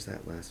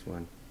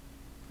one?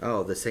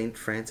 Oh, the St.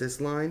 Francis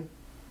line?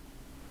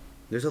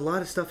 There's a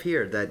lot of stuff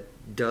here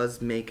that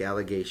does make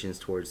allegations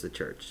towards the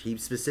church. He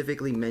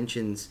specifically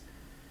mentions...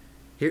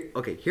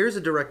 here's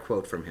a direct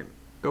quote from him.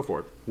 Go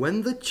for it.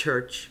 When the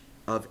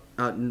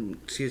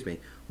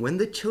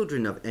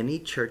children of any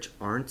church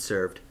aren't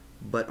served,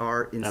 but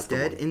are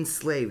instead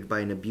enslaved by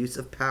an abuse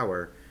of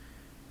power,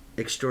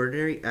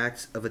 extraordinary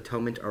acts of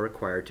atonement are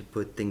required to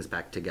put things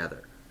back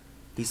together.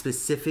 He's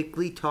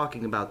specifically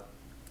talking about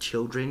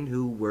children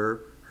who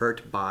were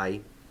hurt by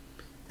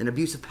an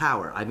abuse of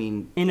power.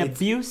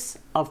 Abuse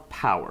of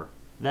power.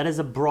 That is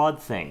a broad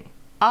thing.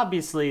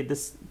 Obviously,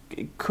 this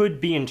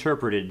could be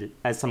interpreted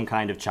as some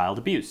kind of child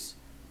abuse.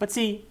 But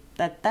see,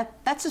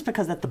 that's just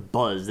because that's the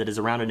buzz that is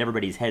around in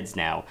everybody's heads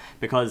now,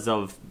 because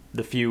of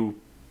the few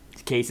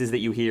cases that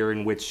you hear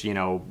in which,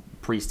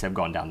 priests have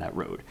gone down that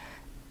road.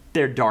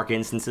 They're dark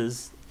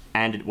instances,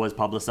 and it was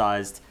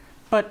publicized,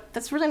 but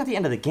that's really not the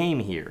end of the game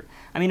here.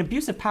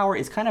 Abuse of power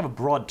is kind of a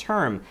broad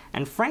term,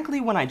 and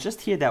frankly, when I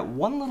just hear that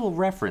one little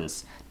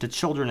reference to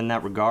children in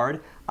that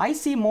regard, I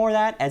see more of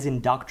that as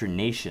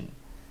indoctrination.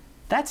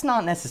 That's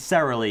not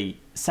necessarily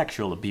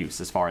sexual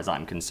abuse as far as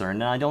I'm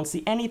concerned, and I don't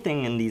see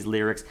anything in these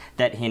lyrics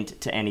that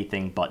hint to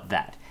anything but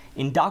that.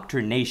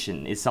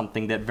 Indoctrination is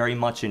something that very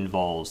much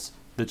involves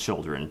the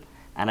children,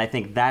 and I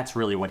think that's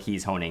really what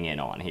he's honing in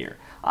on here.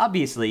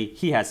 Obviously,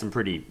 he has some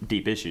pretty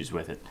deep issues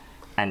with it,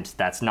 and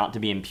that's not to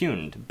be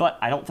impugned, but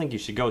I don't think you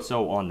should go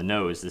so on the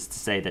nose as to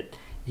say that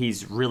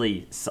he's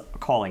really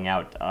calling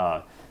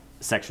out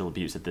sexual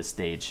abuse at this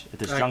stage. At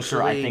this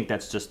juncture, I think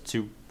that's just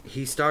too...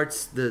 He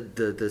starts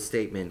the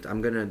statement.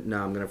 I'm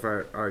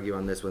gonna argue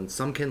on this one.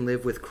 Some can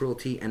live with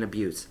cruelty and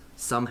abuse.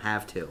 Some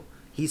have to.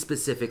 He's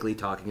specifically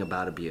talking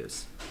about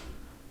abuse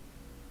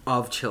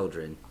of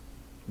children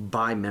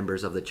by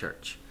members of the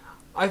church.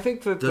 I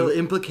think that the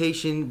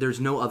implication, there's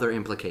no other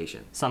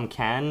implication. Some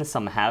can,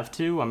 some have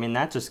to.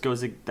 That just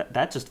goes.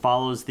 That just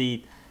follows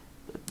the.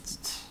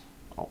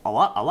 A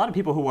lot of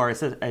people who are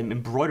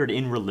embroidered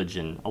in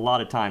religion a lot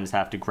of times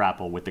have to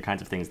grapple with the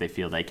kinds of things they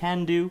feel they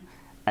can do,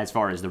 as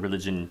far as the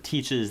religion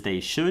teaches they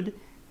should.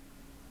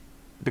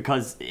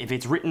 Because if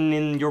it's written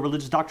in your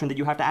religious doctrine that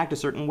you have to act a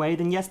certain way,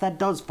 then yes, that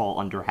does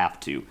fall under have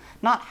to.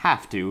 Not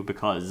have to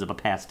because of a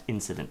past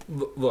incident.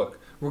 Look,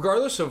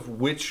 regardless of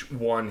which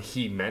one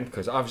he meant,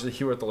 because obviously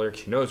he wrote the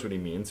lyrics, he knows what he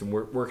means, and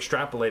we're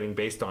extrapolating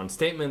based on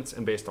statements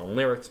and based on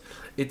lyrics,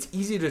 it's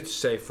easy to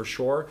say for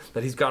sure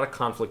that he's got a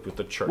conflict with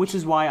the church. Which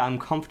is why I'm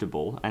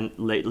comfortable and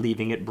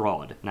leaving it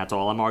broad. And that's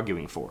all I'm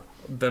arguing for.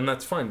 Then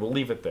that's fine. We'll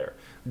leave it there.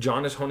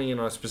 John is honing in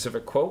on a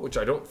specific quote, which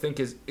I don't think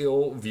is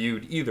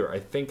ill-viewed either. I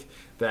think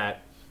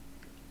that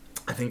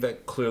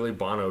clearly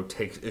Bono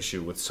takes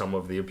issue with some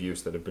of the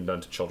abuse that have been done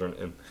to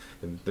children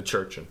in the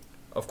church and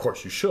of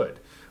course you should.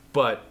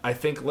 But I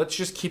think let's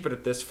just keep it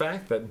at this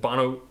fact that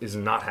Bono is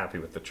not happy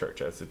with the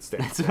church as it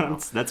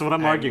stands. That's what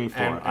I'm arguing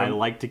for. I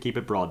like to keep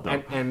it broad,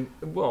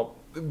 though.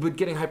 But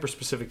getting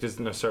hyper-specific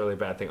isn't necessarily a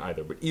bad thing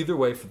either. But either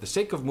way, for the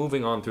sake of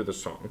moving on through the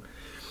song,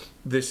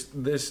 this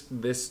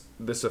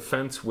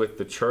offense with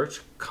the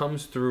church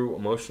comes through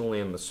emotionally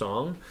in the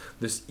song.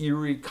 This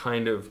eerie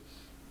kind of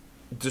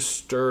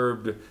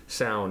disturbed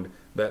sound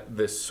that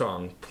this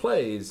song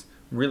plays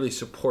really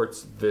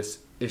supports this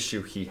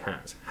issue he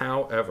has.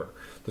 However,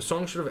 the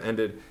song should have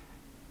ended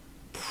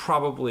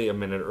probably a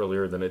minute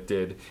earlier than it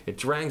did. It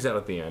drags out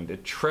at the end.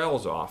 It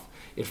trails off.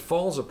 It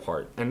falls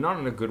apart, and not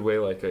in a good way,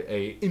 like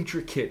a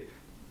intricate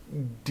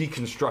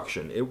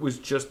deconstruction.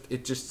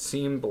 It just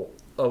seemed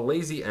a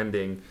lazy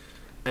ending,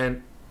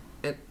 and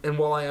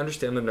while I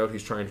understand the note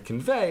he's trying to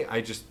convey,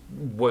 I just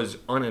was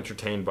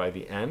unentertained by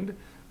the end.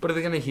 But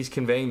again, he's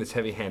conveying this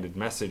heavy-handed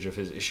message of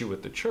his issue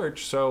with the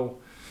church, so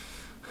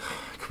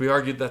could be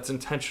argued that's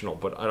intentional,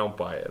 but I don't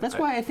buy it. That's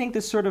why I think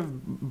this sort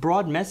of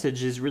broad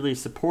message is really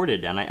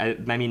supported, and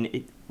I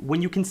mean,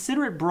 when you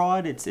consider it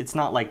broad, it's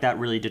not like that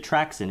really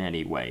detracts in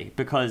any way,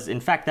 because in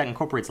fact that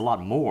incorporates a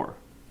lot more.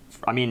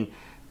 I mean,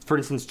 for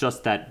instance,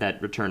 just that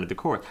return to the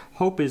chorus.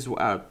 Hope is,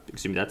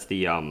 that's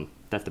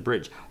the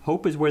bridge.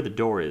 Hope is where the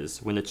door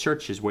is, when the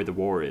church is where the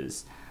war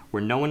is,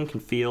 where no one can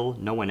feel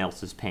no one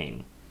else's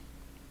pain.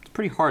 It's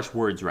pretty harsh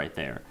words right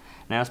there.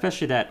 Now,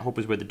 especially that hope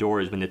is where the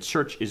door is when the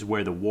church is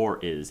where the war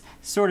is,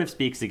 sort of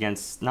speaks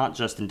against not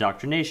just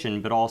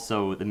indoctrination, but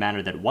also the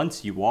manner that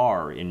once you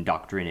are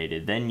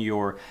indoctrinated, then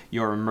you're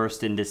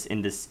immersed in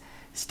this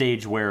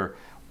stage where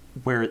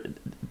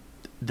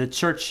the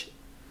church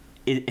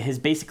has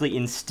basically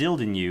instilled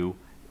in you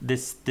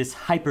this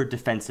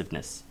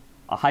hyper-defensiveness,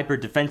 a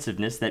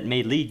hyper-defensiveness that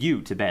may lead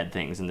you to bad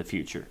things in the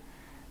future.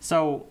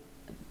 So,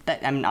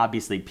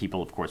 obviously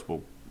people, of course,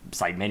 will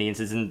cite many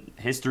instances in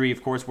history,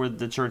 of course, where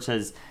the church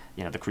has,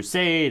 the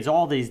Crusades,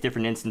 all these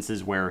different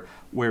instances where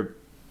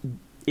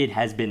it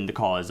has been the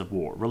cause of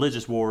war.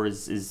 Religious war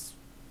is.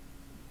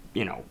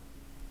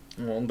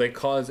 Well, they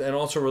cause, and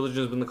also religion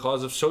has been the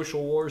cause of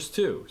social wars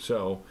too.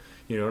 So,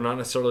 not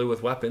necessarily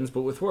with weapons,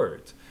 but with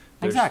words.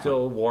 There's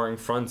still warring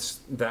fronts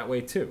that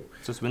way too.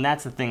 So when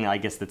that's the thing, I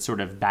guess, that's sort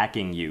of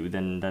backing you,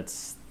 then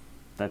that's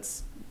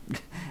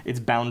it's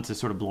bound to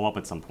sort of blow up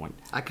at some point.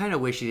 I kind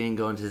of wish you didn't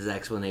go into this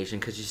explanation,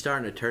 because you're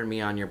starting to turn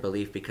me on your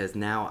belief, because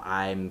now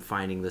I'm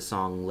finding the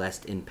song less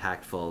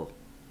impactful.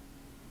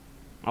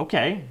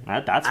 Okay,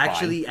 that's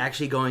fine.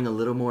 Actually going a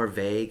little more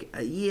vague.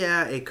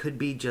 Yeah, it could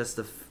be just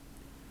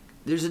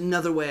there's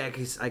another way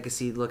I could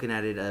see looking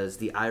at it as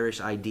the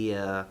Irish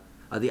idea,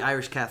 the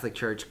Irish Catholic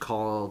Church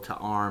call to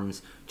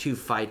arms to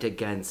fight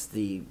against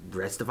the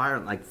rest of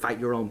Ireland, like fight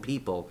your own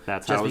people.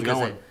 That's just how it's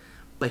going.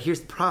 But here's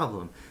the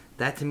problem.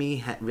 That to me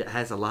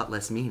has a lot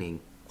less meaning.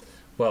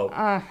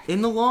 Well,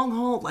 in the long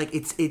haul, like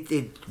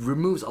it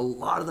removes a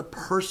lot of the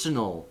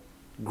personal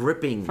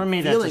gripping. For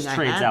me, that just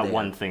trades out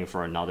one thing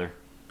for another.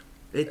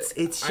 It's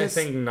just. I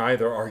think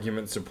neither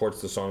argument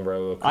supports the song very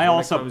well. I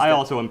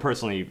also am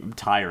personally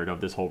tired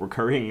of this whole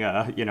recurring,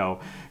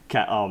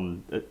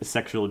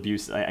 sexual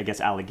abuse, I guess,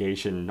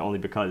 allegation, only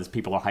because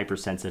people are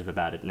hypersensitive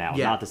about it now.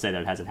 Yeah. Not to say that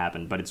it hasn't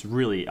happened, but it's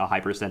really a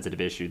hypersensitive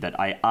issue that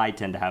I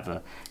tend to have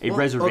a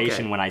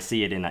reservation when I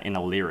see it in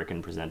a lyric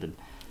and presented.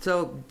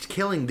 So,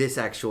 killing this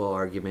actual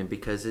argument,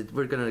 because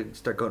we're going to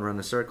start going around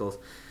in circles.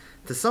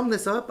 To sum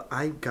this up,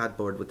 I got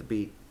bored with the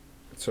beat.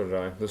 So did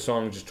I. The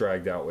song just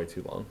dragged out way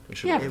too long.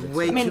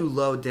 Too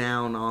low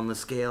down on the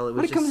scale. It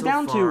was just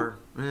so far.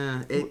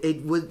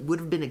 It would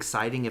have been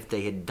exciting if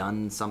they had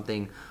done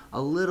something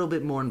a little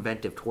bit more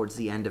inventive towards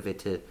the end of it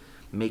to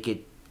make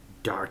it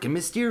dark and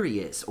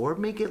mysterious, or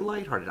make it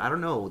lighthearted. I don't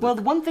know. Well,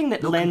 one thing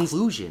that lends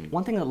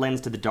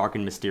to the dark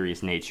and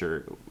mysterious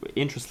nature,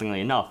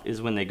 interestingly enough,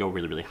 is when they go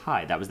really, really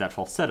high. That was that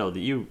falsetto that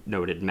you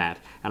noted, Matt,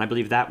 and I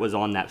believe that was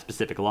on that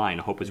specific line,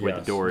 hope is where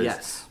the door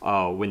is,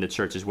 when the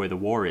church is where the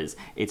war is.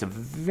 It's a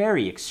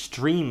very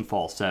extreme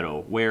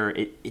falsetto, where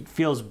it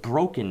feels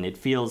broken. It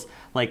feels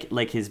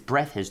like his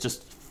breath has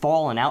just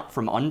fallen out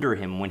from under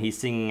him when he's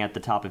singing at the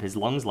top of his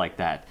lungs like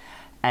that.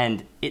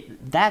 And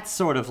that's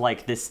sort of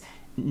like this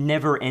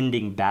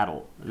never-ending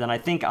battle that I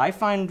think I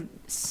find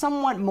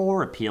somewhat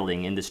more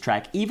appealing in this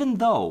track, even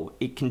though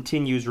it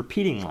continues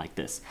repeating like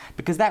this,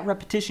 because that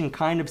repetition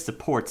kind of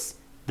supports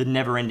the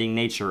never-ending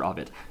nature of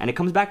it. And it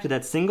comes back to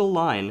that single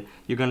line,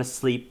 "You're gonna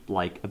sleep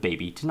like a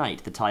baby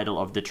tonight," the title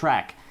of the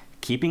track,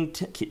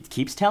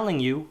 keeps telling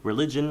you,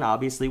 religion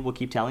obviously will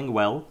keep telling you,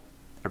 well,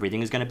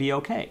 everything is gonna be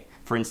okay.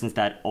 For instance,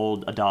 that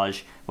old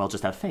adage, well,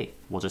 just have faith.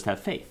 We'll just have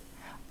faith.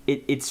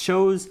 It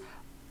shows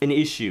an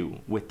issue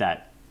with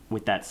that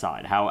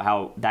side,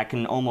 how that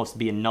can almost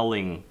be a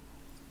nulling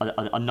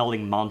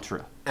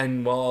mantra.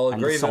 And while I'll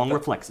agree the song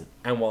reflects it.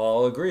 And while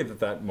I'll agree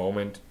that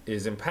moment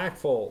is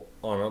impactful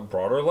on a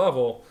broader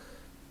level,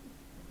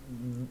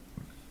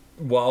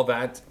 while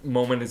that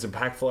moment is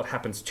impactful, it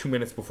happens 2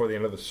 minutes before the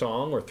end of the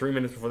song, or 3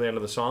 minutes before the end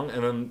of the song,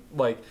 and then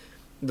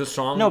The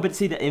song... No, but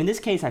see, in this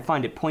case, I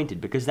find it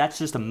pointed because that's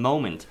just a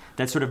moment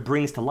that sort of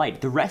brings to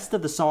light. The rest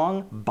of the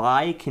song,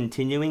 by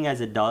continuing as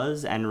it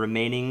does and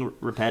remaining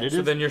repetitive...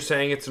 So then you're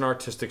saying it's an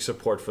artistic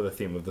support for the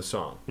theme of the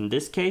song. In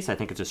this case, I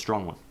think it's a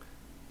strong one.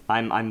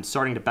 I'm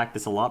starting to back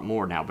this a lot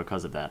more now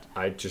because of that.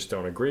 I just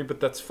don't agree, but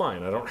that's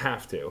fine. I don't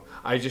have to.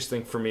 I just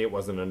think for me it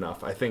wasn't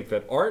enough. I think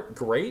that art,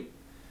 great,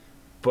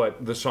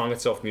 but the song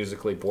itself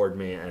musically bored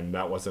me, and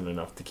that wasn't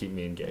enough to keep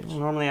me engaged.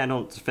 Normally I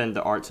don't defend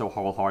the art so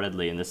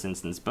wholeheartedly in this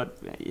instance, but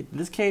in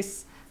this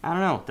case, I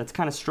don't know, that's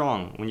kind of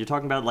strong. When you're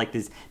talking about like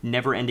these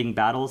never-ending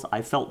battles,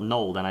 I felt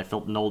nulled, and I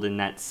felt nulled in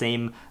that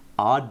same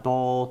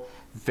oddball,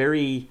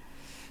 very,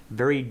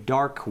 very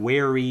dark,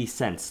 wary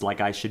sense,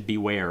 like I should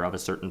beware of a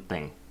certain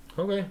thing.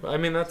 Okay, I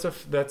mean that's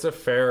a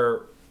fair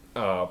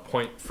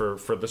point for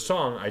the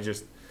song.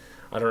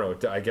 I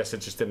don't know. I guess it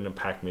just didn't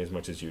impact me as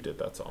much as you did.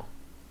 That's all.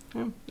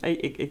 Yeah,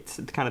 it's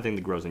the kind of thing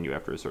that grows on you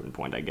after a certain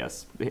point, I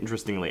guess.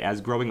 Interestingly,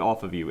 as growing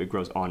off of you, it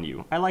grows on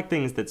you. I like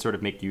things that sort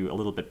of make you a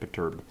little bit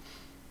perturbed.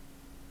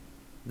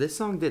 This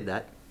song did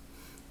that.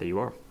 There you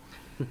are.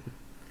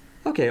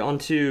 Okay, on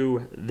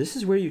to This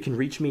Is Where You Can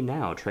Reach Me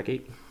Now, track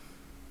 8.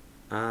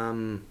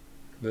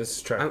 This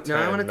is track 10, no,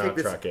 I want to not take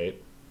this. track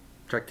 8.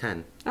 Track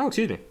 10. Oh,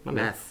 excuse me.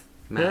 Math.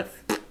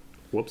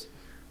 Whoops.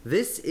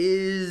 This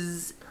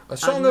is... A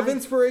song of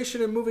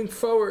inspiration and moving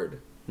forward.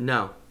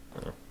 No.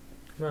 Oh.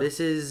 No. This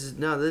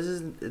didn't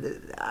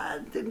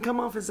come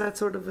off as that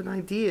sort of an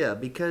idea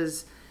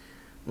because,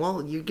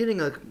 well, you're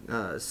getting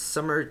a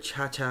summer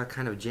cha-cha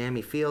kind of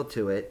jammy feel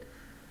to it.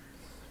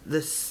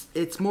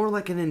 It's more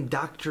like an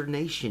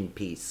indoctrination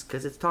piece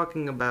because it's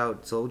talking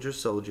about soldier,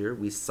 soldier,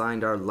 we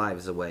signed our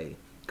lives away.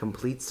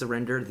 Complete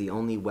surrender, the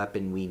only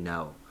weapon we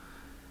know.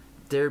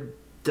 They're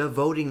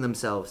devoting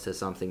themselves to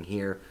something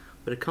here,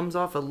 but it comes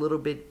off a little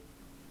bit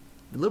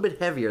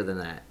heavier than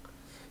that.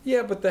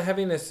 Yeah, but the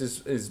heaviness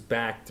is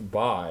backed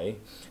by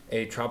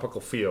a tropical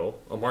feel,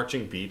 a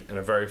marching beat, and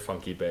a very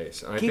funky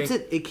bass. And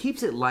It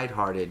keeps it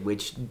lighthearted,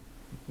 which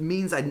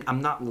means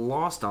I'm not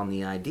lost on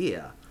the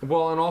idea.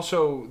 Well, and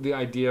also the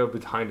idea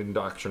behind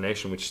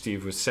indoctrination, which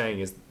Steve was saying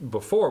is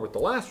before with the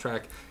last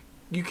track,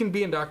 you can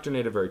be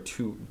indoctrinated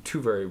two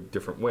very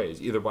different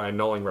ways, either by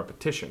annulling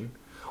repetition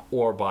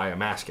or by a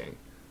masking.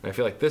 And I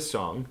feel like this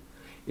song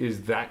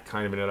is that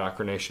kind of an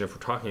indoctrination if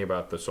we're talking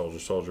about the soldier,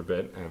 soldier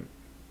bit, and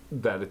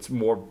that it's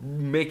more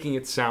making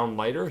it sound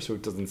lighter so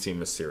it doesn't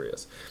seem as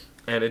serious.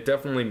 And it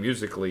definitely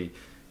musically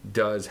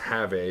does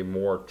have a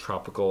more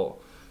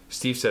tropical...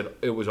 Steve said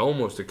it was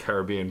almost a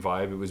Caribbean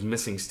vibe. It was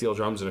missing steel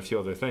drums and a few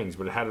other things,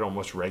 but it had an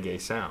almost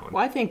reggae sound.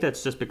 Well, I think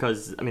that's just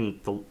because, I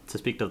mean, to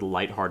speak to the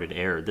lighthearted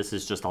air, this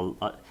is just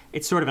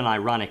it's sort of an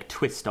ironic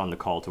twist on the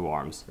call to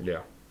arms.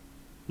 Yeah.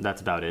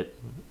 That's about it.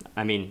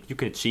 I mean, you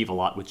can achieve a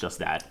lot with just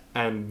that.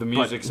 And the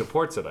music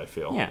supports it, I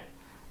feel. Yeah.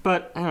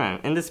 But, I don't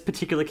know, in this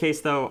particular case,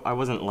 though, I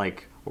wasn't,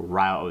 like,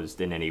 roused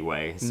in any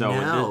way. So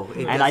no.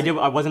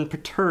 I wasn't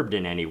perturbed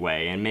in any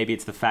way. And maybe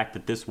it's the fact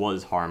that this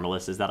was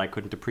harmless is that I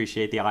couldn't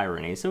appreciate the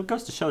irony. So it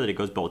goes to show that it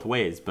goes both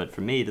ways. But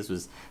for me, this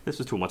was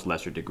to a much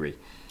lesser degree.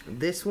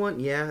 This one,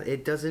 yeah,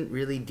 it doesn't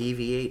really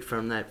deviate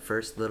from that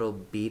first little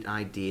beat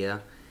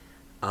idea.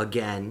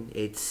 Again,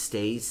 it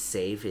stays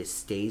safe. It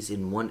stays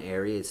in one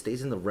area. It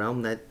stays in the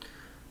realm that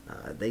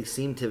they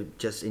seem to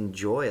just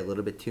enjoy a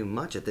little bit too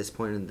much at this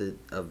point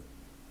of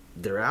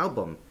their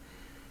album.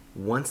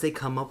 Once they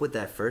come up with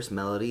that first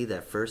melody,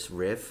 that first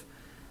riff,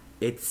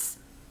 it's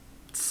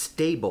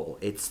stable.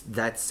 It's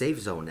that safe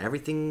zone.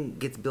 Everything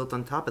gets built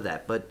on top of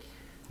that. But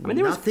I mean,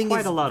 there was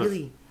quite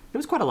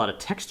a lot of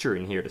texture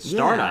in here to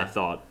start, yeah. I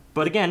thought.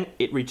 But again,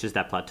 it reaches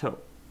that plateau.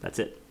 That's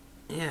it.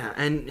 Yeah,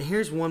 and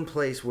here's one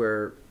place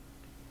where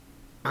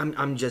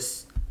I'm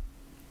just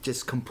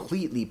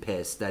completely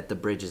pissed that the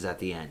bridge is at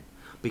the end,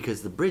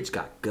 because the bridge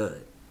got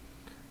good.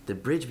 The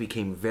bridge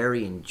became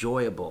very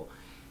enjoyable.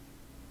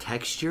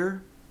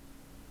 Texture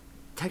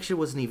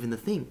wasn't even the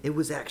thing. It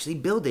was actually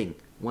building.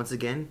 Once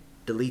again,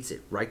 deletes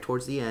it right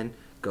towards the end,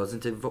 goes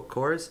into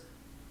chorus,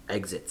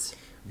 exits.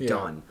 Yeah,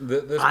 done.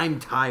 I'm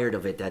tired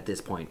of it at this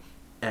point.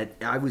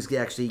 I was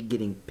actually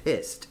getting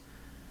pissed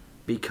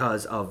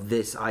because of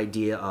this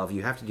idea of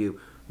you have to do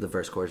the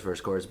verse,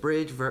 chorus,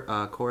 bridge,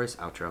 chorus,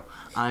 outro.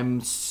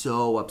 I'm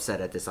so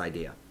upset at this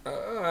idea.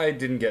 I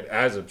didn't get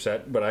as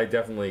upset, but I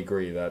definitely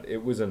agree that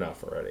it was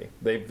enough already.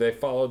 They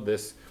followed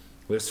this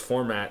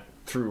format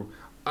through,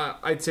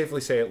 I'd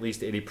safely say, at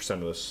least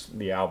 80% of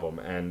the album,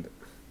 and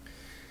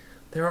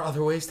there are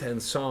other ways to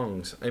end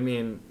songs. I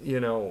mean,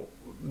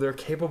 they're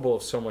capable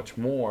of so much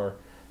more,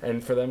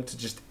 and for them to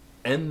just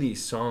end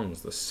these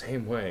songs the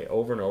same way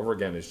over and over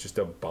again is just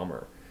a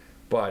bummer.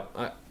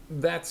 But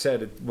that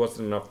said, it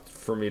wasn't enough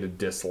for me to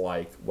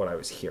dislike what I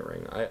was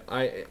hearing.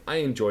 I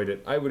enjoyed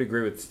it. I would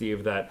agree with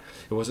Steve that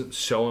it wasn't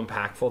so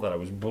impactful that I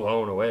was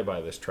blown away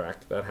by this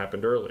track. That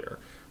happened earlier.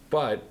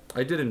 But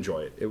I did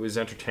enjoy it. It was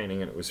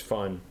entertaining and it was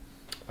fun.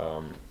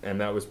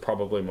 And that was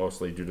probably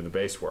mostly due to the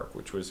bass work,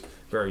 which was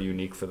very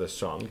unique for this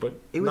song. But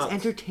it was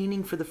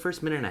entertaining for the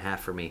first minute and a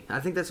half for me. I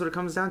think that's what it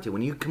comes down to.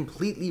 When you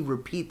completely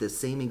repeat the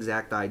same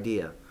exact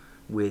idea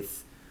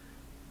with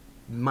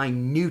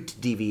minute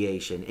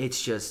deviation.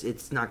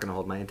 It's not going to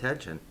hold my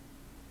attention.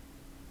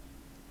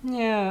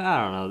 Yeah,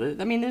 I don't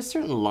know. I mean, there's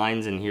certain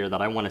lines in here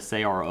that I want to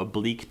say are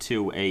oblique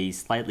to a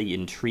slightly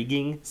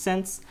intriguing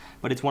sense,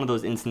 but it's one of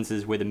those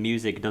instances where the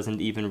music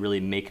doesn't even really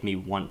make me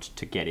want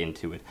to get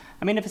into it.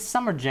 I mean, if a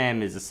summer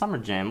jam is a summer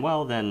jam,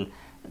 well then,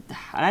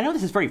 and I know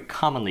this is very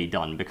commonly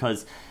done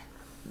because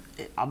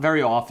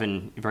very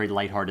often very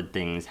lighthearted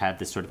things have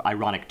this sort of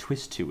ironic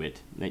twist to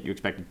it that you're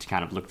expected to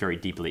kind of look very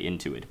deeply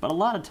into it. But a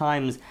lot of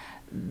times,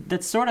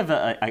 that's sort of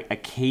a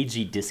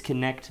cagey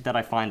disconnect that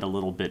I find a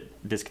little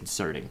bit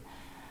disconcerting.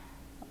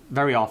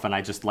 Very often,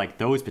 I just like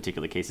those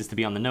particular cases to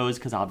be on the nose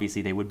because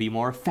obviously they would be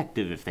more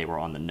effective if they were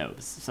on the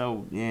nose.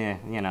 So, yeah,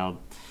 you know,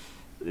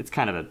 it's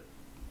kind of a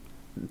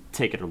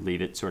take it or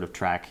leave it sort of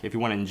track. If you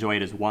want to enjoy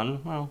it as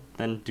one, well,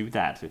 then do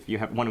that. If you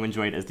want to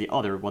enjoy it as the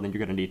other, well, then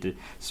you're going to need to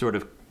sort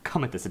of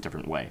come at this a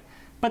different way.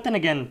 But then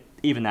again,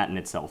 even that in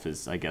itself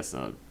is, I guess,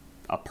 a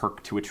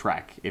perk to a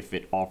track if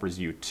it offers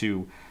you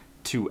two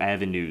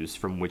avenues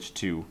from which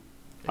to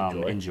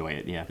enjoy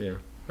it. Yeah. Yeah.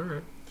 All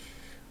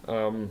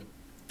right.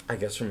 I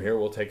guess from here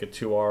we'll take it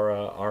to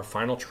our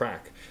final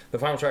track. The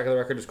final track of the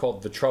record is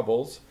called "The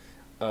Troubles."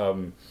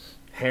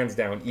 Hands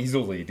down,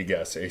 easily to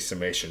guess a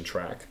summation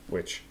track,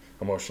 which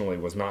emotionally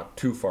was not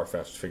too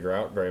far-fetched to figure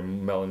out. Very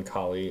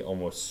melancholy,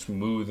 almost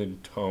smooth in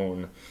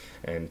tone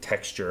and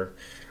texture.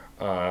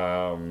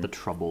 The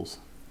Troubles.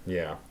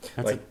 Yeah,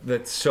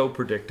 that's so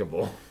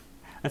predictable.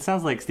 That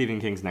sounds like Stephen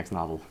King's next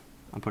novel.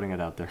 I'm putting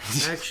it out there.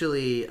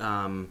 Actually,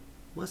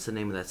 what's the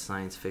name of that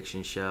science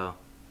fiction show?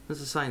 It's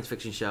a science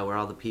fiction show where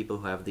all the people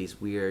who have these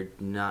weird,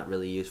 not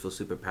really useful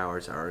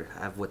superpowers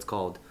have what's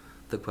called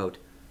the, quote,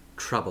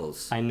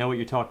 troubles. I know what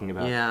you're talking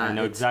about. Yeah, I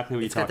know exactly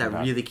what you're talking about. It's got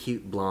that really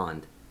cute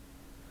blonde.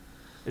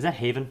 Is that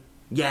Haven?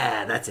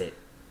 Yeah, that's it.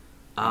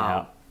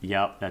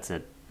 Yep, that's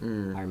it. I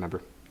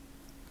remember.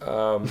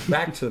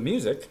 Back to the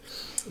music.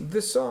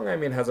 This song, I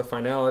mean, has a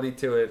finality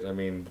to it. I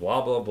mean,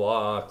 blah, blah,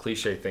 blah,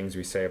 cliche things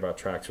we say about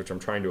tracks, which I'm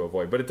trying to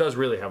avoid. But it does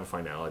really have a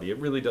finality. It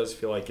really does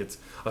feel like it's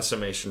a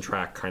summation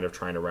track kind of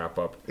trying to wrap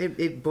up.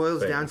 It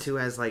boils down to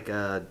as like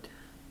a,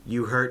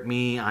 you hurt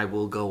me, I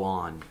will go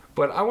on.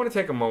 But I want to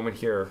take a moment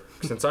here,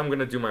 since I'm going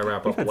to do my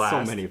wrap up last.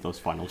 So many of those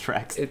final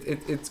tracks.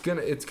 It's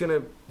gonna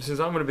since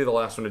I'm going to be the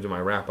last one to do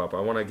my wrap up, I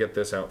want to get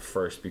this out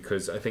first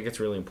because I think it's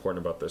really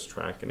important about this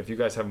track. And if you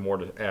guys have more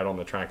to add on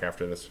the track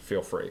after this,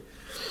 feel free.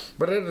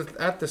 But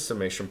at this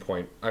summation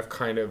point, I've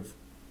kind of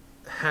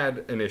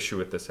had an issue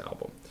with this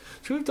album.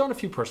 So we've done a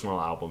few personal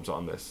albums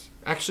on this.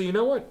 Actually, you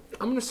know what?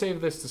 I'm going to save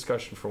this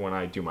discussion for when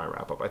I do my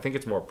wrap up. I think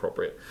it's more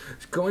appropriate.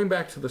 Going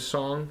back to the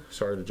song,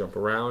 sorry to jump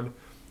around.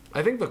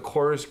 I think the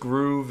chorus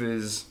groove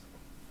is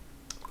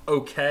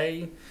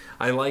okay.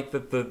 I like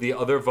that the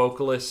other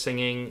vocalist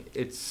singing,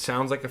 it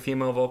sounds like a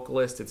female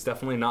vocalist. It's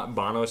definitely not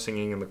Bono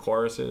singing in the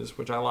choruses,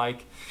 which I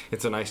like.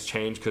 It's a nice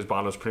change because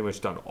Bono's pretty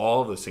much done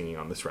all of the singing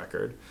on this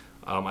record.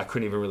 I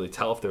couldn't even really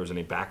tell if there was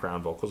any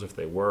background vocals. If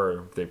they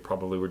were, they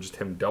probably were just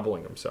him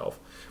doubling himself.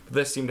 But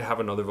this seemed to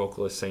have another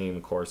vocalist singing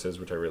the choruses,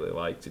 which I really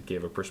liked. It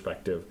gave a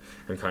perspective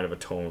and kind of a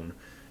tone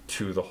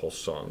to the whole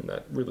song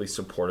that really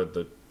supported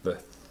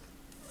the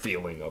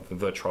feeling of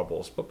the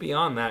Troubles. But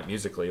beyond that,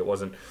 musically, it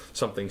wasn't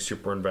something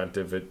super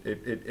inventive.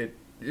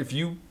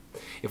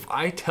 If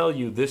I tell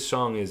you this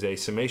song is a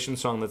summation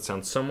song that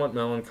sounds somewhat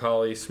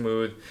melancholy,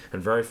 smooth,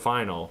 and very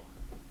final,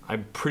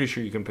 I'm pretty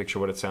sure you can picture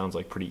what it sounds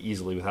like pretty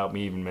easily without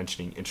me even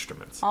mentioning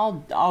instruments.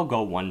 I'll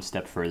go one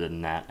step further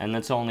than that, and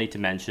that's only to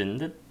mention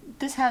that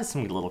this has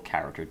some little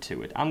character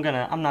to it. I'm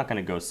not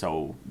gonna go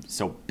so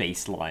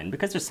baseline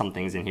because there's some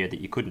things in here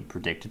that you couldn't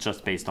predict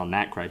just based on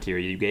that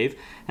criteria you gave,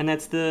 and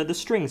that's the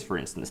strings, for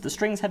instance. The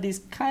strings have these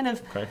kind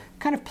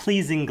of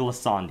pleasing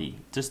glissandi,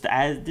 just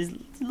as these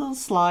little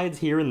slides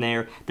here and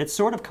there that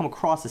sort of come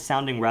across as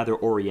sounding rather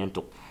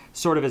oriental,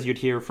 sort of as you'd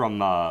hear from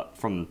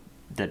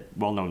that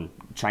well-known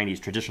Chinese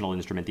traditional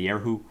instrument, the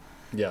erhu.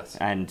 Yes.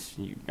 And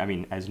I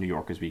mean, as New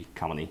Yorkers, we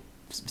commonly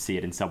see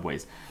it in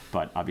subways,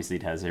 but obviously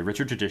it has a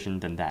richer tradition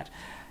than that.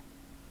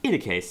 In any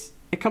case,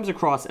 it comes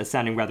across as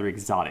sounding rather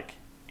exotic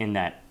in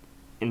that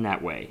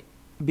way.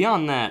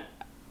 Beyond that,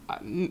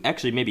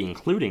 actually maybe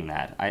including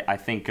that, I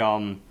think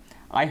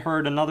I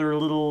heard another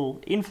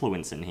little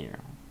influence in here,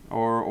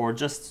 or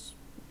just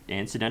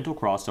incidental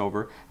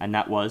crossover, and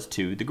that was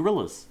to the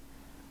Gorillaz.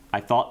 I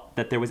thought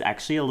that there was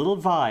actually a little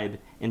vibe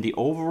in the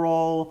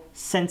overall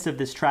sense of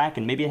this track,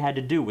 and maybe it had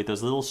to do with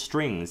those little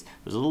strings,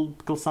 those little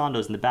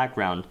glissandos in the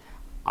background.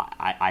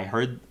 I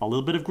heard a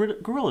little bit of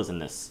Gorillaz in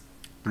this.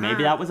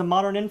 Maybe that was a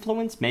modern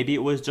influence. Maybe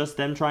it was just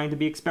them trying to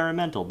be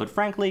experimental. But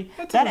frankly,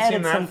 that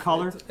added some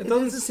color. It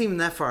doesn't seem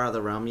that far out of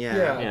the realm,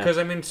 Yeah, because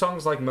I mean,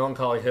 songs like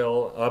Melancholy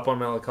Hill, Up on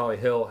Melancholy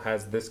Hill,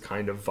 has this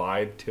kind of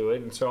vibe to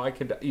it, and so I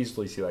could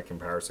easily see that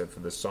comparison for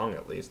this song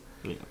at least.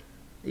 Yeah.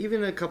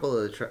 Even a couple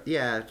of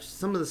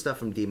some of the stuff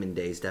from Demon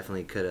Days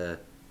definitely could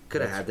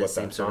have had this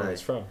same sort of.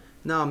 That's what that song is from.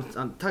 No,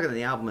 I'm talking to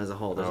the album as a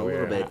whole. There's a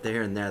little bit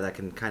there and there that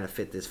can kind of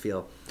fit this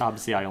feel.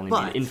 Obviously, I only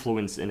mean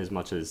influence in as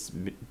much as,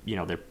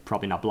 they're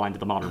probably not blind to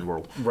the modern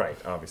world. Right,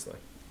 obviously.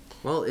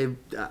 Well,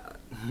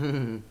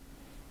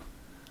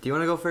 Do you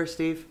want to go first,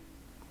 Steve?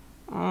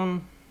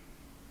 Do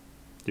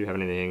you have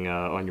anything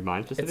on your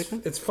mind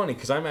specifically? It's funny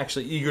because I'm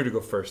actually eager to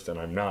go first, and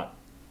I'm not.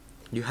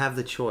 You have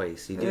the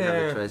choice. You do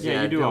have the choice.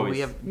 Yeah, you do always.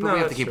 We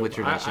have to keep with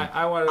tradition.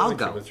 I want to I'll keep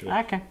go. with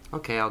tradition.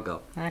 Okay, I'll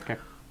go. Okay.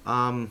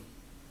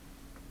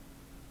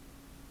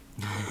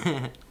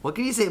 What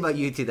can you say about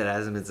U2 that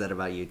hasn't been said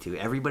about U2?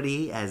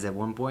 Everybody has at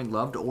one point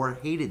loved or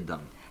hated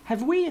them.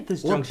 Have we at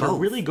this juncture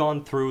really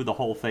gone through the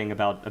whole thing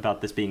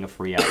about this being a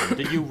free album?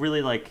 Did you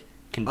really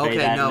convey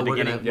that in the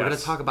beginning? We're gonna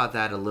talk about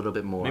that a little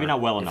bit more. Maybe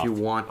not well enough. If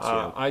you want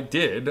to. I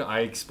did. I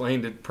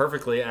explained it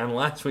perfectly, and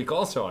last week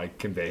also I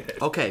conveyed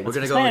it. Okay, we're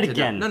gonna go into it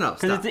again. No,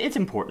 because it's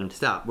important.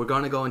 Stop. We're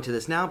gonna go into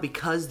this now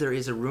because there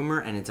is a rumor,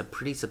 and it's a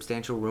pretty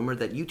substantial rumor,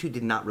 that U2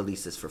 did not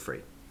release this for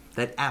free.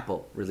 That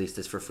Apple released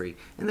this for free,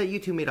 and that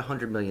U2 made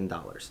 $100 million.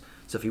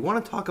 So if you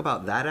want to talk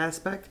about that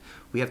aspect,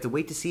 we have to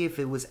wait to see if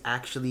it was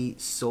actually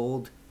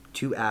sold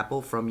to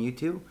Apple from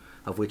U2,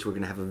 of which we're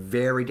going to have a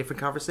very different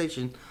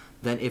conversation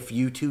than if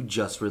U2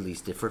 just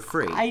released it for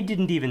free. I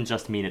didn't even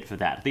just mean it for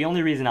that. The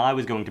only reason I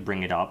was going to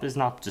bring it up is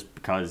not just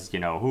because,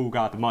 who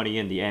got the money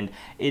in the end.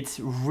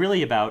 It's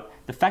really about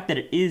the fact that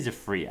it is a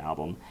free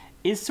album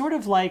is sort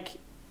of like,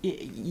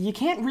 you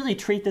can't really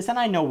treat this, and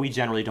I know we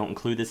generally don't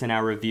include this in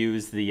our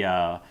reviews,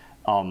 go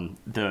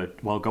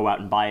out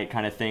and buy it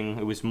kind of thing.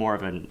 It was more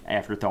of an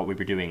afterthought we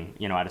were doing,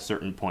 at a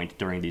certain point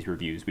during these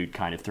reviews, we'd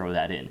kind of throw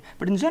that in.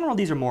 But in general,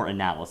 these are more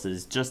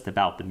analyses just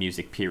about the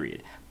music,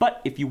 period. But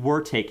if you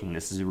were taking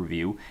this as a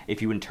review,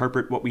 if you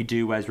interpret what we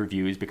do as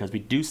reviews, because we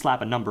do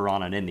slap a number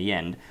on it in the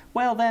end,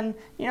 well then,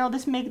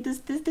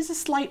 there's a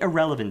slight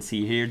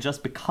irrelevancy here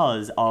just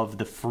because of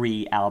the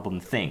free album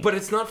thing. But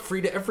it's not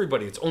free to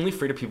everybody. It's only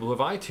free to people who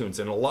have iTunes,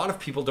 and a lot of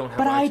people don't have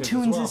iTunes But as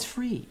iTunes well. is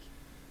free.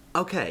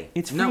 Okay.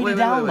 It's free to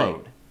download.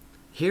 Wait.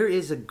 Here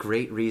is a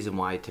great reason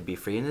why it to be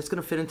free, and it's going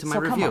to fit into my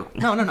review.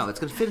 No, it's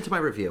going to fit into my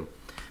review.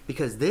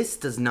 Because this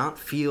does not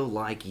feel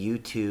like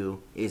U2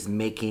 is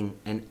making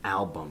an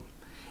album.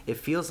 It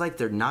feels like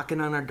they're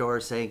knocking on our door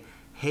saying,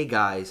 hey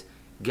guys,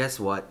 guess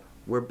what?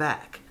 We're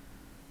back.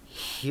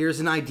 Here's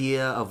an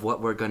idea of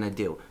what we're going to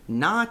do.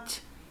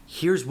 Not,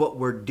 here's what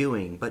we're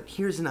doing, but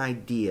here's an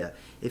idea.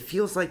 It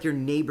feels like your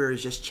neighbor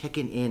is just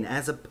checking in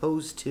as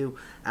opposed to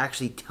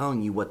actually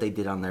telling you what they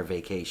did on their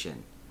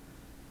vacation.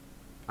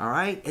 All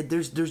right?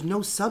 There's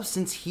no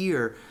substance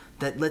here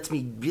that lets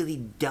me really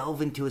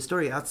delve into a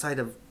story outside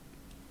of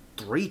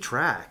 3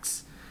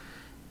 tracks.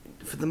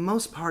 For the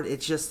most part,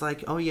 it's just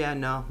like, oh yeah,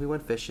 no, we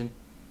went fishing.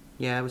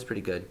 Yeah, it was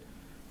pretty good.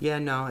 Yeah,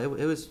 no, it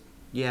was,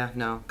 yeah,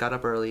 no, got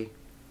up early,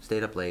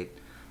 stayed up late.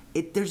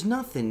 There's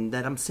nothing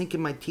that I'm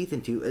sinking my teeth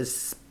into,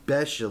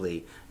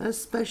 especially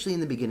in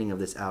the beginning of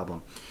this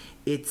album.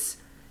 It's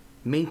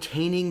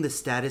maintaining the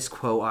status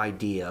quo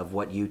idea of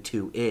what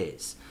U2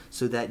 is,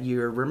 so that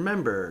you're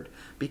remembered,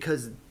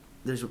 because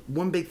there's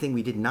one big thing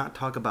we did not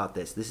talk about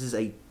this. This is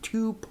a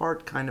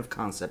 2-part kind of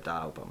concept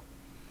album.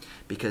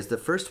 Because the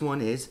first one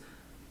is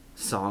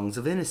Songs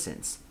of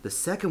Innocence. The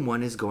second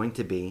one is going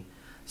to be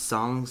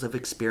Songs of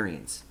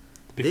Experience.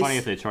 It'd be funny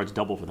if they charged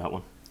double for that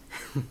one.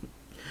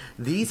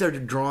 These are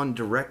drawn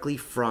directly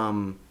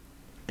from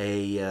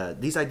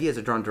these ideas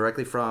are drawn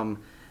directly from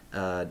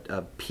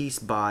a piece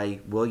by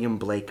William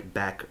Blake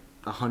back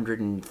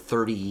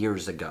 130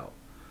 years ago.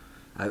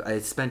 I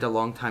spent a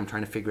long time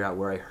trying to figure out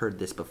where I heard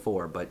this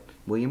before, but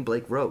William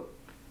Blake wrote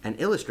and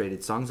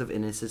illustrated Songs of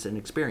Innocence and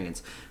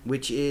Experience,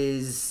 which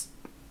is...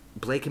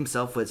 Blake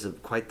himself was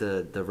quite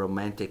the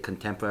romantic,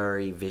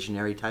 contemporary,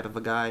 visionary type of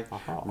a guy.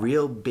 Uh-huh.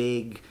 Real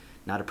big,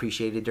 not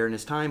appreciated during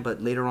his time,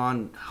 but later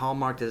on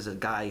hallmarked as a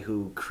guy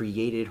who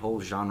created whole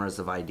genres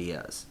of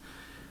ideas.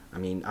 I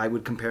mean, I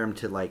would compare him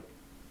to like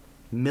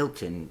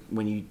Milton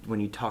when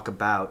you talk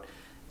about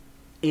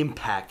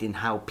impact in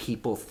how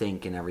people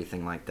think and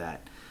everything like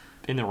that.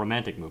 In the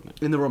Romantic movement.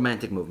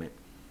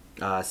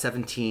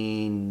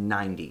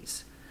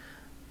 1790s.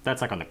 That's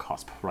like on the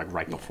cusp,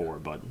 right before,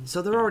 but...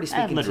 So they're already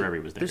speaking literary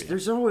was there,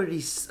 there's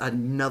already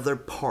another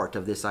part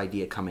of this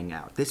idea coming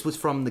out. This was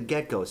from the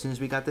get-go. As soon as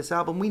we got this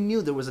album, we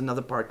knew there was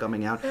another part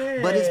coming out.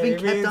 But it's been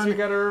kept on... we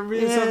gotta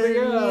review something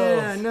else.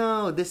 Yeah,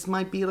 no, this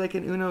might be like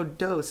an uno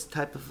dos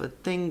type of a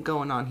thing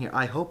going on here.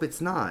 I hope it's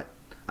not.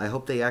 I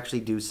hope they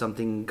actually do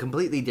something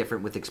completely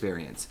different with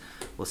Experience.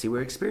 We'll see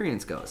where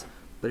Experience goes.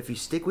 But if you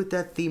stick with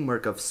that theme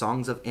work of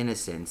Songs of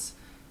Innocence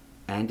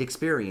and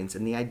Experience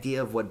and the idea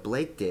of what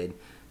Blake did...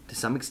 To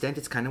some extent,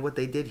 it's kind of what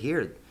they did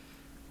here.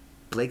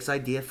 Blake's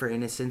idea for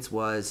Innocence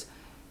was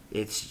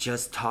it's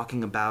just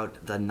talking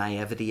about the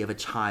naivety of a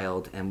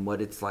child and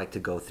what it's like to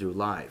go through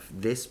life.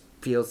 This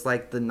feels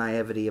like the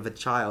naivety of a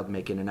child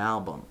making an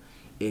album.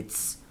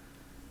 It's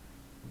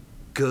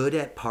good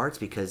at parts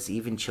because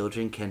even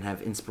children can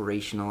have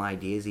inspirational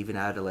ideas. Even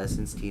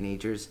adolescents,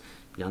 teenagers,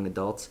 young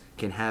adults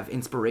can have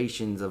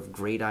inspirations of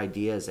great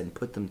ideas and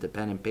put them to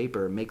pen and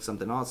paper and make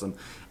something awesome.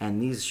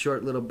 And these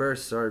short little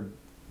bursts are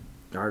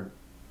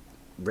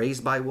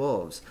Raised by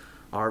Wolves,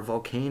 our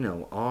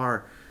Volcano,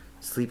 our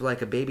Sleep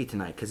Like a Baby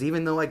Tonight. Because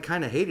even though I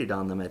kind of hated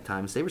on them at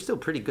times, they were still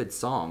pretty good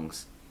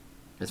songs.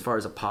 As far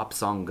as a pop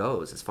song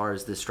goes, as far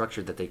as the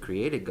structure that they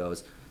created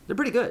goes, They're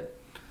pretty good.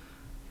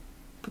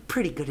 But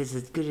pretty good is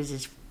as good as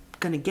it's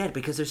gonna get,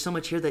 because there's so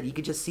much here that you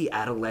could just see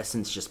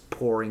adolescence just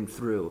pouring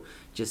through,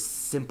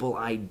 just simple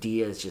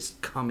ideas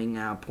just coming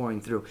out, pouring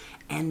through,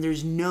 and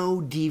there's no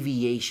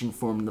deviation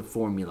from the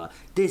formula.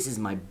 This is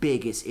my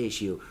biggest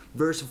issue.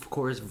 Verse,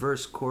 chorus,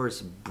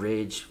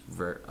 bridge,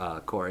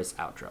 chorus,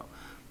 outro.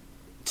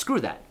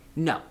 Screw that.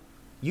 No.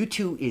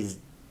 U2 is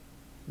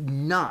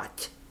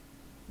not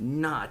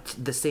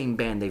the same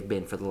band they've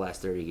been for the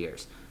last 30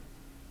 years.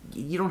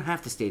 You don't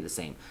have to stay the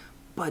same.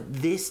 But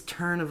this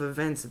turn of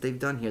events that they've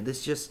done here,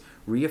 this just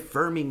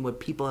reaffirming what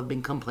people have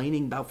been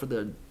complaining about for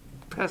the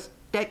past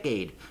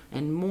decade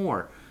and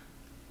more,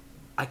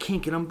 I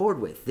can't get on board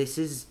with. This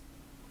is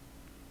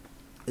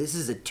a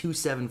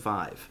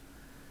 2.75.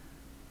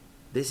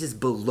 This is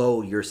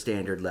below your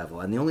standard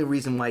level. And the only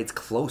reason why it's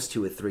close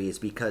to a 3 is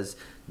because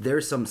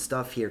there's some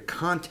stuff here,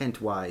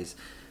 content-wise,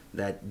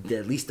 that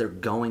at least they're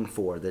going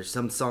for. There's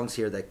some songs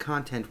here that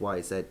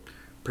content-wise, that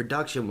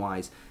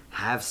production-wise,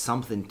 have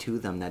something to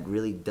them that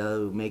really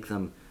do make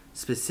them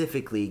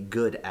specifically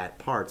good at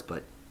parts.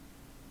 But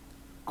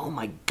oh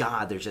my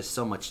god, there's just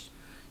so much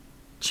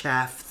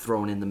chaff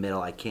thrown in the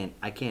middle. I can't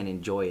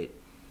enjoy it.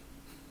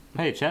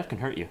 Hey, chaff can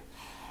hurt you.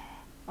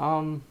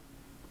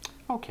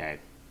 Okay.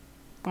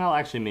 Well,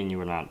 actually, me and you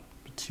were not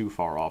too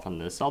far off on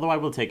this, although I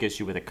will take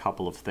issue with a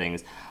couple of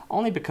things,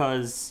 only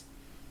because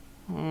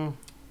when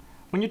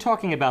you're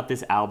talking about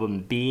this album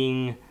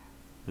being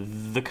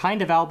the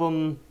kind of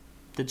album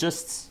that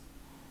just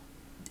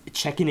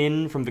checking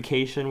in from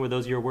vacation, were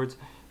those your words?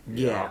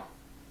 Yeah.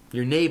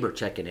 Your neighbor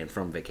checking in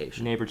from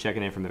vacation. Neighbor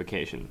checking in from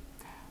vacation.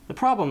 The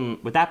problem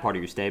with that part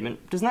of your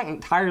statement does not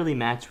entirely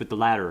match with the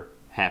latter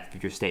half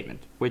of your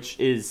statement, which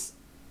is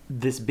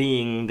this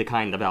being the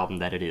kind of album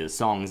that it is,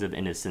 Songs of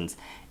Innocence.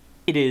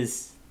 It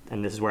is,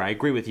 and this is where I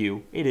agree with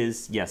you, it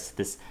is, yes,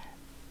 this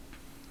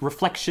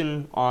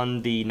reflection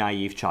on the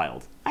naive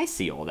child. I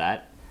see all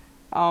that.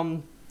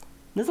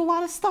 There's a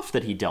lot of stuff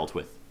that he dealt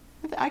with.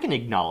 I can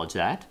acknowledge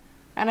that.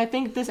 And I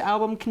think this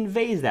album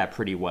conveys that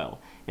pretty well.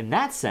 In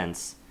that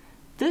sense,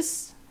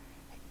 this,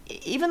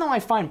 even though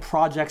I find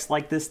projects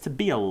like this to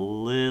be a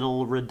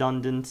little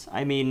redundant,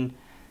 I mean,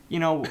 you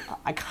know,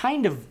 I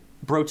kind of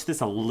broached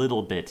this a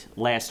little bit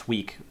last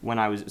week when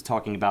I was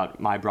talking about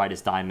My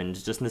Brightest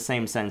Diamond, just in the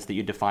same sense that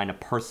you define a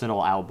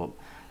personal album.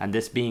 And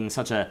this being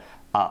such a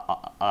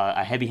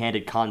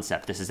heavy-handed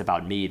concept, this is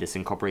about me, this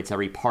incorporates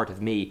every part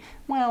of me.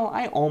 Well,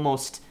 I'm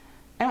almost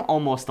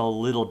a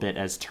little bit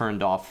as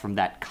turned off from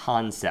that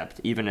concept,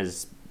 even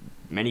as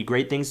many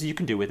great things as you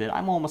can do with it.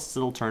 I'm almost a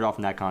little turned off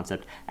from that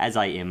concept as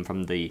I am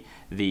from the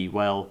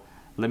well,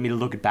 let me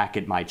look back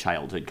at my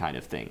childhood kind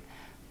of thing.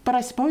 But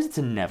I suppose it's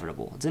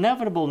inevitable. It's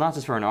inevitable not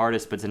just for an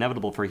artist, but it's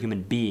inevitable for a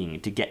human being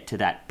to get to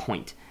that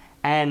point.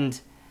 And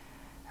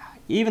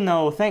even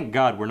though, thank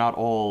God, we're not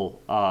all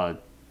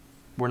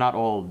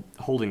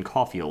Holden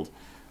Caulfield,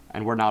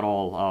 and we're not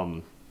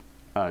all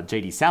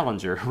J.D.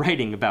 Salinger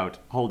writing about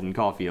Holden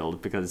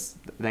Caulfield, because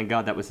thank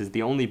God that was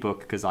the only book,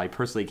 because I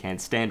personally can't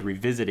stand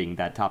revisiting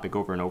that topic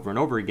over and over and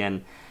over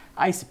again.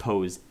 I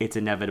suppose it's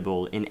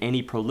inevitable in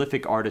any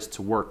prolific artist's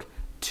work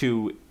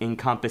to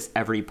encompass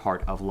every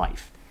part of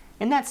life.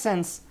 In that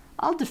sense,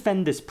 I'll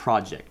defend this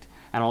project,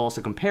 and I'll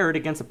also compare it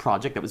against a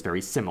project that was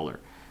very similar,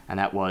 and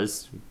that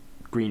was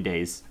Green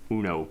Day's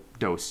Uno,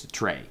 Dos,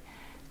 Tre.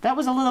 That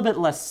was a little bit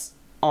less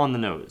on the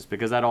nose,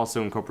 because that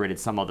also incorporated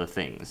some other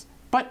things.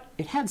 But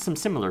it had some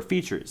similar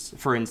features.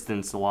 For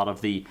instance, a lot of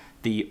the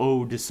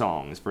ode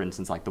songs, for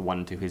instance, like the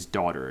one to his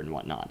daughter and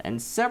whatnot.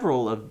 And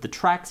several of the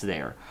tracks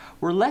there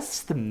were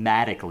less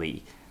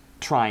thematically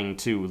trying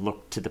to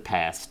look to the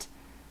past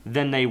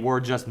than they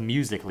were just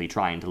musically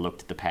trying to look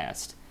to the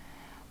past.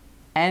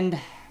 And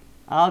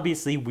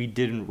obviously we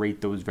didn't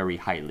rate those very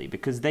highly,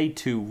 because they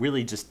too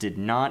really just did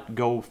not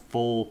go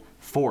full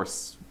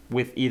force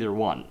with either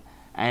one.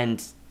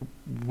 And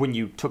when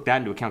you took that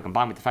into account,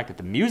 combined with the fact that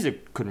the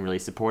music couldn't really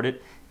support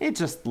it, it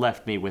just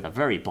left me with a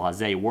very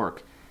blasé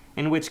work.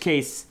 In which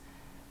case,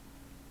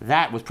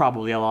 that was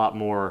probably a lot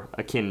more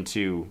akin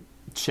to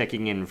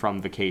checking in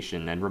from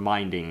vacation and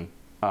reminding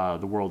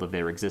the world of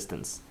their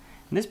existence.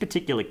 In this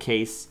particular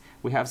case,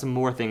 we have some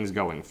more things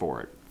going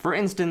for it. For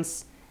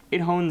instance,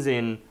 it hones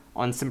in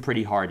on some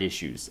pretty hard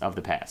issues of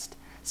the past.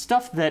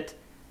 Stuff that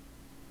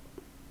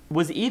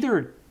was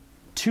either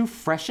too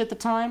fresh at the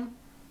time,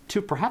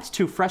 perhaps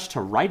too fresh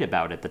to write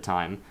about at the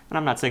time, and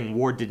I'm not saying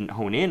Ward didn't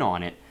hone in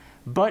on it,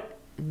 but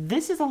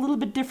this is a little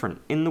bit different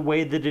in the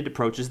way that it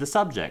approaches the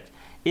subject.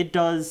 It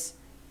does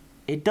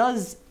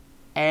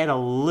add a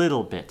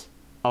little bit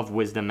of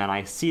wisdom, and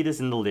I see this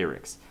in the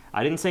lyrics.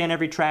 I didn't say on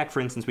every track, for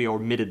instance, we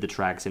omitted the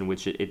tracks in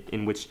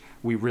which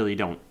we really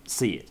don't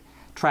see it.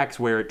 Tracks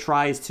where it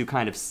tries to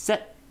kind of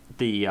set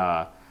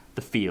the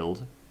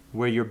field,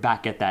 where you're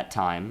back at that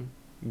time,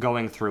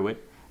 going through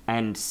it,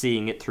 and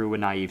seeing it through a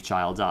naive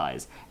child's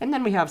eyes. And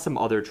then we have some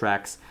other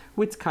tracks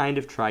which kind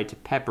of try to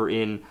pepper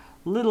in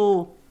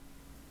little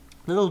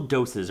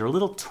doses or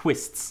little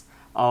twists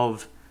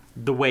of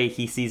the way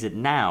he sees it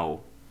now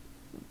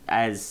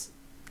as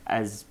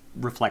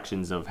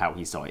reflections of how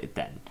he saw it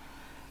then.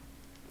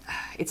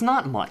 it's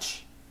not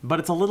much, but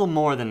it's a little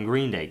more than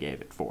Green Day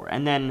gave it for.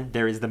 And then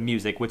there is the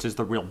music, which is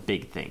the real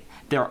big thing.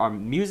 There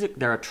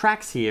are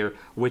tracks here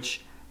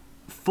which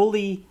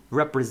fully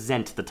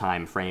represent the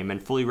time frame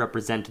and fully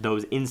represent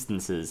those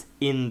instances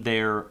in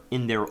their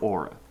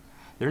aura.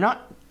 They're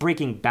not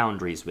breaking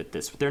boundaries with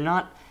this. They're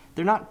not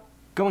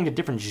going to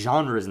different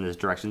genres in this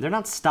direction. They're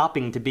not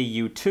stopping to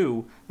be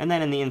U2, and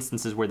then in the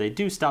instances where they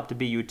do stop to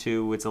be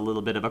U2, it's a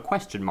little bit of a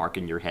question mark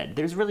in your head.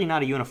 There's really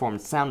not a uniform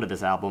sound to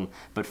this album,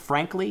 but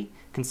frankly,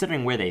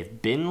 considering where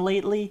they've been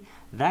lately,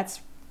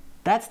 that's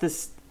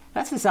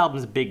this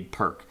album's big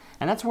perk.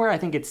 And that's where I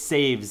think they've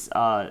saved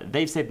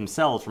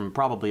themselves from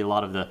probably a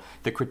lot of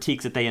the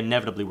critiques that they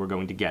inevitably were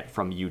going to get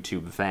from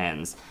YouTube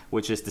fans,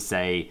 which is to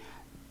say,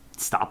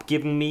 stop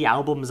giving me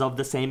albums of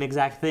the same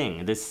exact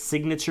thing. This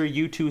signature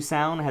U2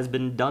 sound has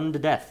been done to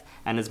death,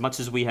 and as much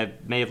as we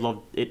may have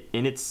loved it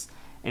in its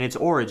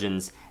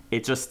origins,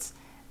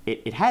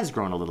 it has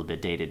grown a little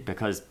bit dated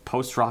because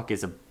post-rock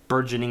is a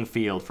burgeoning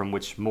field from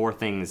which more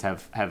things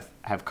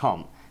have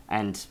come,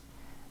 and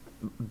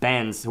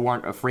bands who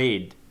aren't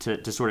afraid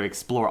to sort of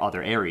explore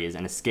other areas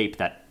and escape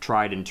that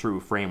tried and true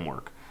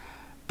framework.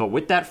 But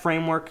with that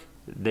framework,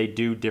 they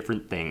do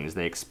different things.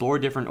 They explore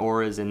different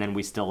auras, and then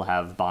we still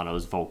have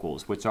Bono's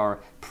vocals, which are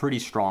pretty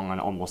strong on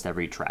almost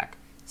every track.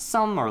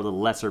 Some are a little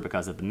lesser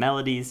because of the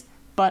melodies,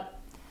 but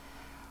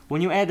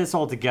when you add this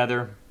all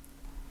together,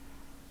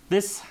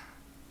 this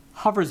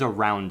hovers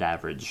around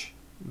average,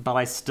 but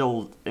I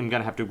still am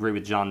going to have to agree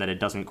with John that it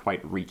doesn't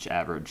quite reach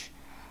average.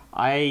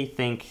 I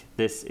think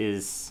this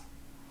is...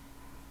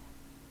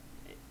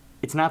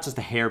 It's not just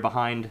a hair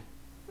behind,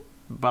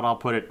 but I'll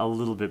put it a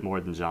little bit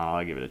more than John.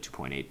 I'll give it a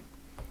 2.8.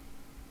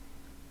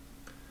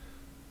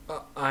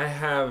 I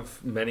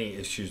have many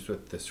issues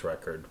with this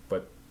record,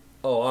 but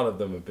a lot of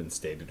them have been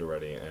stated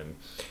already, and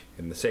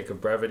in the sake of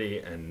brevity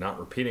and not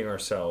repeating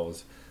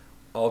ourselves,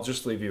 I'll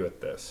just leave you with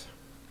this.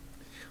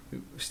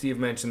 Steve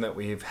mentioned that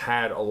we've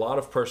had a lot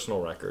of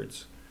personal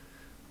records,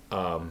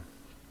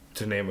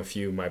 to name a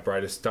few: My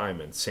Brightest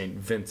Diamond, St.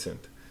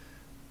 Vincent,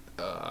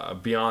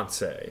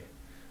 Beyonce.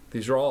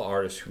 These are all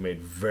artists who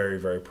made very,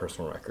 very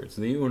personal records.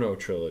 The Uno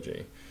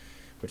trilogy,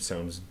 which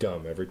sounds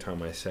dumb every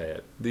time I say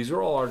it. These are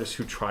all artists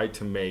who tried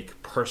to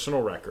make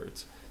personal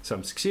records.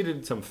 Some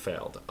succeeded, some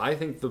failed. I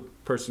think the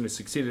person who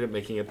succeeded at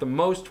making it the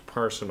most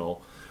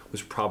personal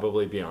was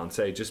probably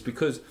Beyonce, just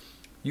because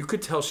you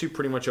could tell she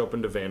pretty much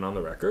opened a vein on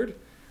the record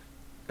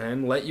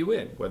and let you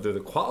in. Whether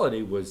the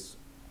quality was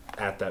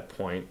at that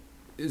point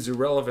is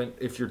irrelevant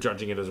if you're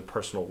judging it as a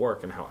personal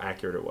work and how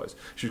accurate it was.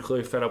 She was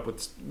clearly fed up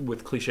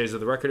with cliches of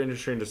the record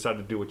industry and decided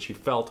to do what she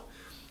felt,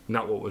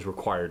 not what was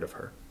required of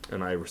her.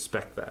 And I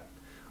respect that.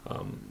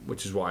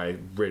 Which is why I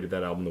rated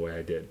that album the way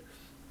I did.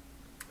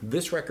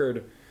 This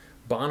record,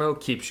 Bono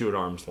keeps you at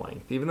arm's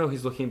length. Even though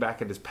he's looking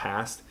back at his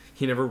past,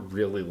 he never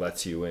really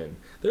lets you in.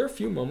 There are a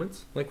few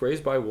moments, like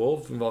Raised by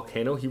Wolves and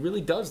Volcano, he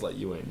really does let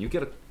you in. You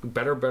get a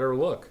better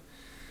look.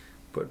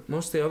 But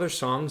most of the other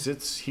songs,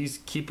 he's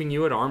keeping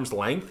you at arm's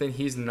length, and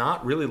he's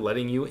not really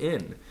letting you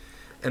in.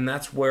 And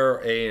that's where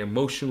an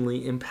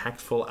emotionally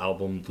impactful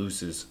album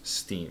loses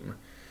steam.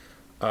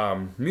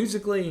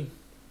 Musically,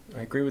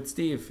 I agree with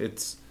Steve.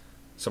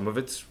 Some of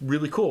it's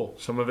really cool.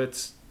 Some of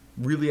it's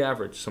really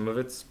average. Some of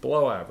it's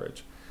below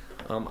average.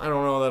 I don't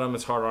know that I'm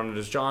as hard on it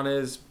as John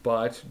is,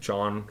 but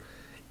John,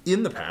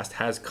 in the past,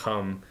 has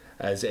come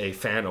as a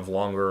fan of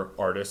longer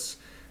artists,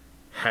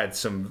 had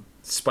some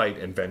spite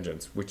and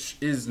vengeance, which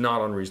is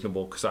not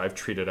unreasonable because I've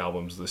treated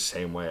albums the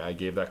same way. I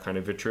gave that kind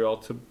of vitriol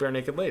to Bare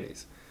Naked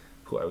Ladies,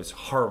 who I was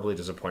horribly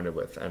disappointed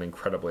with and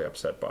incredibly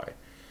upset by.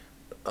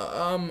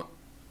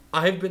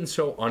 I've been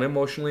so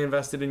unemotionally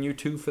invested in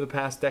U2 for the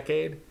past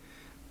decade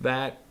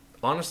that,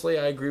 honestly,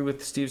 I agree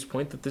with Steve's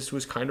point that this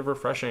was kind of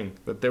refreshing,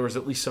 that there was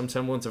at least some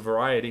semblance of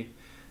variety.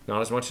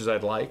 Not as much as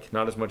I'd like,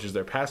 not as much as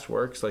their past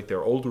works, like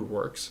their older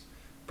works,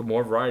 but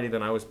more variety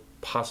than I was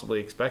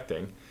possibly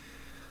expecting.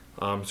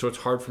 So it's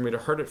hard for me to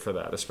hurt it for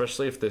that,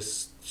 especially if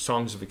this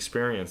Songs of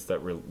Experience that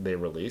they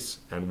release,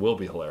 and will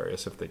be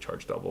hilarious if they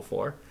charge double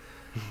for,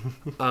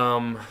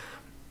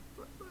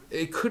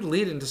 it could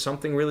lead into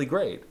something really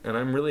great. And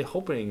I'm really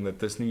hoping that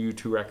this new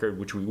U2 record,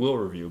 which we will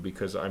review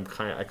because I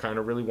kind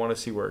of really want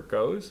to see where it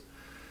goes,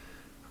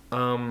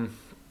 I'm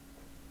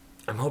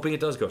hoping it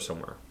does go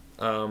somewhere.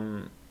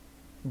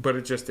 But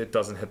it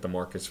doesn't hit the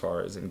mark as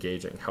far as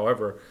engaging.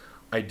 However,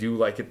 I do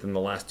like it than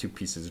the last two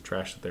pieces of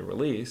trash that they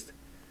released.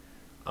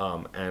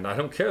 And I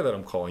don't care that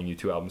I'm calling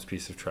U2 albums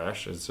piece of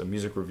trash. As a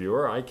music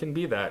reviewer, I can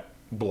be that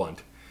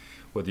blunt.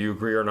 Whether you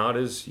agree or not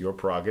is your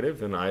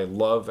prerogative, and I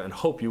love and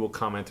hope you will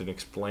comment and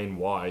explain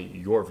why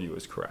your view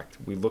is correct.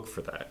 We look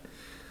for that.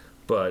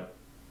 But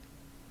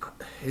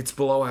it's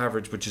below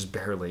average, but just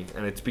barely.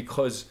 And it's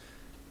because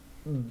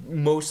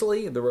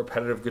mostly the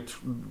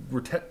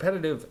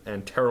repetitive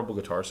and terrible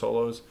guitar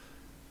solos.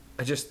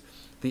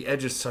 The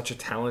Edge is such a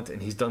talent,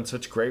 and he's done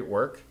such great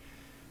work.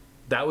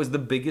 That was the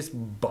biggest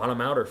bottom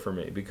outer for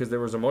me, because there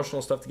was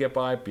emotional stuff to get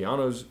by.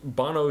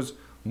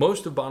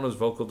 Most of Bono's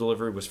vocal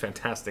delivery was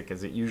fantastic,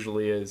 as it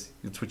usually is.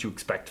 It's what you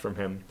expect from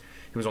him.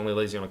 he was only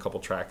lazy on a couple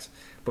tracks.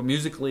 But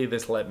musically,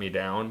 this let me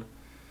down.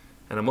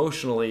 And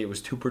emotionally, it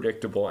was too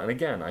predictable. And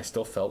again, I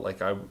still felt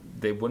like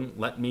they wouldn't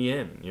let me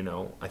in, you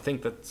know. I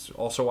think that's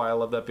also why I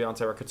love that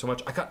Beyonce record so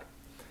much. I got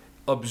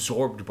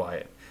absorbed by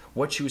it.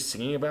 What she was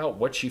singing about,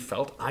 what she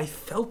felt, I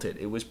felt it.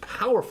 It was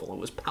powerful. It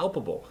was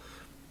palpable.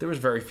 There was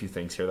very few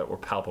things here that were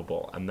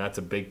palpable, and that's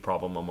a big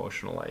problem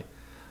emotionally.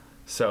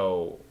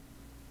 So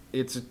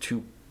it's a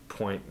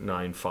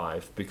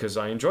 2.95 because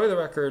I enjoy the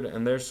record,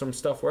 and there's some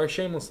stuff where I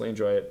shamelessly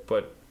enjoy it,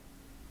 but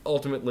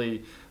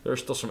ultimately there's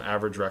still some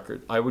average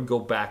records. I would go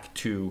back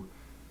to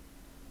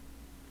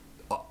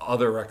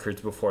other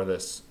records before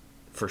this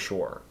for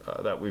sure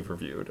that we've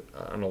reviewed,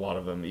 and a lot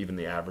of them, even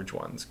the average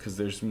ones, because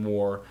there's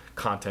more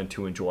content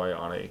to enjoy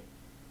on a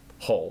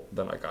whole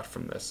than I got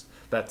from this.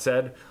 That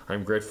said,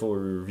 I'm grateful we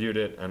reviewed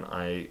it, and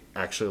I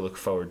actually look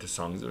forward to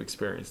Songs of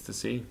Experience to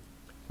see.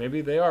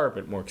 Maybe they are a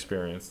bit more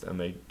experienced, and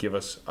they give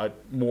us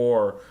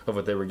more of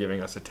what they were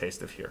giving us a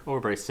taste of here. Or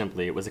very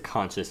simply, it was a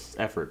conscious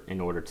effort in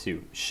order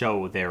to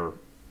show their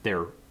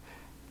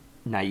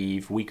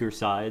naive, weaker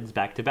sides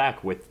back to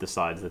back with the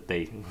sides that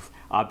they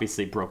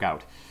obviously broke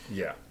out.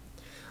 Yeah.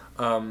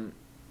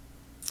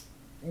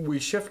 We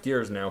shift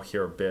gears now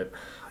here a bit.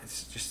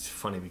 It's just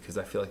funny because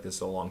I feel like this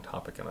is a long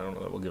topic and I don't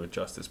know that we'll give it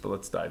justice, but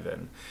let's dive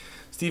in.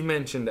 Steve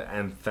mentioned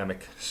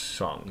anthemic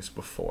songs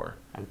before.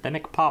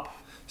 Anthemic pop.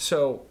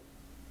 So,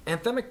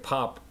 anthemic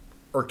pop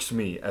irks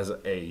me as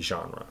a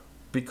genre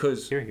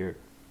because Here.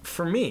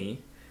 For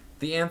me,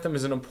 the anthem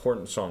is an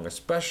important song,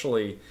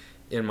 especially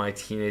in my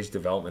teenage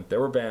development. There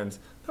were bands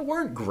that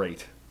weren't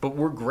great, but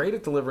were great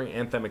at delivering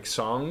anthemic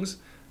songs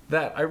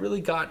that I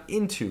really got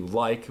into,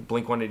 like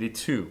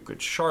Blink-182,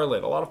 Good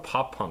Charlotte, a lot of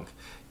pop punk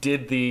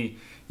did the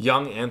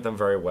young anthem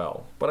very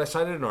well. But I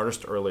cited an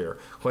artist earlier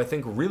who I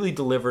think really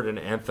delivered an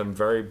anthem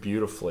very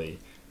beautifully,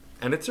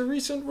 and it's a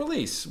recent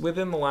release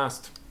within the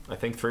last, I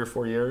think, 3 or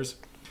 4 years.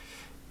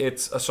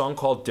 It's a song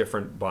called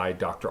Different by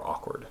Dr.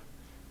 Awkward.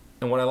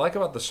 And what I like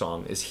about the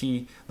song is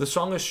the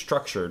song is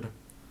structured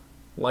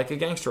like a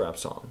gangster rap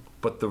song,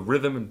 but the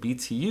rhythm and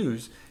beats he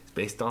used is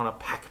based on a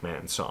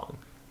Pac-Man song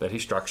that he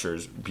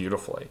structures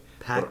beautifully.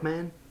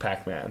 Pac-Man?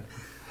 Pac-Man.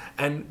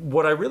 And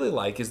what I really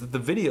like is that the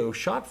video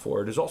shot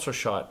for it is also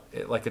shot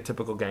like a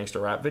typical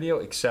gangster rap video,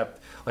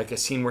 except like a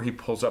scene where he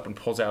pulls up and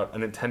pulls out a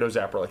Nintendo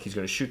zapper like he's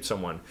going to shoot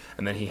someone,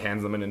 and then he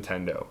hands them a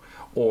Nintendo.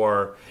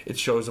 Or it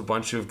shows a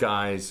bunch of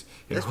guys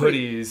in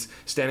hoodies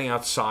standing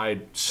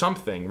outside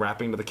something,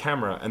 rapping to the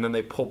camera, and then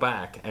they pull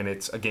back, and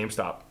it's a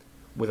GameStop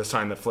with a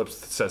sign that flips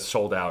that says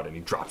sold out, and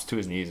he drops to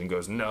his knees and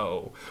goes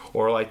no.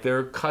 Or like there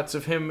are cuts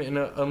of him in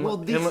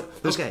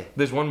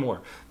there's one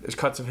more. There's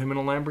cuts of him in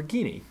a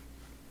Lamborghini,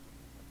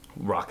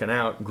 rocking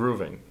out,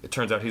 grooving. It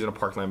turns out he's in a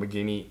parked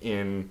Lamborghini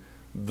in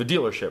the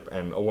dealership,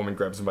 and a woman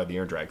grabs him by the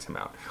ear and drags him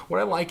out. What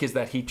I like is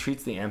that he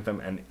treats the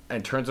anthem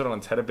and turns it on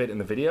its head a bit in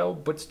the video,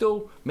 but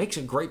still makes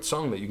a great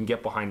song that you can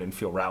get behind and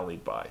feel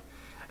rallied by.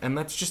 And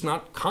that's just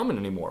not common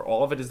anymore.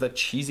 All of it is that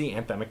cheesy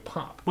anthemic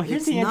pop. Well,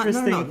 here's the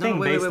interesting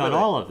thing based on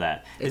all of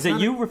that, is that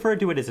you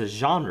referred to it as a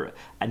genre,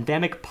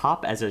 anthemic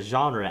pop as a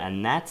genre,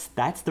 and that's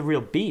the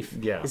real beef.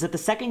 Yeah. Is that the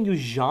second you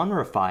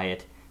genreify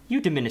it, you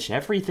diminish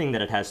everything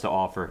that it has to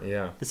offer.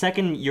 Yeah. The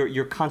second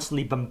you're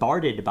constantly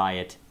bombarded by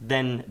it,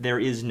 then there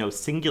is no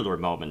singular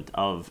moment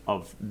of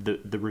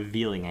the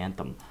revealing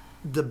anthem.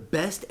 The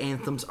best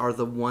anthems are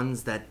the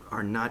ones that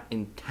are not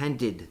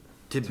intended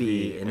to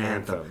be an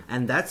anthem.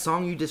 And that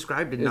song you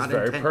described did not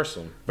intend... It's very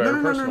personal.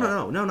 Very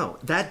personal. No.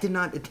 That did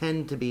not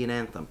intend to be an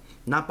anthem.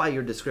 Not by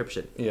your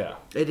description. Yeah.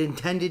 It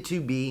intended to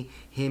be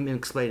him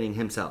explaining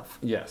himself.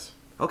 Yes.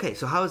 Okay,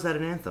 so how is that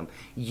an anthem?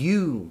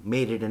 You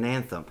made it an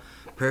anthem.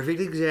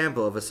 Perfect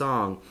example of a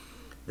song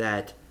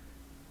that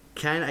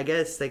I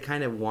guess they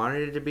kind of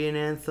wanted it to be an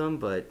anthem,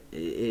 but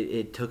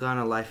it took on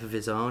a life of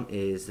its own,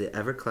 is the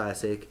ever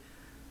classic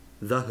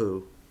The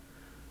Who,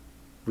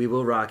 We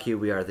Will Rock You,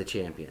 We Are the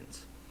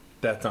Champions.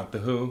 That's not The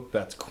Who,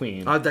 that's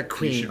Queen. Oh, that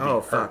Queen. You should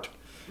be fuck.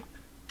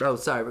 Oh,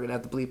 sorry, we're going to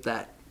have to bleep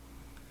that.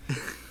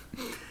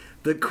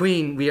 The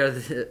Queen, We Are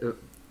the...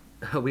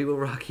 We Will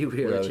Rock You,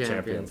 We Are the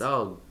Champions.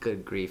 Oh,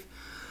 good grief.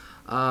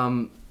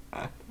 Yeah,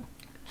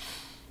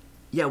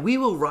 We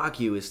Will Rock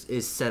You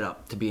is set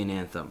up to be an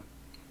anthem.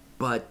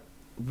 But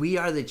We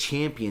Are the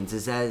Champions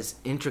is as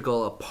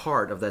integral a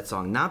part of that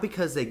song. Not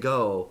because they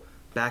go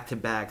back to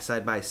back,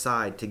 side by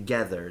side,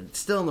 together.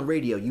 Still on the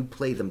radio, you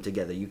play them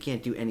together. You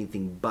can't do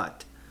anything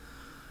but.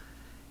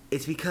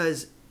 It's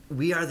because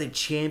We Are the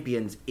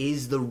Champions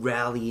is the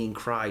rallying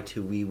cry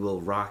to We Will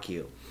Rock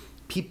You.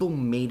 People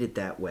made it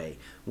that way.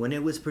 When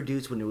it was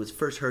produced, when it was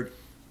first heard,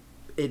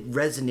 it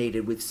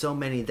resonated with so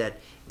many that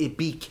it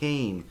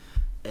became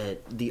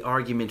the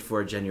argument for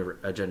a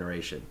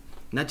generation.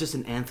 Not just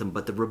an anthem,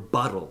 but the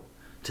rebuttal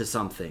to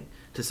something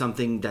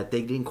that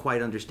they didn't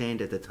quite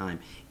understand at the time.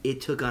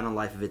 It took on a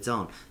life of its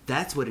own.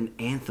 That's what an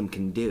anthem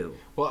can do.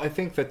 Well, I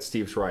think that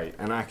Steve's right.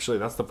 And actually,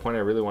 that's the point I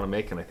really want to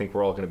make, and I think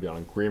we're all going to be on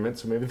agreement,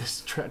 so maybe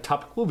this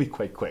topic will be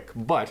quite quick.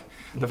 But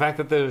the fact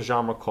that there's a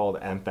genre called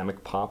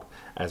anthemic pop,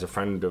 as a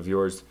friend of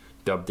yours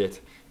dubbed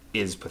it,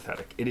 is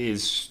pathetic. It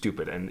is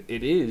stupid, and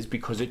it is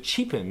because it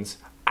cheapens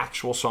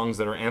actual songs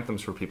that are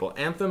anthems for people.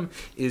 Anthem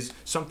is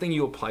something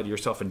you apply to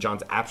yourself, and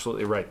John's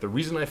absolutely right. The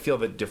reason I feel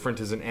that Different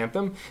is an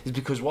anthem is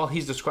because while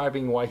he's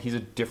describing why he's a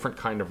different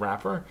kind of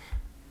rapper,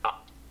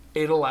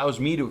 it allows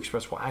me to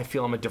express why I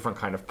feel I'm a different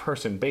kind of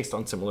person based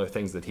on similar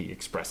things that he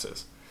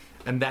expresses.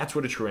 And that's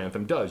what a true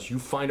anthem does. You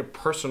find a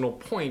personal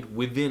point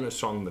within a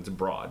song that's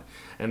broad.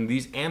 And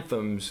these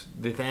anthems,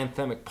 the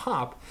anthemic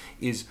pop,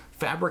 is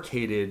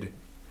fabricated.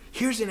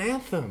 Here's an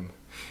anthem.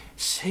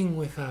 Sing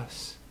with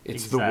us.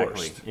 It's the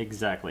worst.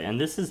 Exactly. And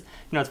this is,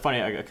 it's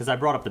funny because I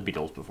brought up the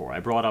Beatles before. I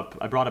brought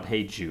up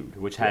Hey Jude,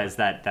 which has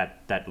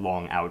that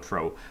long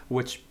outro,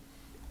 which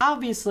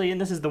obviously,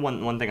 and this is the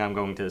one thing I'm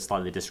going to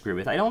slightly disagree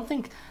with. I don't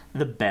think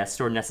the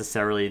best or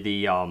necessarily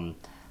the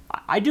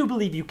I do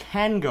believe you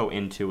can go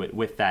into it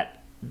with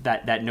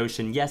that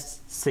notion,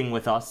 yes, sing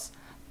with us,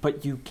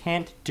 but you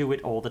can't do it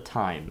all the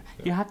time.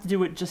 Yeah. You have to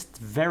do it just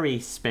very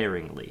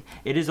sparingly.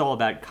 It is all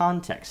about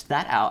context.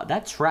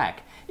 That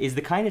track is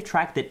the kind of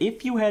track that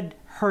if you had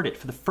heard it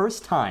for the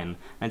first time,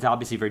 and it's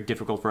obviously very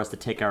difficult for us to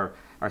take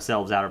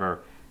ourselves out of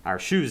our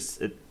shoes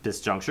at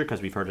this juncture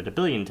because we've heard it a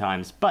billion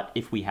times, but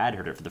if we had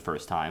heard it for the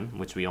first time,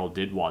 which we all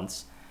did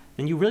once,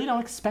 then you really don't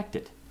expect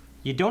it.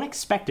 You don't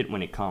expect it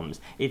when it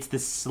comes. It's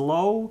this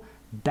slow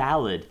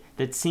ballad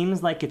that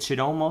seems like it should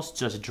almost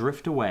just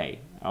drift away.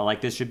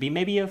 Like there should be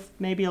maybe a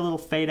little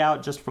fade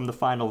out just from the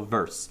final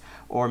verse,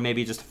 or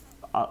maybe just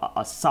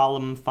a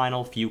solemn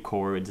final few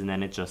chords, and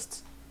then it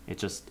just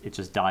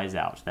dies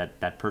out.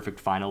 That perfect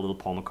final little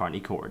Paul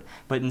McCartney chord.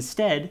 But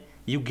instead,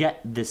 you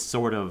get this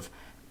sort of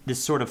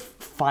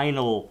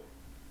final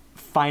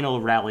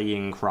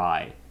rallying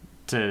cry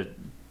to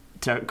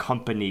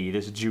accompany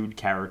this Jude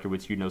character,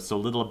 which you know so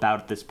little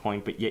about at this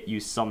point, but yet you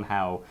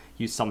somehow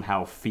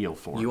feel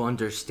for him. You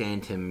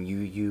understand him.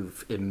 You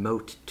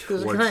emote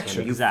towards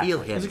him. You exactly. feel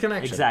him. There's a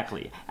connection.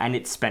 Exactly. And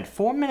it spent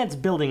 4 minutes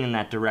building in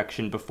that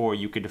direction before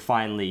you could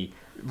finally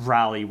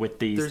rally with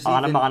these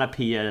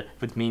onomatopoeia,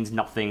 which means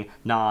nothing,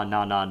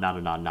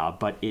 nah,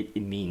 but it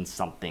means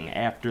something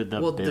after the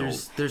build.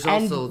 There's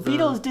and also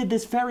Beatles did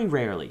this very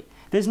rarely.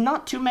 There's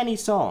not too many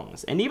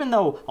songs, and even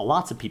though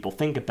lots of people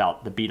think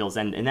about the Beatles,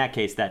 and in that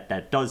case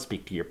that does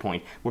speak to your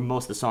point, where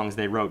most of the songs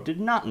they wrote did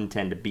not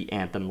intend to be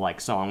anthem-like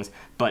songs,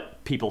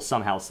 but people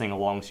somehow sing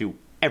along to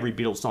every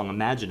Beatles song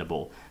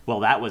imaginable.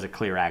 Well, that was a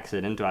clear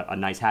accident, a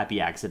nice happy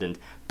accident,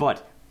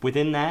 but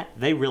within that,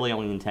 they really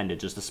only intended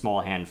just a small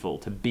handful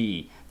to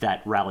be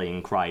that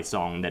rallying cry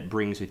song that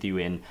brings with you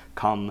in,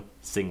 come,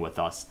 sing with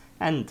us.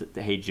 And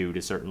Hey Jude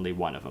is certainly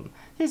one of them.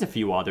 There's a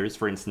few others,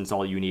 for instance,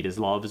 All You Need Is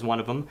Love is one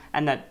of them,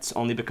 and that's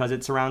only because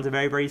it surrounds a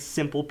very, very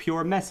simple,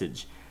 pure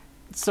message.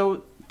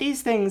 So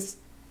these things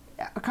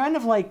are kind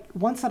of like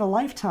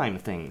once-in-a-lifetime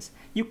things.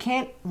 You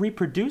can't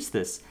reproduce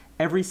this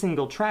every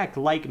single track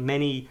like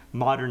many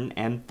modern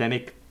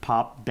anthemic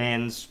pop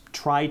bands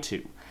try to.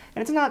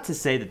 And it's not to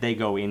say that they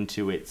go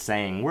into it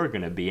saying, we're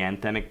going to be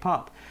anthemic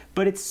pop,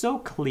 but it's so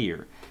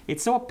clear,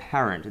 it's so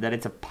apparent that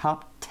it's a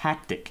pop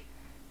tactic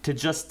to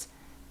just...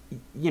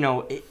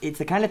 it's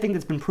the kind of thing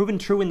that's been proven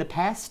true in the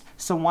past,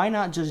 so why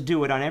not just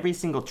do it on every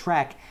single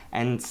track?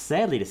 And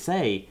sadly to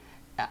say,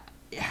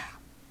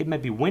 it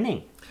might be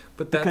winning.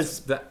 But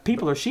because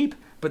people are sheep.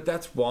 But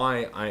that's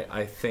why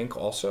I think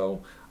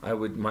also,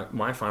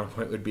 my final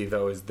point would be,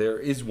 though, is there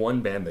is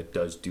one band that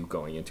does do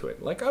going into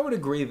it. Like, I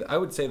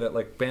would say that,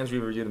 like, bands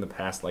we've reviewed in the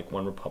past, like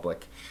One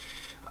Republic,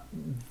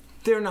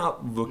 they're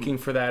not looking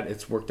for that.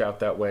 It's worked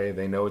out that way.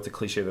 They know it's a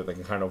cliche that they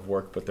can kind of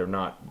work, but they're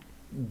not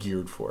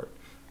geared for it.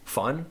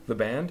 Fun, the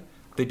band,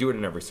 they do it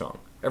in every song.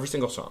 Every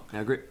single song. I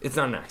agree. It's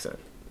not an accident.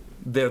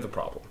 They're the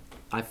problem.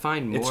 I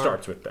find more... It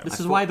starts with them. This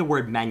is why the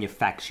word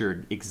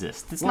manufactured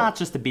exists. It's not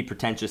just to be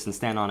pretentious and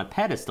stand on a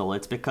pedestal.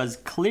 It's because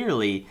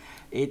clearly,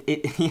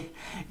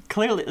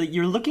 clearly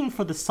you're looking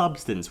for the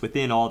substance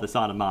within all this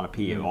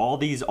onomatopoeia, all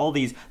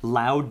these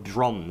loud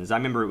drums. I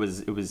remember it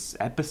was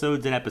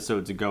episodes and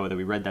episodes ago that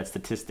we read that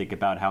statistic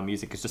about how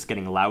music is just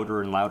getting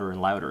louder and louder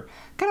and louder.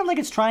 Kind of like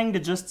it's trying to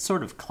just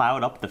sort of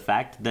cloud up the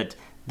fact that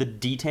the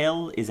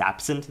detail is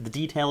absent, the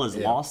detail is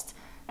lost,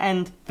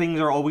 and things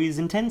are always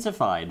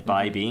intensified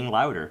by being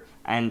louder.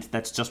 And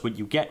that's just what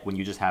you get when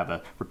you just have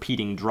a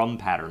repeating drum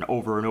pattern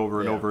over and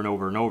over and over and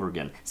over and over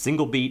again.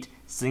 Single beat,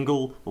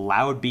 single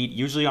loud beat,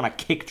 usually on a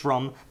kick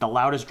drum, the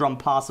loudest drum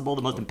possible,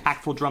 the most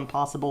impactful drum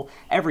possible.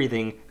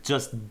 Everything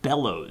just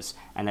bellows.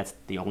 And that's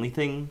the only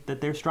thing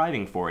that they're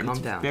striving for. And it's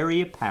very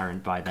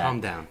apparent by that.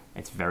 Calm down.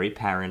 It's very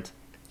apparent.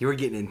 You were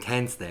getting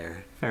intense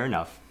there. Fair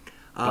enough.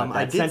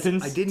 But that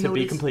sentence, to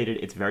be completed,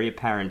 it's very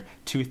apparent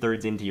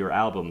 2/3 into your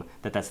album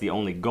that's the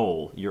only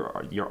goal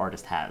your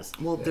artist has.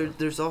 Well,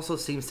 there's also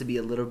seems to be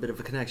a little bit of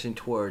a connection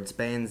towards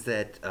bands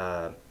that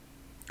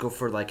go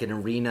for like an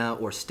arena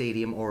or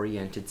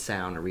stadium-oriented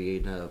sound,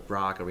 arena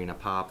rock, arena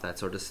pop, that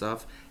sort of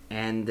stuff,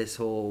 and this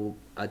whole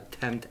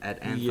attempt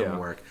at anthem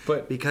work.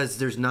 But because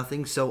there's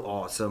nothing so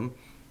awesome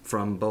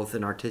from both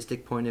an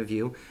artistic point of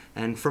view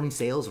and from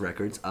sales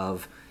records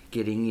of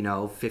getting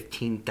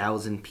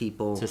 15,000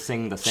 people to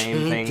sing the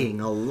same chanting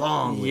thing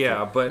along.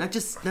 With but not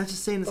just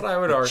saying this, but I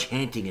would argue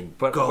chanting and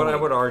but I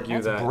would argue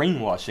that's that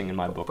brainwashing in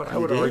my book. But I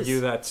would argue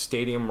that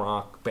stadium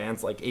rock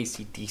bands like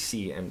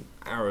AC/DC and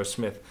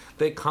Aerosmith,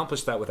 they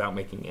accomplish that without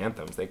making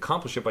anthems. They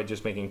accomplish it by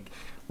just making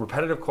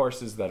repetitive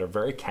choruses that are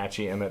very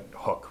catchy and that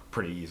hook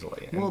pretty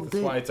easily. And that's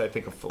why it's, I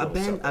think,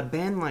 a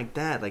band like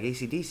that, like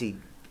AC/DC,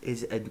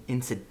 is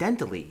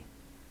incidentally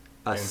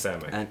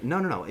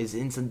is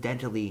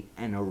incidentally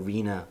an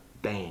arena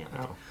band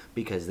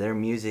because their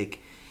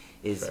music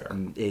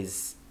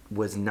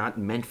was not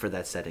meant for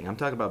that setting. I'm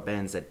talking about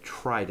bands that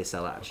try to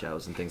sell out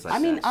shows and things like that.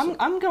 I mean,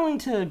 I'm going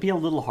to be a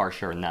little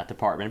harsher in that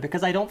department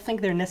because I don't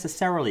think they're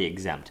necessarily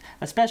exempt,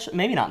 especially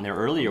maybe not in their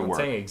earlier work. I'm not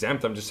saying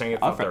exempt. I'm just saying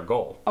it's not their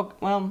goal. Oh,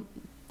 well,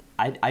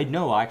 I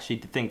know actually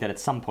to think that at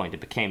some point it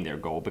became their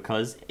goal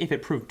because if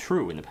it proved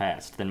true in the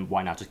past, then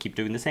why not just keep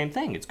doing the same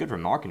thing? It's good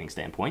from a marketing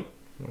standpoint.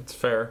 That's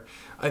fair.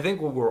 I think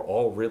what we're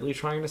all really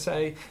trying to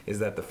say is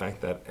that the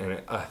fact that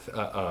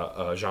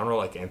a genre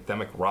like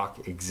anthemic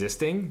rock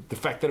existing, the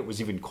fact that it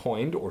was even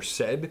coined or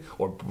said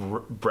or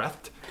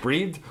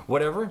breathed,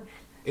 whatever,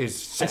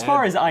 is sad. As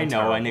far as I know,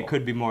 terrible. and it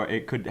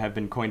could have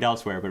been coined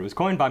elsewhere, but it was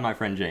coined by my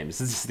friend James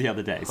just the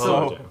other day.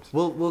 Hello, so James.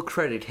 We'll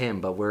credit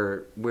him, but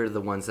we're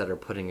the ones that are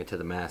putting it to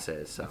the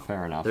masses. So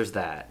fair enough. There's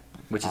that,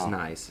 which is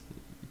nice.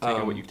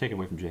 What you've taken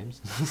away from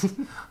James.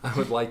 I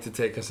would like to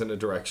take us in a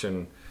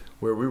direction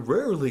where we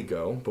rarely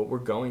go, but we're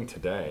going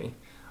today.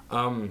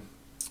 I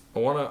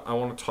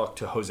wanna talk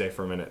to Jose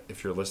for a minute,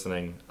 if you're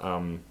listening.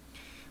 I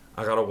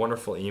got a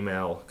wonderful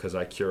email because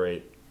I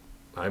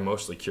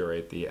mostly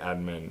curate the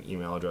admin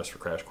email address for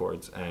Crash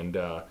Chords, and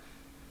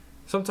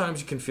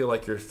sometimes you can feel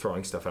like you're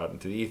throwing stuff out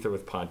into the ether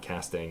with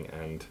podcasting.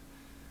 And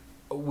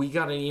we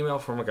got an email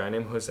from a guy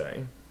named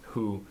Jose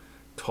who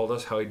told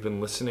us how he'd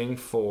been listening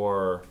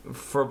for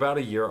about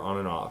a year on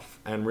and off,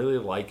 and really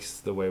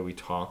likes the way we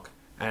talk.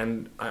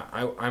 And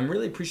I'm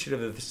really appreciative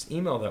of this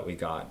email that we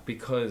got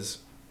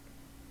because...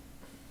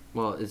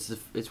 Well,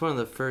 it's one of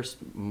the first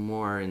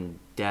more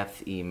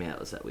in-depth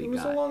emails that we got. It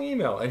was a long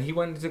email, and he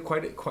went into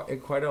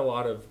quite a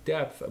lot of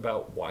depth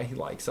about why he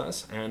likes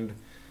us and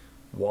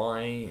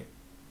why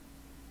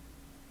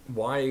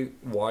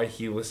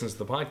he listens to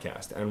the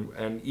podcast,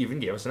 and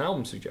even gave us an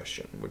album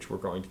suggestion, which we're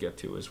going to get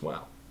to as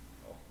well.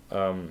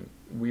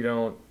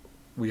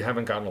 We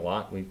haven't gotten a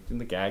lot. In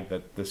the gag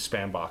that the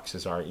spam box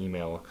is our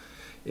email.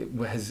 It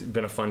has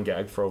been a fun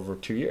gag for over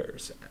 2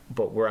 years,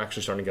 but we're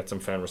actually starting to get some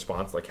fan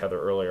response, like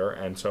Heather earlier,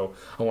 and so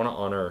I want to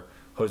honor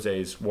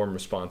Jose's warm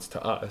response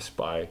to us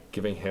by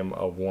giving him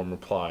a warm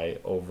reply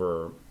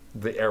over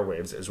the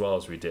airwaves as well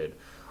as we did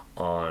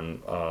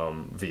on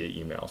via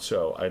email.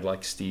 So I'd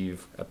like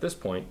Steve at this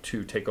point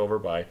to take over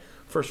by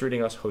first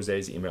reading us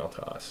Jose's email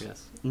to us.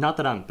 Yes. Not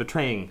that I'm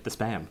betraying the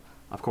spam,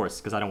 of course,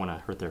 because I don't want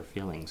to hurt their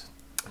feelings.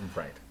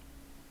 Right.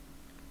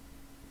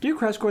 Dear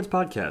Crash Chords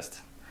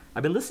Podcast,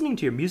 I've been listening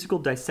to your musical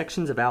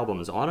dissections of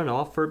albums on and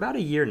off for about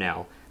a year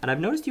now, and I've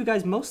noticed you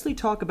guys mostly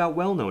talk about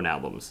well-known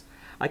albums.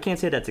 I can't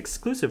say that's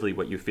exclusively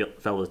what you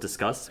fellas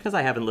discuss, because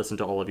I haven't listened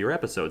to all of your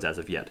episodes as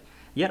of yet.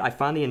 Yet I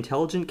find the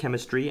intelligent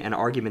chemistry and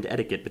argument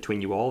etiquette between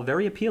you all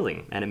very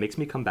appealing, and it makes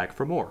me come back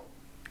for more.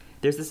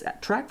 There's this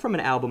track from an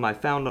album I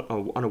found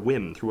on a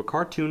whim through a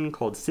cartoon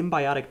called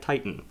Symbiotic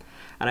Titan,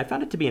 and I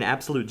found it to be an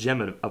absolute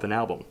gem of an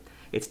album.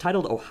 It's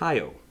titled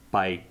Ohio,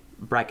 by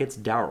brackets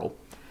Daryl.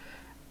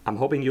 I'm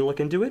hoping you'll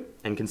look into it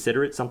and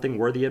consider it something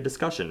worthy of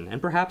discussion,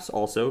 and perhaps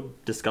also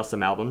discuss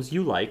some albums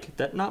you like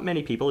that not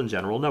many people in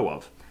general know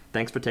of.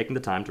 Thanks for taking the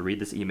time to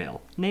read this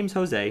email. Name's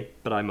Jose,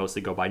 but I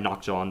mostly go by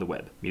Knockjaw on the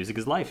web. Music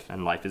is life,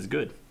 and life is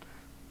good.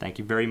 Thank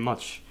you very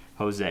much,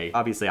 Jose.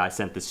 Obviously, I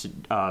sent this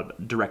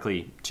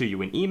directly to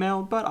you in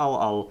email, but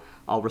I'll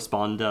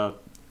respond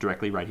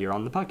directly right here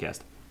on the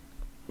podcast.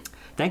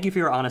 Thank you for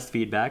your honest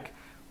feedback.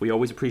 We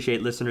always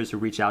appreciate listeners who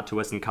reach out to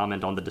us and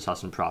comment on the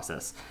discussion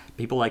process.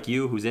 People like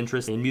you, whose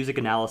interest in music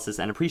analysis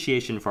and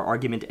appreciation for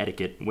argument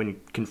etiquette when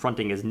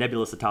confronting as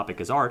nebulous a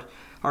topic as art,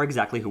 are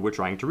exactly who we're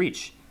trying to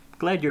reach.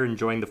 Glad you're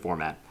enjoying the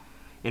format.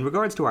 In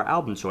regards to our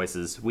album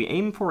choices, we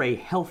aim for a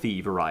healthy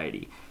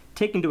variety,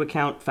 take into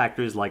account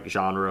factors like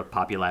genre,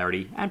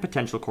 popularity, and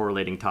potential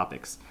correlating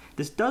topics.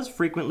 This does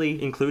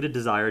frequently include a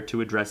desire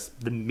to address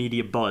the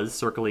media buzz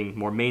circling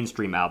more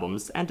mainstream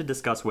albums and to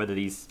discuss whether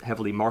these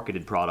heavily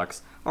marketed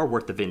products are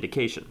worth the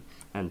vindication.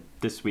 And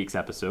this week's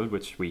episode,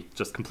 which we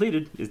just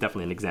completed, is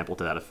definitely an example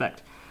to that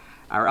effect.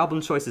 Our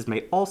album choices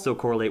may also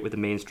correlate with the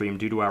mainstream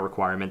due to our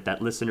requirement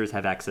that listeners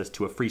have access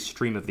to a free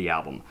stream of the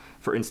album.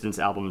 For instance,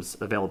 albums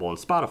available on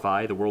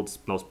Spotify, the world's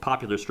most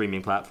popular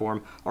streaming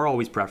platform, are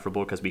always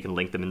preferable because we can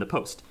link them in the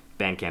post.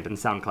 Bandcamp and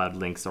SoundCloud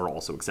links are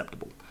also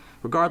acceptable.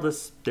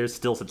 Regardless, there's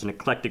still such an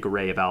eclectic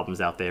array of albums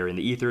out there in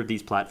the ether of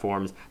these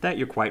platforms that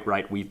you're quite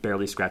right, we've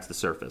barely scratched the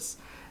surface.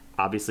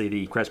 Obviously,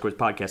 the Crash Course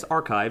Podcast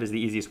archive is the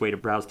easiest way to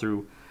browse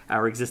through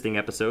our existing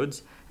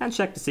episodes and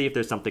check to see if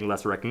there's something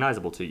less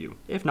recognizable to you.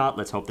 If not,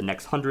 let's hope the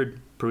next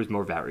 100 proves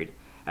more varied.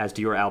 As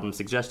to your album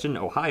suggestion,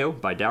 Ohio,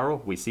 by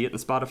Daryl, we see it in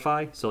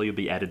Spotify, so you'll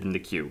be added in the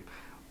queue.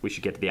 We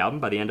should get to the album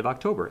by the end of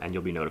October, and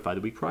you'll be notified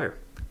the week prior.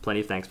 Plenty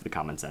of thanks for the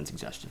comments and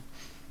suggestion.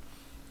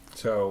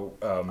 So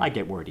I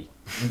get wordy.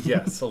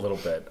 Yes, a little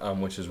bit,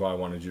 which is why I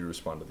wanted you to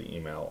respond to the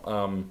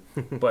email.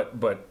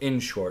 But in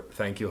short,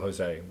 thank you,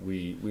 Jose.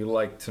 We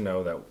like to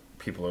know that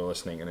people are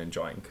listening and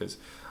enjoying, because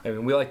I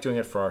mean we like doing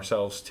it for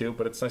ourselves too,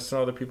 but it's nice to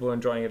know other people are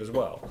enjoying it as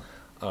well.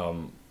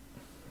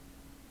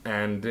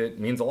 And it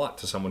means a lot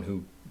to someone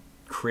who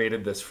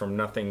created this from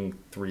nothing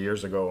 3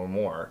 years ago or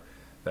more,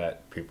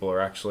 that people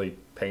are actually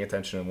paying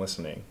attention and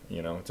listening.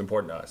 You know, it's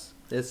important to us.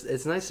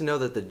 It's nice to know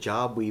that the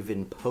job we've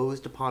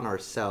imposed upon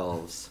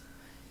ourselves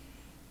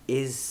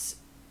is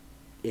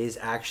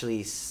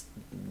actually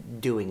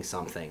doing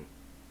something.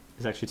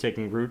 It's actually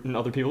taking root and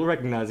other people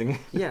recognizing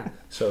it. Yeah.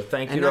 So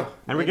thank you. Now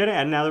that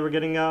we're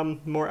getting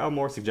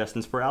more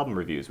suggestions for album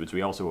reviews, which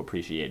we also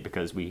appreciate,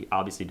 because we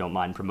obviously don't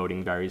mind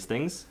promoting various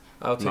things.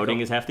 Promoting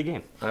is half the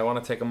game. I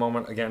want to take a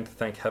moment again to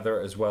thank Heather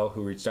as well,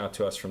 who reached out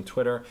to us from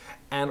Twitter,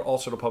 and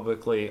also to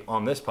publicly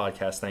on this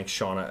podcast thank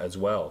Shauna as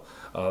well,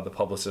 the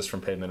publicist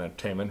from Pavement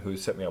Entertainment, who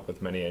set me up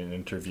with many an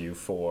interview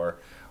for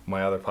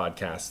my other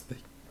podcast,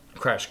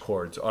 Crash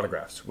Chords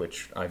Autographs,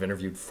 which I've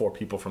interviewed 4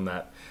 people from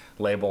that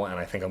label, and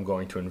I think I'm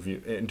going to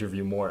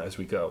interview more as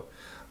we go.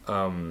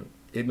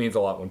 It means a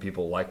lot when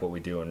people like what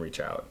we do and reach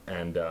out,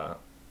 and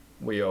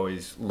we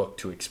always look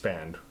to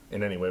expand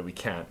in any way we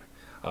can.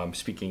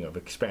 Speaking of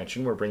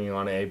expansion, we're bringing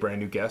on a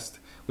brand new guest,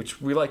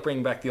 which we like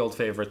bringing back the old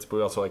favorites, but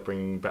we also like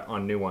bringing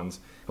on new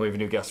ones. And we have a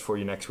new guest for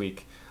you next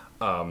week.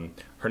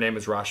 Her name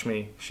is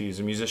Rashmi. She's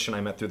a musician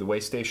I met through the Way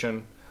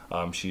Station.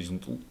 She's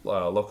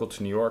local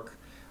to New York,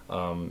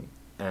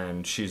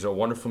 and she's a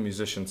wonderful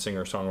musician,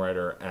 singer,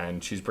 songwriter,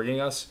 and she's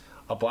bringing us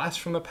A Blast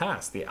from the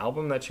Past. The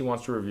album that she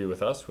wants to review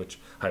with us, which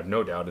I have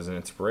no doubt is an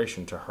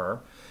inspiration to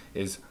her,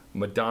 is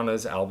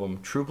Madonna's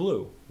album True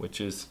Blue, which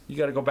is, you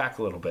got to go back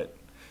a little bit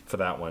for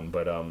that one,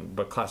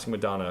 but classic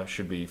Madonna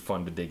should be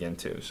fun to dig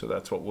into, so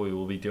that's what we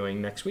will be doing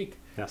next week.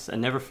 Yes,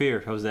 and never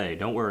fear, Jose,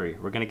 don't worry,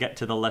 we're going to get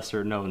to the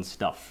lesser known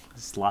stuff.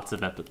 There's lots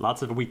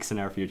of weeks in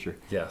our future.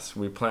 Yes,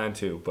 we plan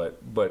to,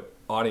 but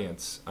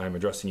audience, I'm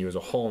addressing you as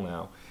a whole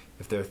now.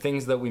 If there are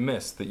things that we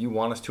missed that you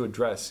want us to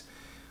address,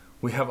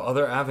 we have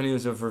other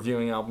avenues of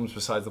reviewing albums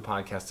besides the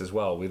podcast as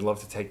well. We'd love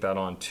to take that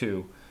on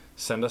too.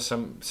 Send us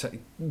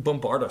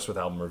bombard us with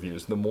album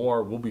reviews. The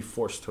more we'll be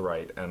forced to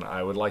write, and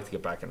I would like to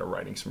get back into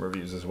writing some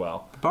reviews as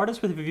well. Bombard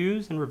us with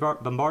reviews and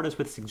bombard us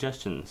with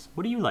suggestions.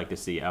 What do you like to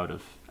see out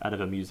of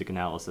a music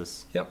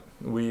analysis? Yep,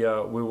 we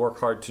work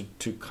hard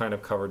to kind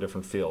of cover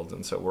different fields,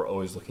 and so we're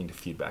always looking to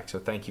feedback. So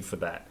thank you for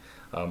that.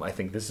 I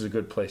think this is a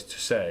good place to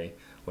say,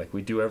 like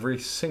we do every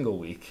single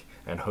week,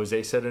 and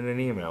Jose said in an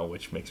email,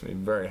 which makes me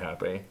very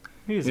happy.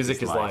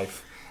 Music is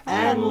life.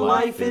 And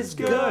life is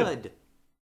good.